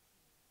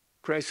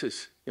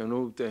crisis? You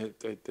know,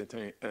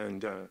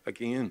 and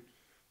again,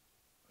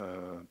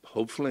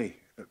 hopefully,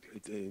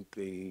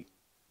 the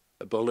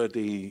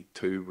ability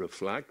to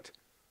reflect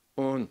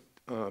on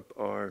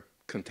our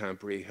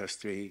contemporary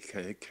history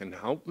can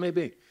help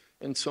maybe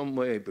in some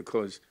way,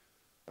 because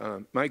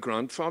my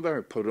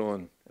grandfather put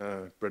on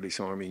a British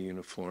Army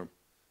uniform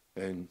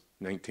in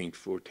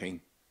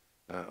 1914,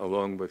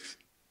 along with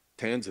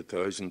tens of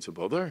thousands of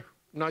other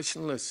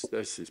nationalists.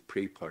 This is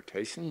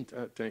pre-partition,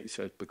 he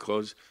says,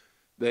 because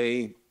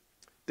they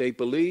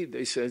believed,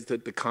 he says,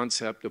 that the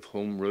concept of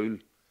home rule,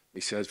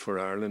 he says, for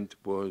Ireland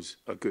was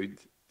a good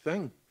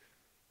thing.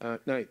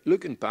 Now,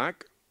 looking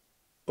back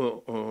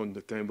on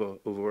the time of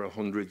over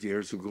 100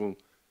 years ago,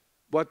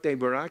 what they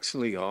were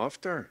actually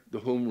after, the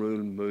home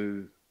rule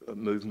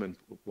movement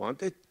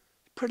wanted,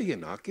 pretty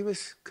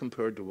innocuous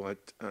compared to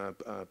what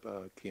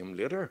came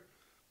later.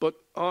 But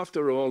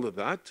after all of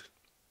that,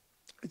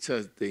 it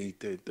says the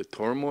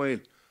turmoil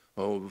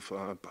of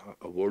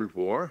a world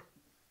war,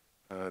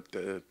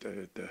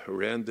 the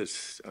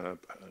horrendous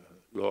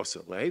loss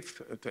of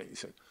life.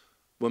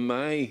 When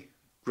my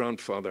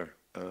grandfather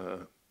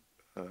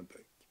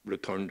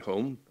returned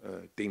home,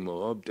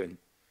 demobbed, and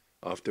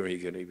after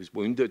he was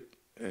wounded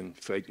in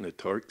fighting the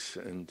Turks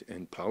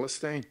in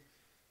Palestine,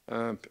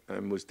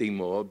 and was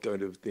demobbed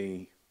out of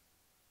the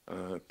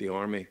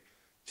army,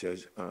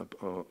 says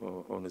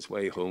on his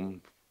way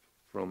home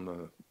from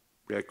the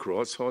Red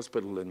Cross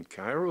hospital in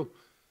Cairo.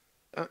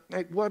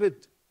 Like, what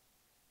did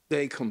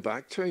they come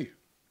back to?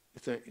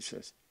 He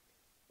says,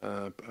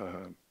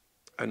 an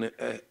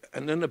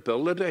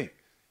inability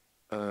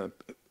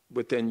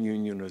within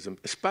unionism,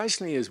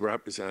 especially as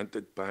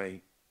represented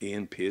by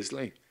Ian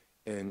Paisley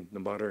in the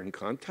modern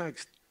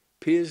context.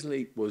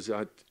 Paisley was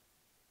at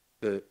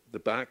the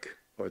back,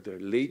 or the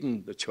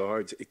leading the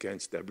charge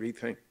against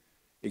everything.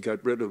 He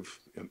got rid of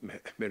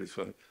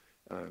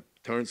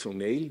Terence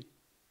O'Neill,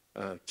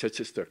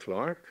 Chichester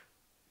Clark,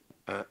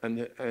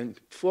 and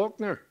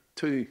Faulkner,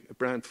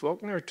 Brian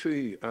Faulkner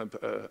to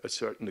a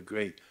certain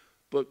degree.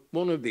 But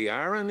one of the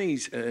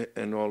ironies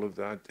in all of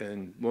that,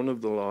 in one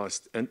of the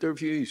last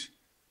interviews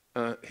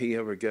he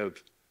ever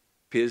gave,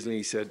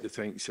 Paisley said the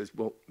thing, he says,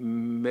 well,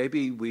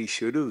 maybe we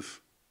should have,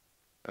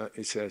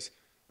 he says,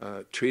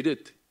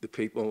 treated the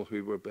people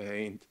who were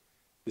behind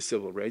the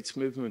civil rights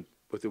movement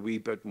with a wee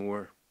bit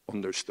more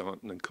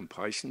understanding and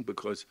compassion,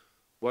 because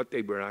what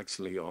they were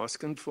actually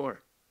asking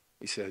for,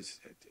 he says,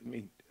 I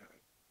mean,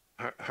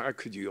 how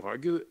could you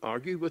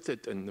argue with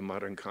it in the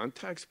modern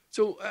context?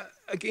 So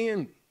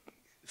again,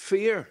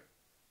 fear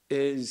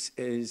is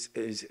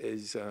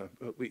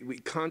we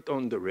can't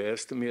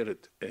underestimate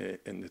it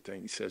in the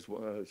thing. He says,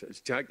 well, it's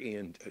Jackie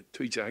and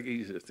two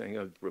Jackies, the thing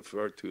I've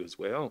referred to as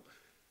well.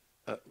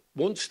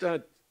 Once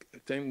that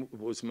thing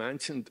was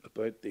mentioned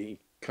about the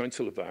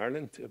Council of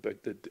Ireland,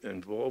 about the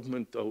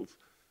involvement of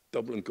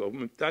Dublin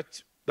government,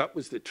 that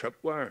was the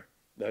tripwire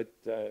that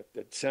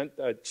sent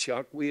that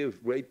shockwave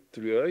right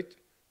throughout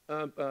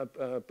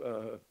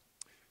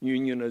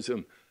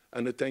unionism.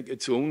 And I think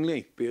it's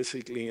only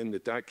basically in the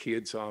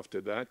decades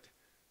after that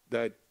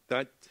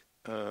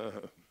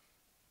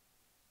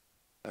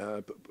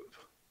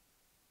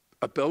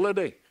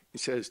ability, he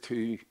says,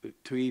 to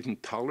even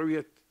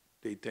tolerate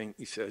they think,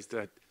 he says,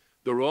 that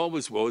there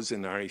always was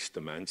an Irish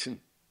dimension.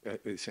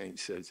 He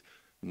says,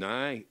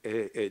 nah,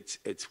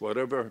 it's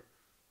whatever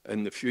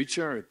in the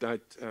future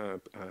that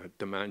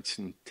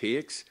dimension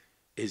takes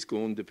is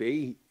going to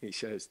be, he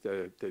says,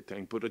 the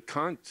thing. But it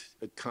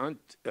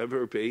can't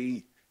ever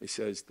be, he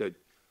says, that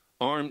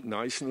armed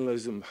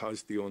nationalism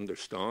has to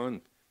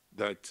understand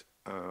that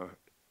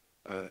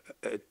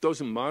it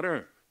doesn't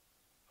matter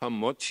how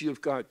much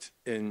you've got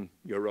in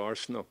your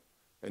arsenal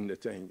and the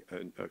thing,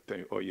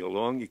 or you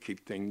long you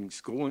keep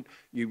things going,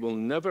 you will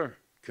never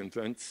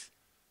convince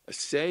a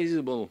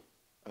sizable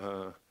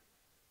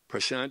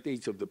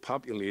percentage of the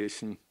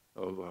population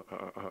of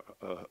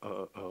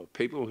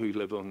people who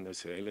live on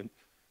this island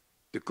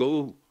to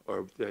go,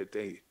 or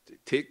they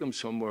take them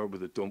somewhere where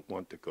they don't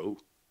want to go.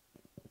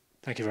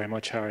 Thank you very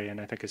much, Harry,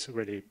 and I think it's a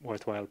really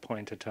worthwhile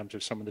point in terms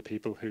of some of the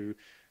people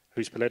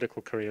whose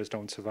political careers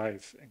don't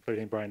survive,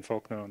 including Brian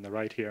Faulkner on the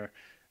right here.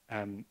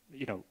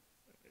 You know,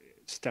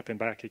 stepping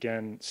back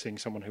again, seeing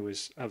someone who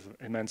was of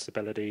immense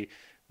ability.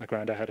 My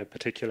granda had a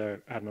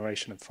particular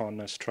admiration and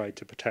fondness, tried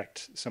to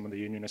protect some of the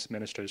unionist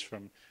ministers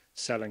from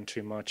selling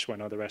too much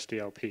when other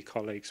SDLP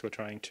colleagues were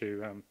trying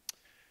to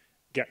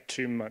get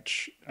too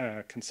much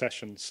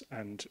concessions,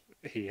 and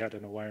he had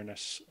an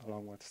awareness,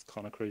 along with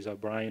Connal Cruz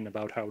O'Brien,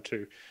 about how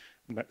to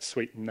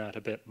sweeten that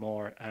a bit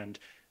more. And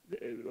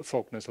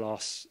Faulkner's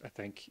loss, I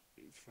think,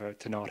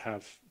 to not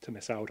have to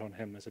miss out on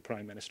him as a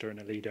Prime Minister and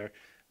a leader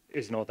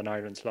is Northern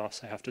Ireland's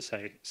loss, I have to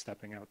say,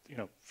 stepping out, you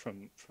know,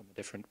 from a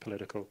different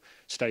political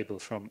stable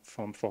from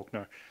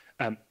Faulkner.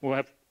 We'll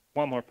have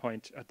one more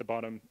point at the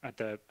bottom, at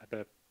the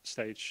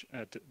stage,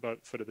 at the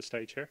foot of the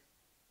stage here.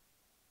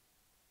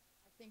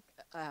 I think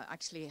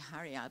actually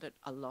Harry added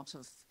a lot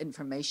of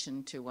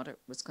information to what it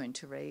was going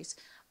to raise.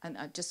 And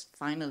just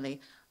finally,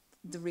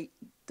 the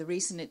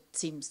reason it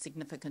seems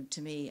significant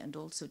to me, and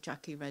also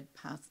Jackie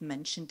Redpath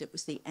mentioned it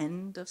was the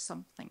end of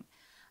something.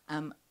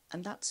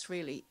 And that's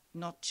really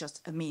not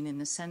just, I mean, in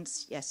a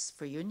sense, yes,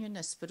 for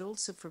unionists, but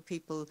also for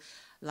people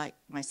like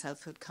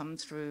myself who'd come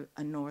through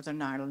a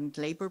Northern Ireland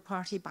Labour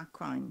Party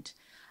background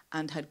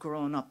and had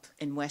grown up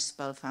in West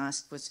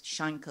Belfast with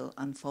Shankill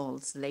and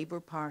Falls Labour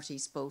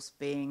parties both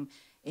being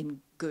in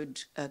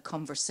good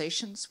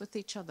conversations with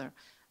each other.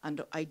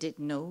 And I did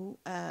know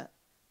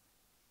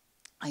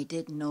Harry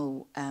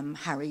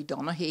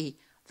Donaghy,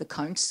 the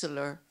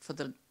councillor for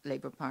the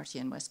Labour Party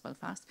in West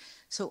Belfast.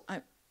 So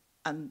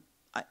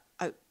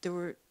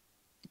it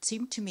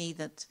seemed to me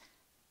that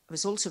I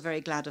was also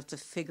very glad of the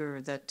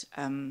figure that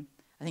I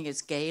think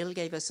it's Gail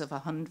gave us of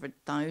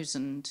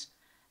 100,000.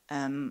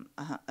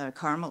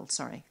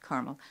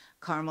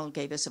 Carmel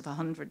gave us of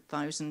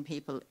 100,000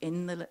 people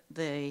in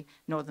the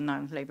Northern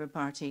Ireland Labour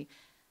Party.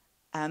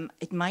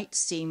 It might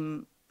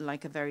seem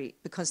like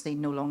because they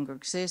no longer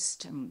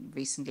exist, and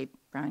recently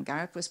Brian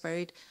Garrett was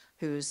buried,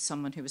 who is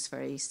someone who was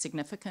very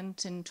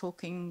significant in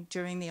talking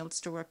during the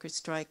Ulster workers'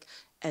 strike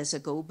as a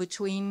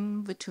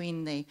go-between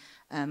between the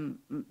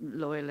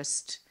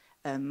loyalist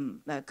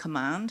high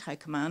command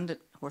at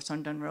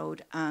Horshorndon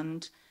Road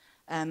and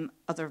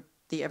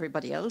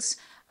everybody else.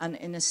 And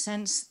in a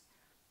sense,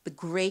 the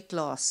great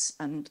loss,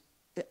 and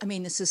I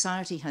mean, the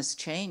society has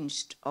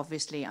changed,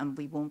 obviously, and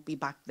we won't be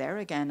back there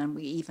again. And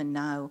we even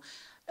now,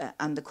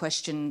 and the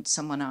question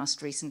someone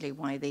asked recently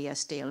why the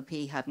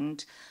SDLP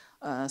hadn't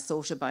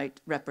thought about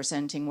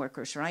representing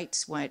workers'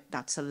 rights, why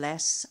that's a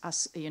less,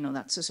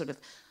 that's a sort of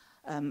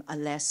a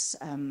less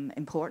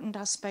important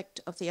aspect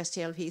of the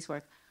SDLP's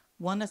work.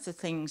 One of the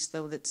things,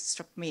 though, that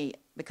struck me,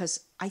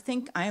 because I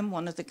think I am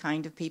one of the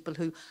kind of people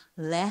who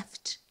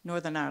left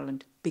Northern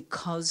Ireland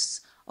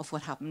because of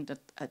what happened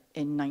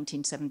in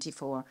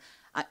 1974.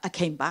 I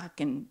came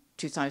back in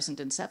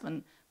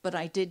 2007, but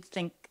I did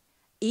think,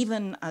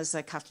 even as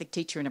a Catholic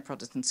teacher in a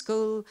Protestant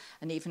school,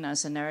 and even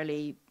as an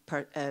early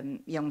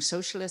young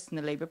socialist in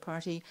the Labour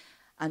Party,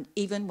 and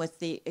even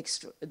with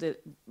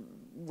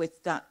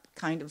with that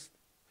kind of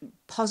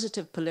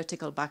positive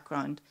political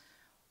background,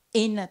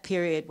 in a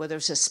period where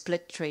there's a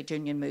split trade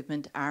union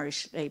movement,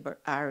 Irish Labour,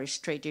 Irish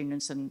trade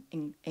unions and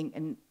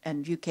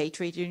UK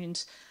trade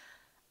unions,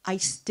 I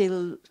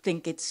still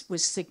think it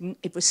was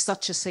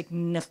such a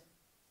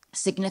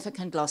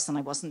significant loss, and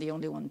I wasn't the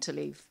only one to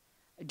leave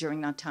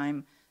during that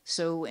time.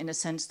 So in a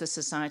sense, the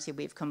society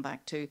we've come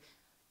back to,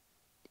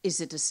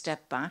 is it a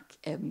step back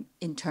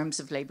in terms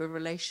of labour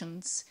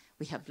relations?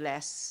 We have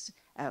less,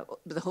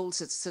 the whole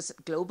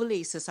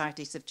globally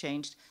societies have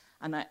changed,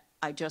 and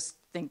I just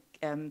think,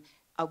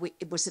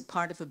 was it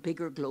part of a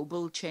bigger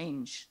global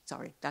change?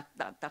 Sorry,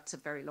 that's a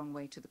very long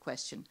way to the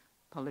question.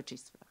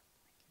 Apologies for that.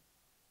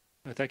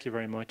 Thank you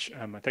very much.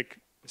 I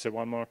think, is there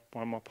one more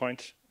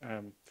point?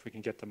 If we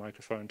can get the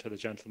microphone to the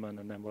gentleman,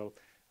 and then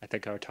I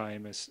think our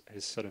time is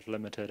sort of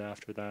limited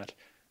after that.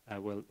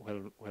 We'll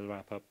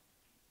wrap up.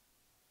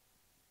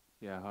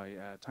 Yeah, hi.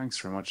 Thanks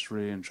very much.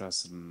 Really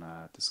interested in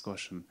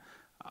discussion.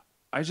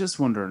 I just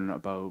wondering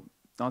about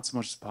not so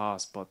much the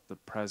past, but the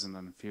present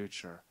and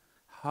future.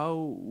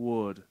 How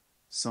would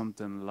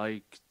something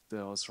like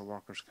the Ulster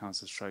Workers'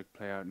 Council strike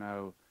play out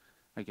now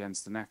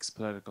against the next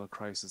political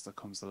crisis that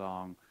comes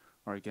along,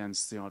 or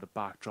against, the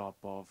backdrop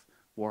of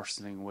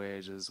worsening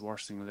wages,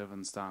 worsening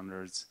living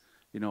standards,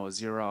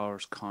 0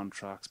 hours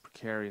contracts,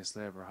 precarious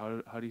labour?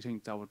 How do you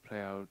think that would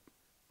play out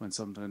when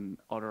something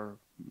other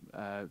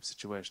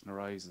situation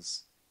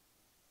arises?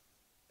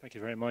 Thank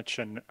you very much.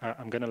 And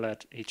I'm going to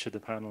let each of the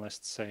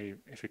panelists say,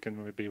 if you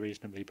can be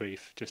reasonably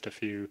brief, just a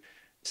few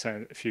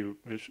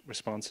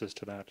responses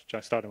to that.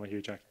 Starting with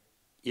you, Jack.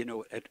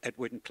 It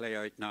wouldn't play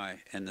out now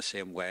in the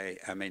same way.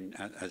 I mean,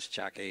 as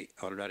Jackie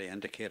already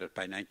indicated,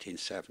 by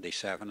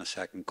 1977, a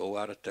second go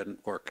at it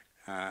didn't work.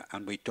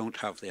 And we don't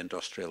have the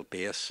industrial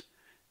base,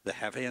 the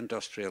heavy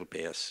industrial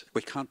base.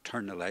 We can't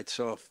turn the lights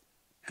off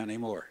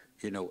anymore,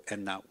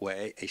 in that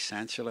way,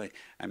 essentially.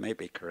 I may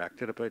be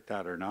corrected about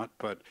that or not,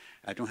 but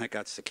I don't think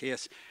that's the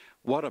case.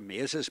 What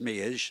amazes me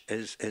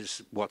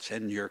is what's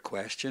in your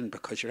question,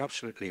 because you're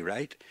absolutely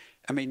right.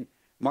 I mean,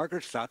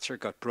 Margaret Thatcher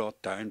got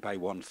brought down by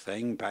one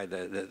thing, by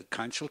the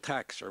council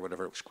tax or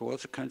whatever it was called.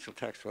 Was it council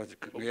tax? Was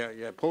it?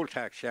 Yeah, poll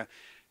tax, yeah.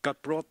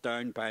 Got brought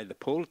down by the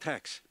poll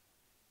tax.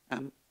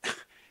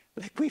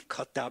 We've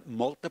got that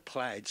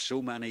multiplied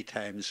so many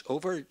times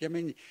over. I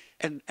mean,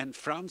 in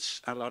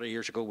France, a lot of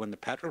years ago, when the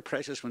petrol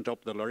prices went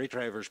up, the lorry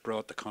drivers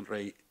brought the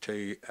country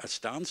to a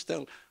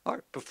standstill.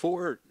 Or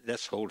before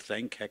this whole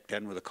thing kicked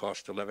in with the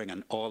cost of living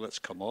and all that's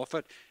come off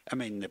it, I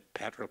mean, the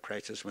petrol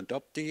prices went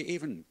up. Do you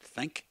even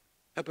think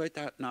about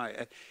that now?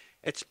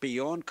 It's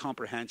beyond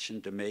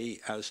comprehension to me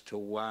as to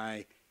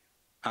why,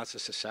 as a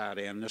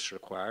society, and this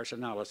requires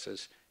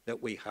analysis,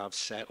 that we have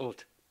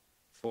settled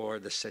for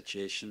the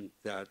situation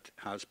that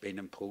has been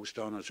imposed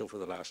on us over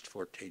the last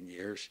 14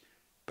 years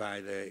by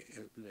the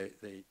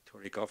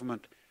Tory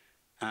government.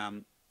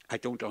 I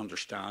don't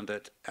understand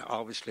it.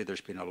 Obviously,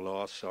 there's been a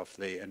loss of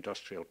the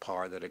industrial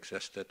power that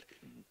existed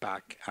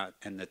back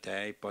in the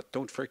day, but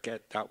don't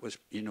forget that was,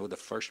 the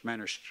first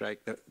miners'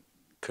 strike that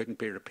couldn't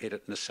be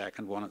repeated in the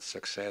second one at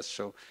success.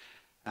 So,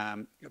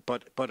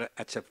 but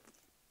it's a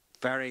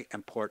very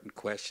important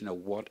question of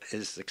what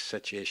is the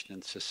situation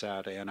in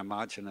society, and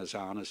imagine, as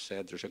Anna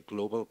said, there's a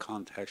global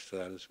context to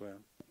that as well.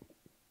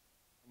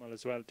 Well,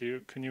 as well, do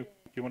you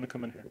want to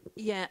come in here?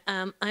 Yeah,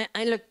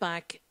 I look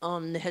back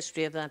on the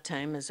history of that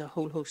time as a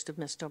whole host of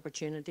missed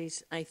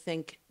opportunities. I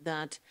think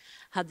that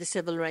had the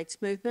civil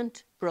rights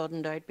movement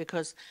broadened out,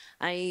 because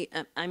I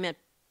met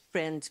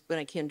friends when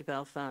I came to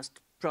Belfast,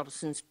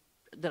 Protestants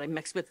that I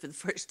mixed with for the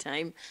first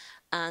time,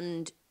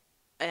 and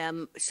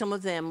some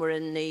of them were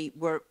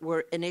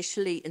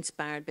initially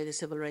inspired by the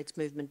civil rights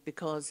movement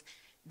because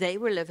they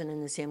were living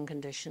in the same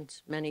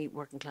conditions. Many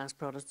working class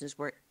Protestants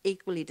were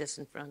equally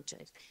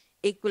disenfranchised,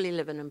 equally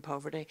living in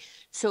poverty.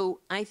 So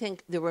I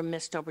think there were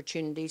missed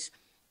opportunities.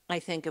 I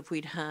think if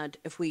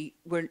we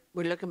were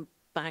looking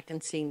back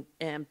and seeing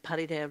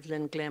Paddy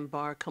Devlin, Glenn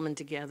Barr coming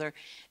together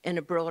in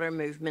a broader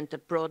movement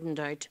that broadened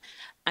out,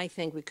 I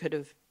think we could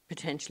have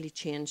potentially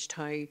changed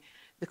how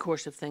the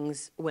course of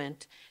things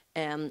went.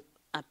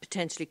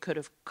 Potentially could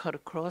have cut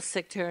across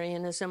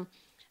sectarianism.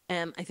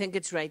 I think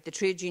it's right. The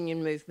trade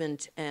union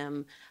movement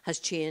has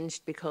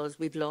changed because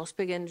we've lost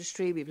big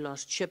industry, we've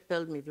lost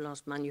shipbuilding, we've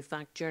lost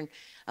manufacturing.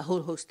 A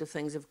whole host of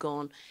things have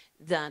gone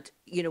that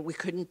we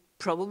couldn't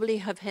probably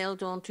have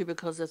held on to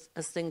because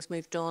as things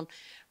moved on.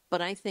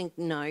 But I think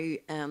now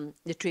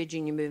the trade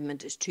union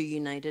movement is too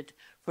united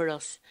for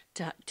us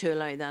to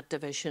allow that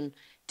division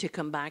to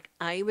come back.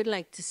 I would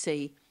like to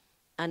see.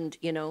 And,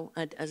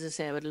 as I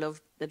say, I would love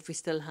that if we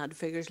still had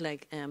figures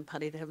like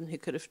Paddy Devlin who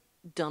could have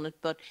done it.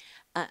 But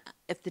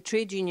if the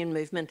trade union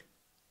movement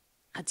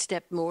had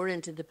stepped more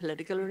into the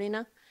political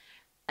arena,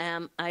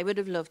 I would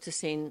have loved to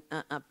seen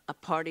a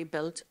party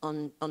built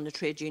on the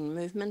trade union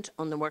movement,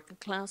 on the working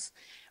class,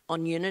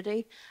 on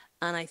unity.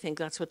 And I think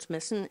that's what's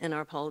missing in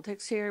our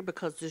politics here,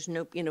 because there's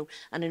no, and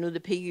I know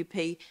the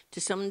PUP to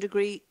some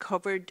degree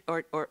covered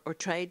or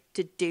tried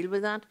to deal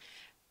with that.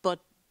 But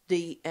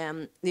the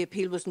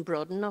appeal wasn't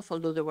broad enough,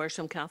 although there were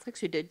some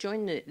Catholics who did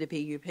join the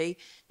PUP.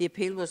 The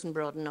appeal wasn't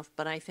broad enough,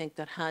 but I think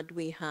that had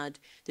we had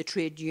the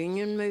trade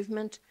union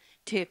movement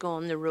take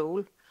on the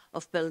role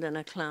of building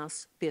a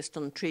class based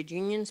on trade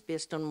unions,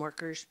 based on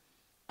workers,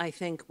 I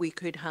think we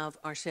could have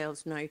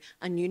ourselves now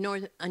a new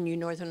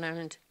Northern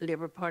Ireland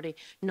Labour Party,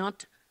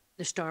 not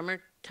the Starmer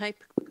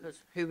type,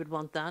 because who would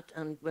want that?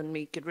 And when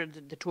we get rid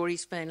of the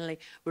Tories finally,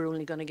 we're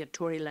only going to get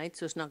Tory light,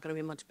 so it's not going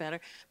to be much better.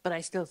 But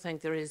I still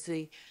think there is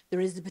the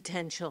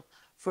potential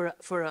for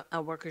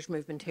a workers'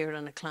 movement here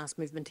and a class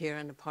movement here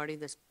and a party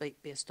that's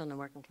based on the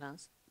working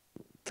class.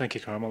 Thank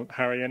you, Carmel.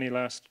 Harry, any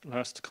last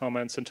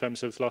comments in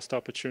terms of lost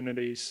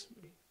opportunities?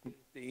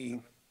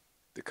 The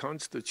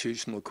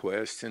constitutional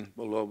question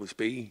will always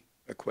be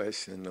a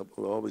question. It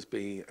will always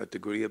be a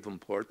degree of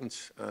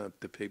importance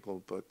to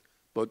people, but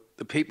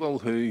the people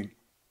who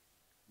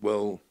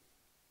will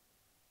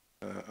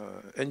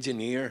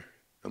engineer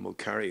and will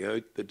carry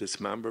out the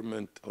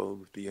dismemberment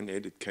of the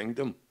United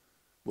Kingdom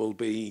will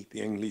be the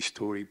English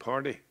Tory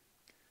party.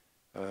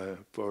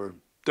 For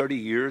 30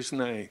 years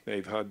now,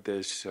 they've had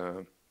this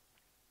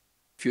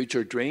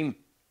future dream,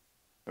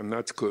 and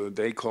that's good.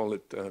 They call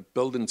it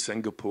building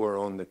Singapore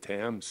on the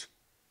Thames.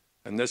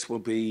 And this will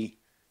be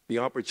the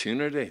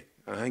opportunity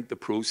I think the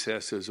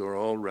processes are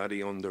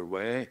already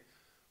underway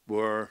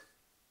where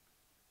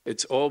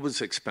it's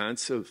always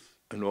expensive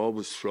and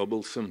always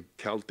troublesome.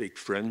 Celtic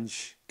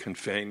fringe can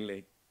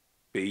finally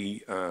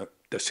be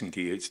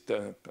disengaged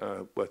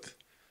with.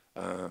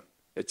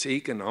 It's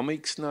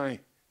economics now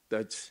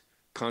that's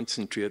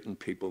concentrating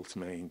people's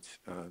minds.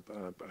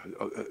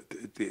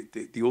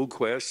 The old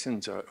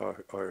questions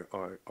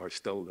are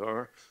still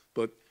there,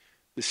 but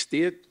the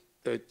state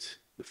that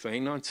the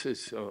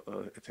finances,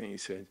 I think you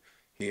said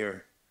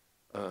here,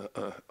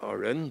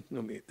 are in.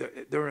 I mean,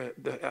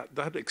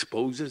 that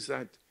exposes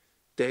that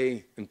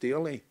day and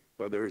daily,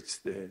 whether it's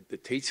the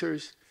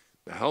teachers,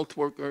 the health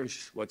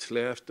workers, what's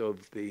left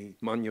of the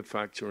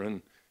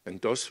manufacturing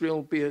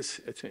industrial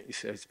base. I think he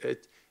says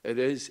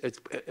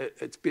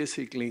it's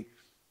basically,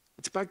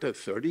 it's back to the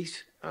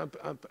 30s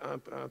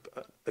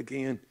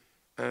again,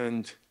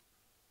 and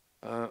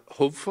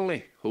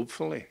hopefully, I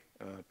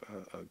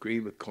agree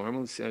with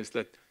Carmel, says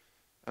that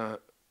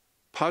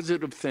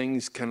positive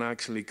things can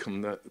actually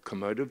come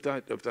out of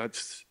that, if that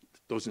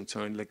doesn't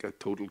sound like a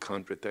total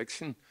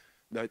contradiction,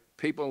 that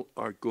people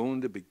are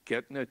going to be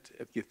getting it.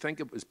 If you think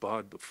it was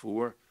bad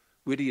before,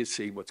 where do you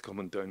see what's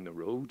coming down the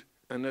road?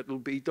 And it'll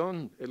be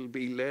done. It'll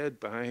be led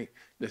by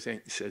the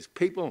thing that says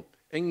people,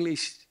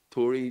 English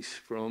Tories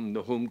from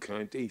the home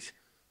counties,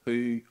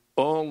 who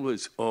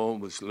always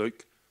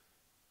look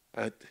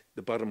at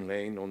the bottom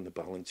line on the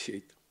balance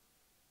sheet.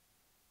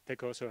 I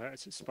think also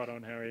it's spot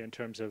on, Harry, in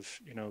terms of,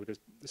 you know,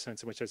 the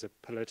sense in which there's a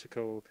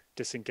political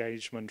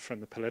disengagement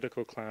from the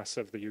political class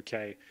of the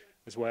UK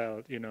as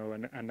well, you know,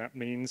 and that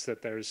means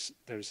that there's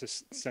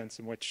this sense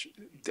in which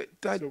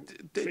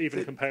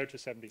even compared to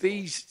 74.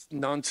 These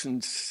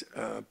nonsense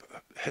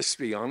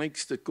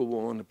histrionics that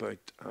go on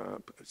about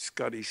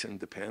Scottish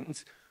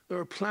independence, there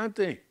are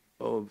plenty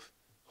of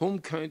home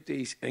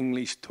counties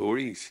English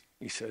Tories,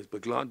 he says,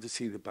 but glad to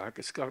see the back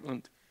of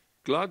Scotland.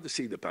 Glad to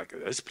see the back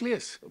of this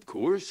place, of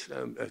course,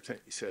 I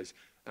think he says.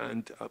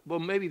 And, well,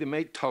 maybe they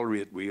might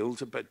tolerate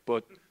Wales a bit,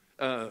 but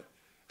I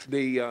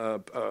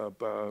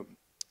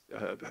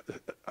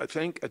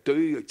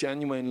do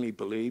genuinely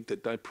believe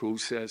that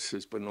process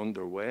has been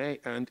underway,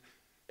 and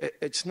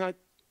it's not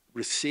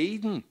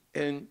receding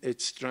in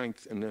its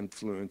strength and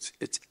influence.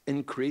 It's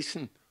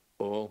increasing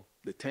all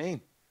the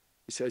time.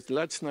 He says,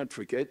 let's not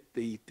forget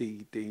the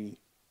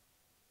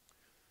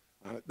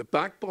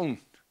backbone,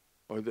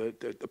 or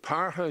the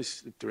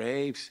powerhouse that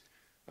drives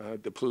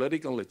the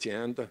political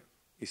agenda,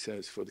 he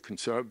says, for the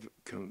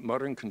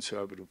modern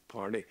Conservative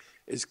Party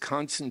is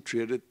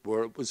concentrated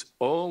where it was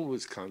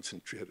always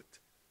concentrated,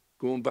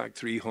 going back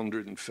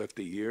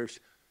 350 years,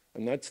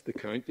 and that's the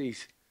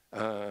counties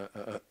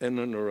in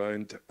and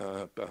around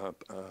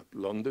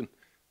London.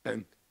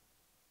 And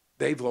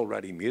they've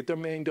already made their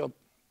mind up.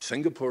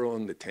 Singapore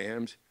on the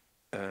Thames.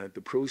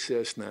 The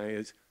process now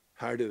is,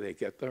 how do they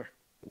get there?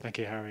 Thank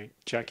you, Harry.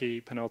 Jackie,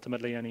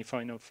 penultimately, any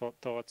final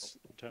thoughts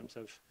in terms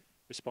of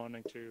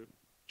responding to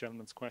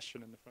gentleman's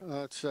question in the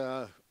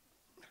front?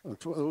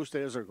 Those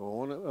days are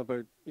gone.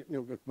 About, you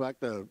know, back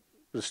to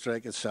the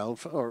strike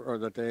itself, or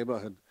the day we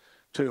had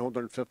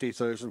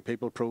 250,000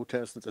 people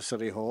protest at the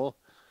City Hall.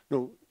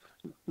 No,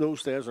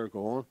 those days are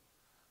gone.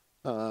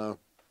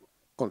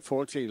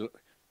 Unfortunately,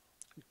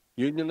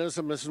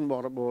 unionism isn't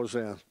what it was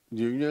then.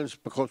 Unions,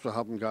 because we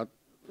haven't got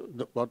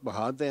what we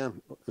had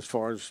then, as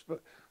far as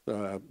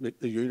the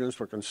unions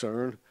were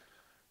concerned.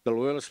 The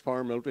loyalist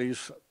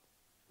paramilitaries,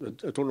 I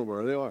don't know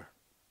where they are.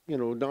 You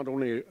know, not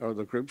only are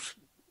the groups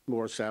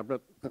more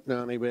separate in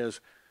any ways,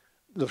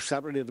 they're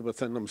separated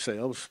within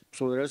themselves,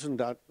 so there isn't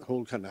that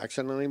whole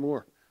connection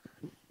anymore.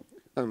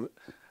 And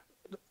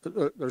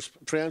there's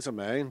friends of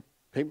mine,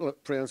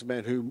 friends of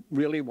mine who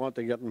really want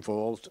to get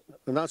involved,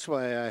 and that's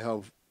why I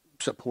have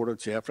supported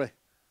Jeffrey.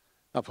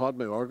 I've had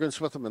my arguments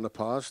with him in the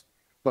past,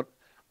 but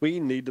we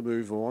need to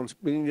move on.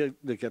 We need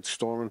to get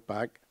Stormont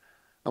back,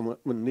 and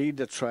we need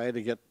to try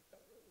to get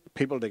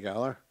people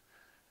together.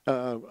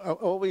 I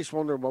always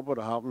wonder what would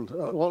have happened.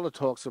 All the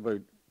talks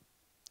about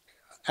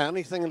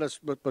anything that's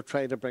but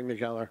try to bring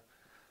together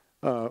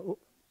in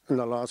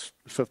the last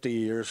 50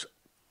 years.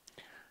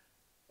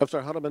 If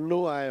there had been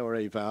no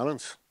IRA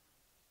violence,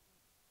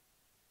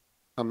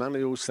 and many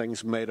of those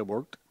things might have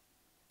worked,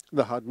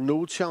 they had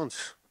no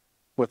chance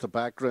with the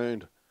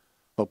background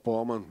of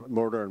bombing,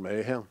 murder and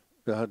mayhem.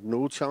 They had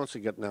no chance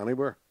of getting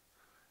anywhere.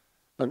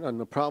 And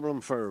the problem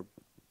for,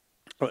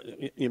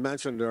 you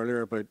mentioned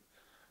earlier about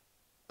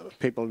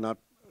people not,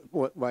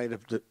 why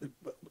did the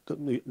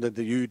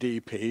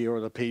UDP or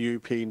the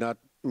PUP not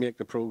make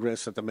the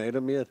progress that they might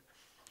have made?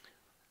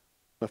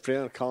 My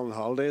friend Colin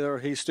Halliday there,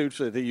 he stood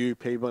for the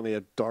UP when he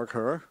had dark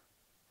hair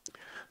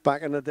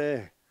back in the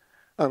day.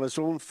 And his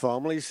own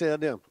family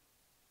said to him,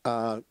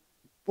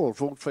 we'll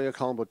vote for you,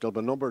 Colin, but they'll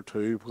be number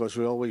 2 because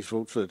we always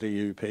vote for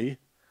the DUP.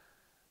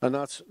 And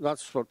that's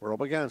what we're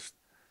up against.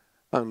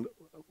 And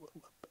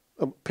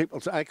people,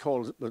 I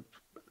call it,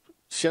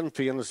 Sinn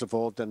Féin is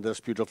involved in this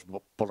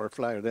beautiful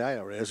butterfly, or the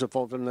IRA is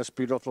involved in this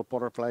beautiful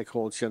butterfly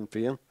called Sinn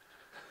Féin.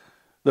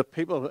 The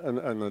people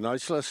on the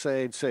nationalist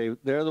side say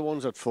they're the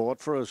ones that fought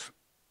for us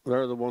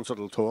they're the ones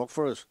that'll talk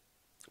for us.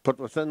 But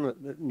within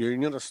the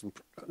unionist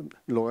and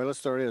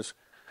loyalist areas,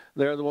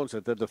 they're the ones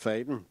that did the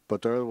fighting,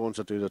 but they're the ones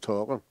that do the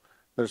talking.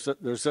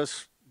 There's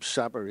this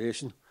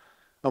separation,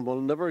 and we'll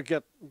never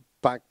get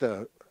back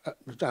to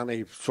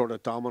any sort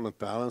of dominant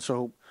balance, I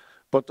hope.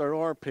 But there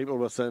are people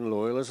within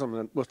loyalism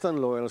and within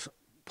loyalist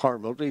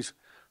paramilitaries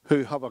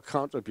who have a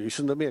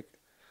contribution to make,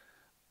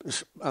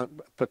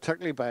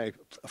 particularly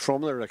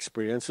from their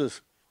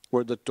experiences,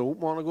 where they don't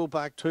want to go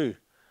back to,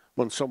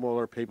 when some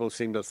other people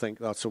seem to think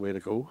that's the way to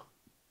go.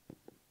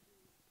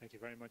 Thank you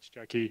very much,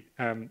 Jackie.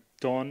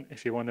 Dawn,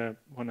 if you want to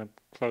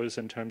close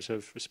in terms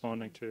of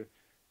responding to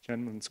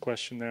gentleman's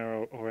question there,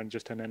 or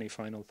just in any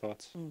final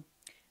thoughts.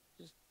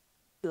 Just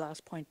the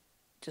last point,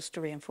 just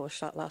to reinforce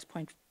that last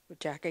point with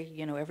Jackie.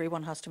 You know,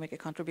 everyone has to make a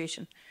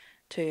contribution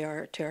to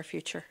our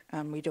future,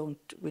 and we don't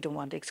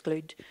want to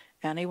exclude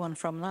anyone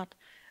from that.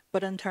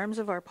 But in terms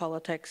of our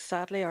politics,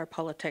 sadly, our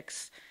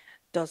politics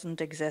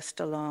doesn't exist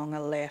along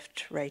a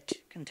left-right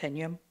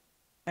continuum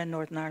in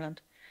Northern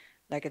Ireland,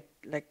 like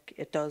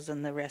it does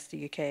in the rest of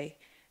the UK.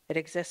 It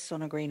exists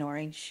on a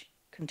green-orange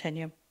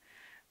continuum,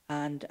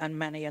 and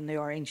many on the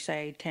orange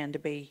side tend to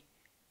be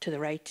to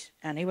the right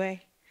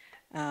anyway.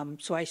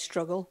 So I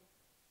struggle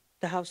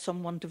to have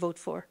someone to vote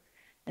for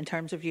in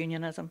terms of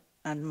unionism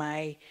and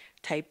my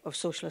type of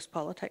socialist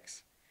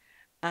politics.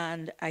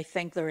 And I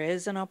think there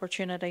is an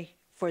opportunity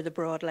for the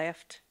broad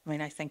left. I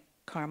mean, I think,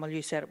 Carmel,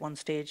 you said at one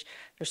stage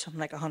there's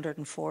something like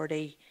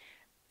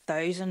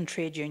 140,000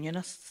 trade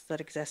unionists that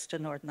exist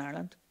in Northern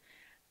Ireland.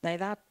 Now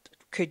that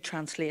could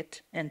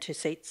translate into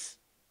seats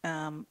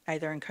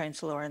either in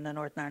council or in the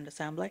Northern Ireland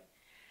Assembly.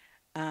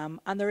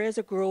 And there is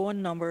a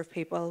growing number of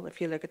people,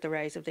 if you look at the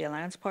rise of the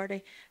Alliance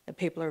Party, that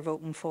people are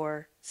voting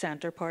for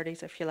centre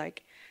parties, if you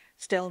like,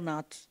 still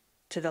not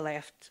to the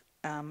left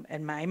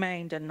in my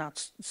mind, and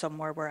not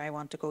somewhere where I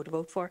want to go to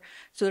vote for.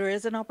 So there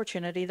is an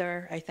opportunity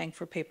there, I think,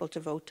 for people to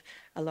vote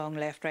along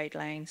left-right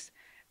lines.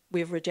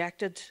 We've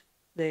rejected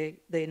the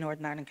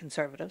Northern Ireland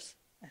Conservatives.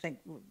 I think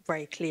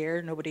very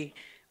clear, nobody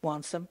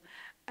wants them.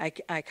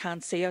 I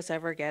can't see us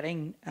ever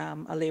getting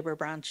a Labour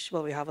branch.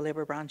 Well, we have a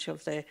Labour branch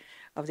of the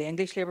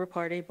English Labour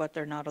Party, but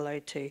they're not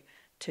allowed to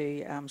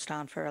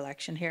stand for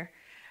election here.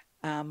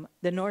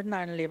 The Northern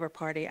Ireland Labour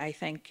Party, I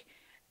think,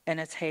 in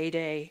its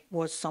heyday,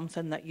 was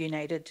something that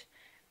united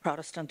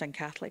Protestant and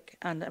Catholic.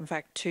 And in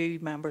fact, 2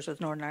 members of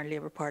the Northern Ireland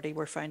Labour Party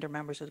were founder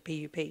members of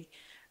the PUP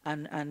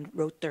and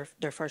wrote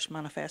their first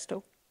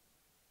manifesto.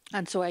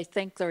 And so I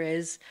think there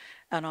is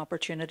an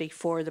opportunity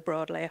for the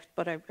broad left.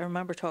 But I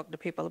remember talking to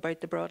people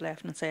about the broad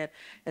left and said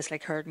it's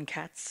like herding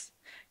cats,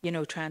 you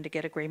know, trying to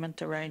get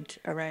agreement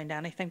around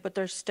anything. But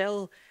there's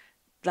still,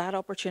 that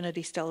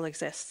opportunity still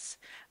exists.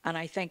 And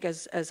I think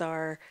as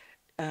our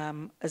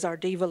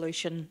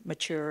devolution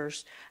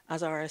matures,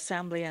 as our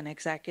Assembly and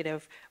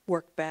Executive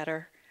work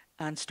better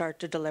and start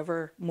to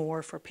deliver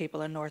more for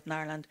people in Northern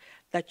Ireland,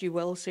 that you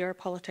will see our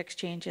politics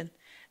changing,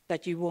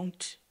 that you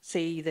won't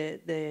see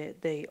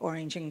the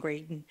orange and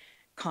green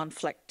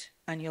conflict,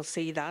 and you'll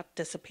see that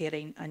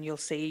dissipating, and you'll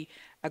see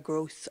a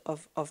growth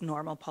of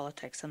normal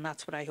politics. And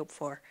that's what I hope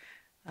for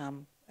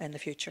in the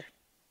future.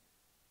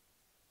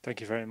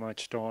 Thank you very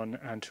much, Dawn,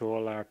 and to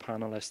all our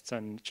panellists.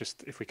 And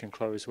just if we can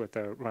close with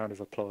a round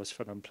of applause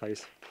for them,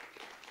 please.